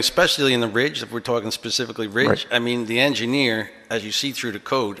 but I mean, especially in the ridge, if we're talking specifically ridge, Right. I mean, the engineer, as you see through the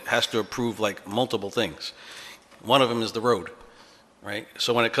code, has to approve like multiple things. One of them is the road, right?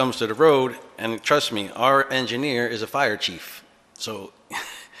 So when it comes to the road, and trust me, our engineer is a fire chief. So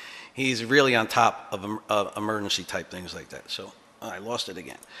he's really on top of emergency type things like that. So I lost it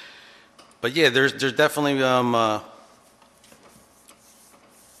again. But yeah, there's definitely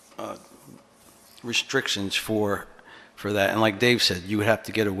restrictions for that. And like Dave said, you would have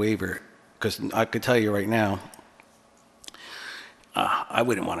to get a waiver, because I could tell you right now, I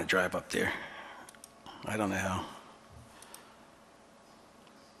wouldn't want to drive up there. I don't know how.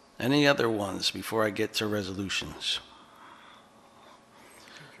 Any other ones before I get to resolutions?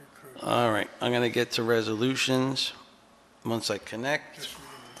 All right, I'm going to get to resolutions once I connect.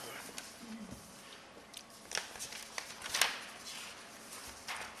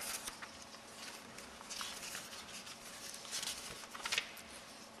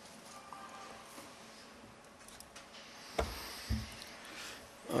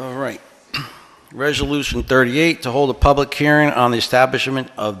 All right. Resolution 38, to hold a public hearing on the establishment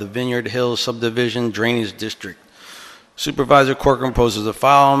of the Vineyard Hills Subdivision Drainage District. Supervisor Corcoran proposes the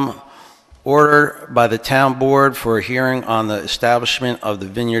following: order by the town board for a hearing on the establishment of the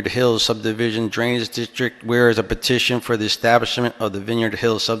Vineyard Hills Subdivision Drainage District, whereas a petition for the establishment of the Vineyard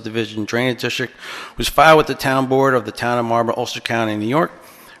Hills Subdivision Drainage District was filed with the town board of the town of Marlborough, Ulster County, New York.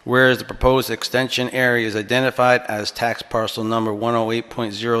 Whereas the proposed extension area is identified as tax parcel number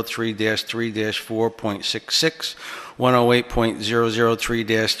 108.03-3-4.66,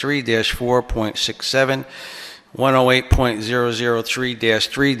 108.003-3-4.67,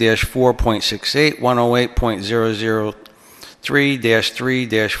 108.003-3-4.68,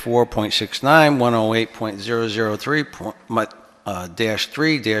 108.003-3-4.69,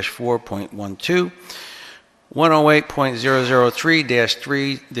 108.003-3-4.12,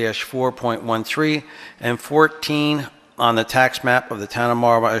 108.003-3-4.13, and 14 on the tax map of the town of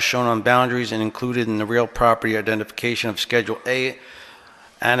Marlborough as shown on boundaries and included in the real property identification of Schedule A,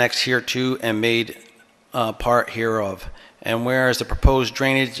 annexed hereto and made part hereof. And whereas the proposed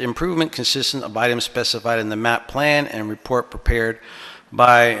drainage improvement consistent of items specified in the map plan and report prepared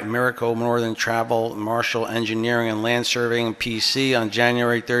by Miracle Northern Travel, Marshall Engineering and Land Surveying, PC, on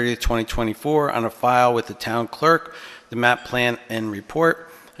January 30th, 2024, on a file with the town clerk, the map plan and report.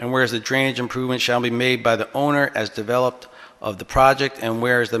 And whereas the drainage improvement shall be made by the owner as developed of the project, and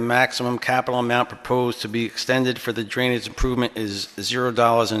whereas the maximum capital amount proposed to be extended for the drainage improvement is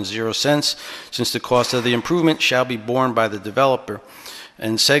 $0.00, since the cost of the improvement shall be borne by the developer,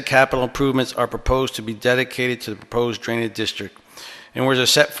 and said capital improvements are proposed to be dedicated to the proposed drainage district. And whereas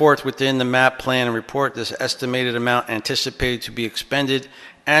set forth within the map plan and report, this estimated amount anticipated to be expended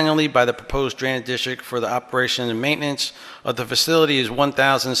annually by the proposed drainage district for the operation and maintenance of the facility is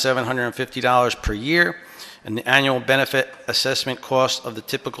 $1,750 per year, and the annual benefit assessment cost of the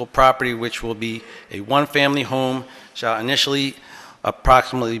typical property, which will be a one-family home, shall initially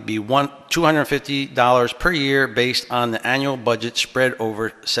approximately be $250 per year based on the annual budget spread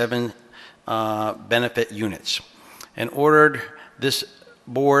over 7 benefit units. And ordered, this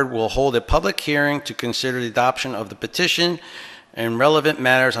board will hold a public hearing to consider the adoption of the petition and relevant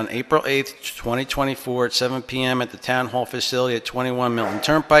matters on April 8th, 2024 at 7 p.m. at the Town Hall facility at 21 Milton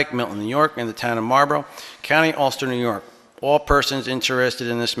Turnpike, Milton, New York, in the town of Marlborough, County, Ulster, New York. All persons interested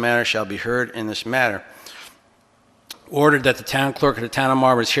in this matter shall be heard in this matter. Ordered that the town clerk of the town of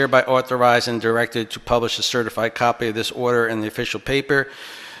Marlborough is hereby authorized and directed to publish a certified copy of this order in the official paper.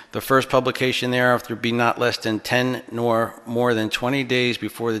 The first publication thereafter be not less than 10 nor more than 20 days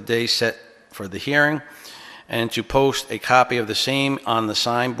before the day set for the hearing, and to post a copy of the same on the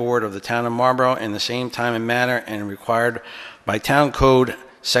sign board of the town of Marlborough in the same time and manner and required by Town Code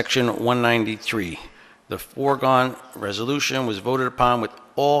Section 193. The foregone resolution was voted upon with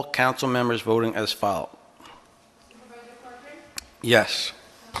all council members voting as follows. Supervisor Corcoran, Yes.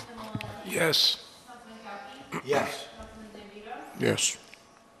 Councilman Maloney, Yes. Councilman Cowkey, Yes. Councilman Zambito, Yes.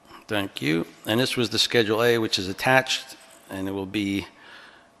 Thank you. And this was the Schedule A, which is attached, and it will be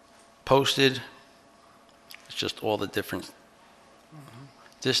posted. It's just all the different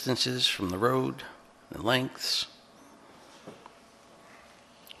distances from the road, the lengths.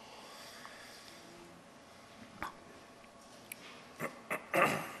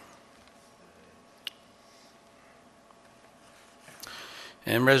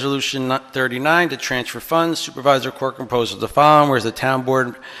 And Resolution 39, to transfer funds, Supervisor Corcoran proposes the following, whereas the town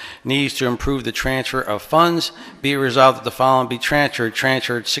board needs to improve the transfer of funds, be it resolved that the following be transferred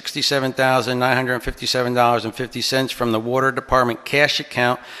 $67,957.50 from the Water Department cash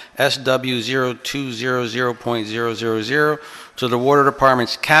account SW0200.000 to the Water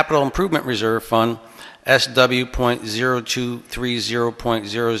Department's Capital Improvement Reserve Fund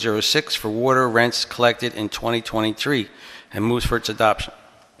SW.0230.006 for water rents collected in 2023, and moves for its adoption.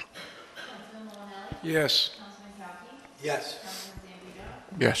 Councilman Maloney, Yes. Councilman Cowkey, Yes. Councilman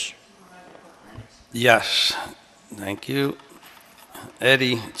Zambito, Yes. Supervisor Corcoran. Yes. Thank you.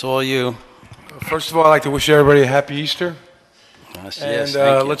 Eddie, it's all you. First of all, I'd like to wish everybody a happy Easter. Yes, And yes,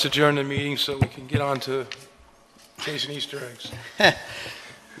 thank you. let's adjourn the meeting so we can get on to chasing Easter eggs.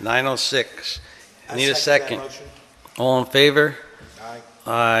 9:06. I Need a that second. motion. All in favor? Aye.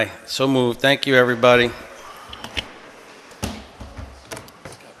 Aye. So moved. Thank you, everybody.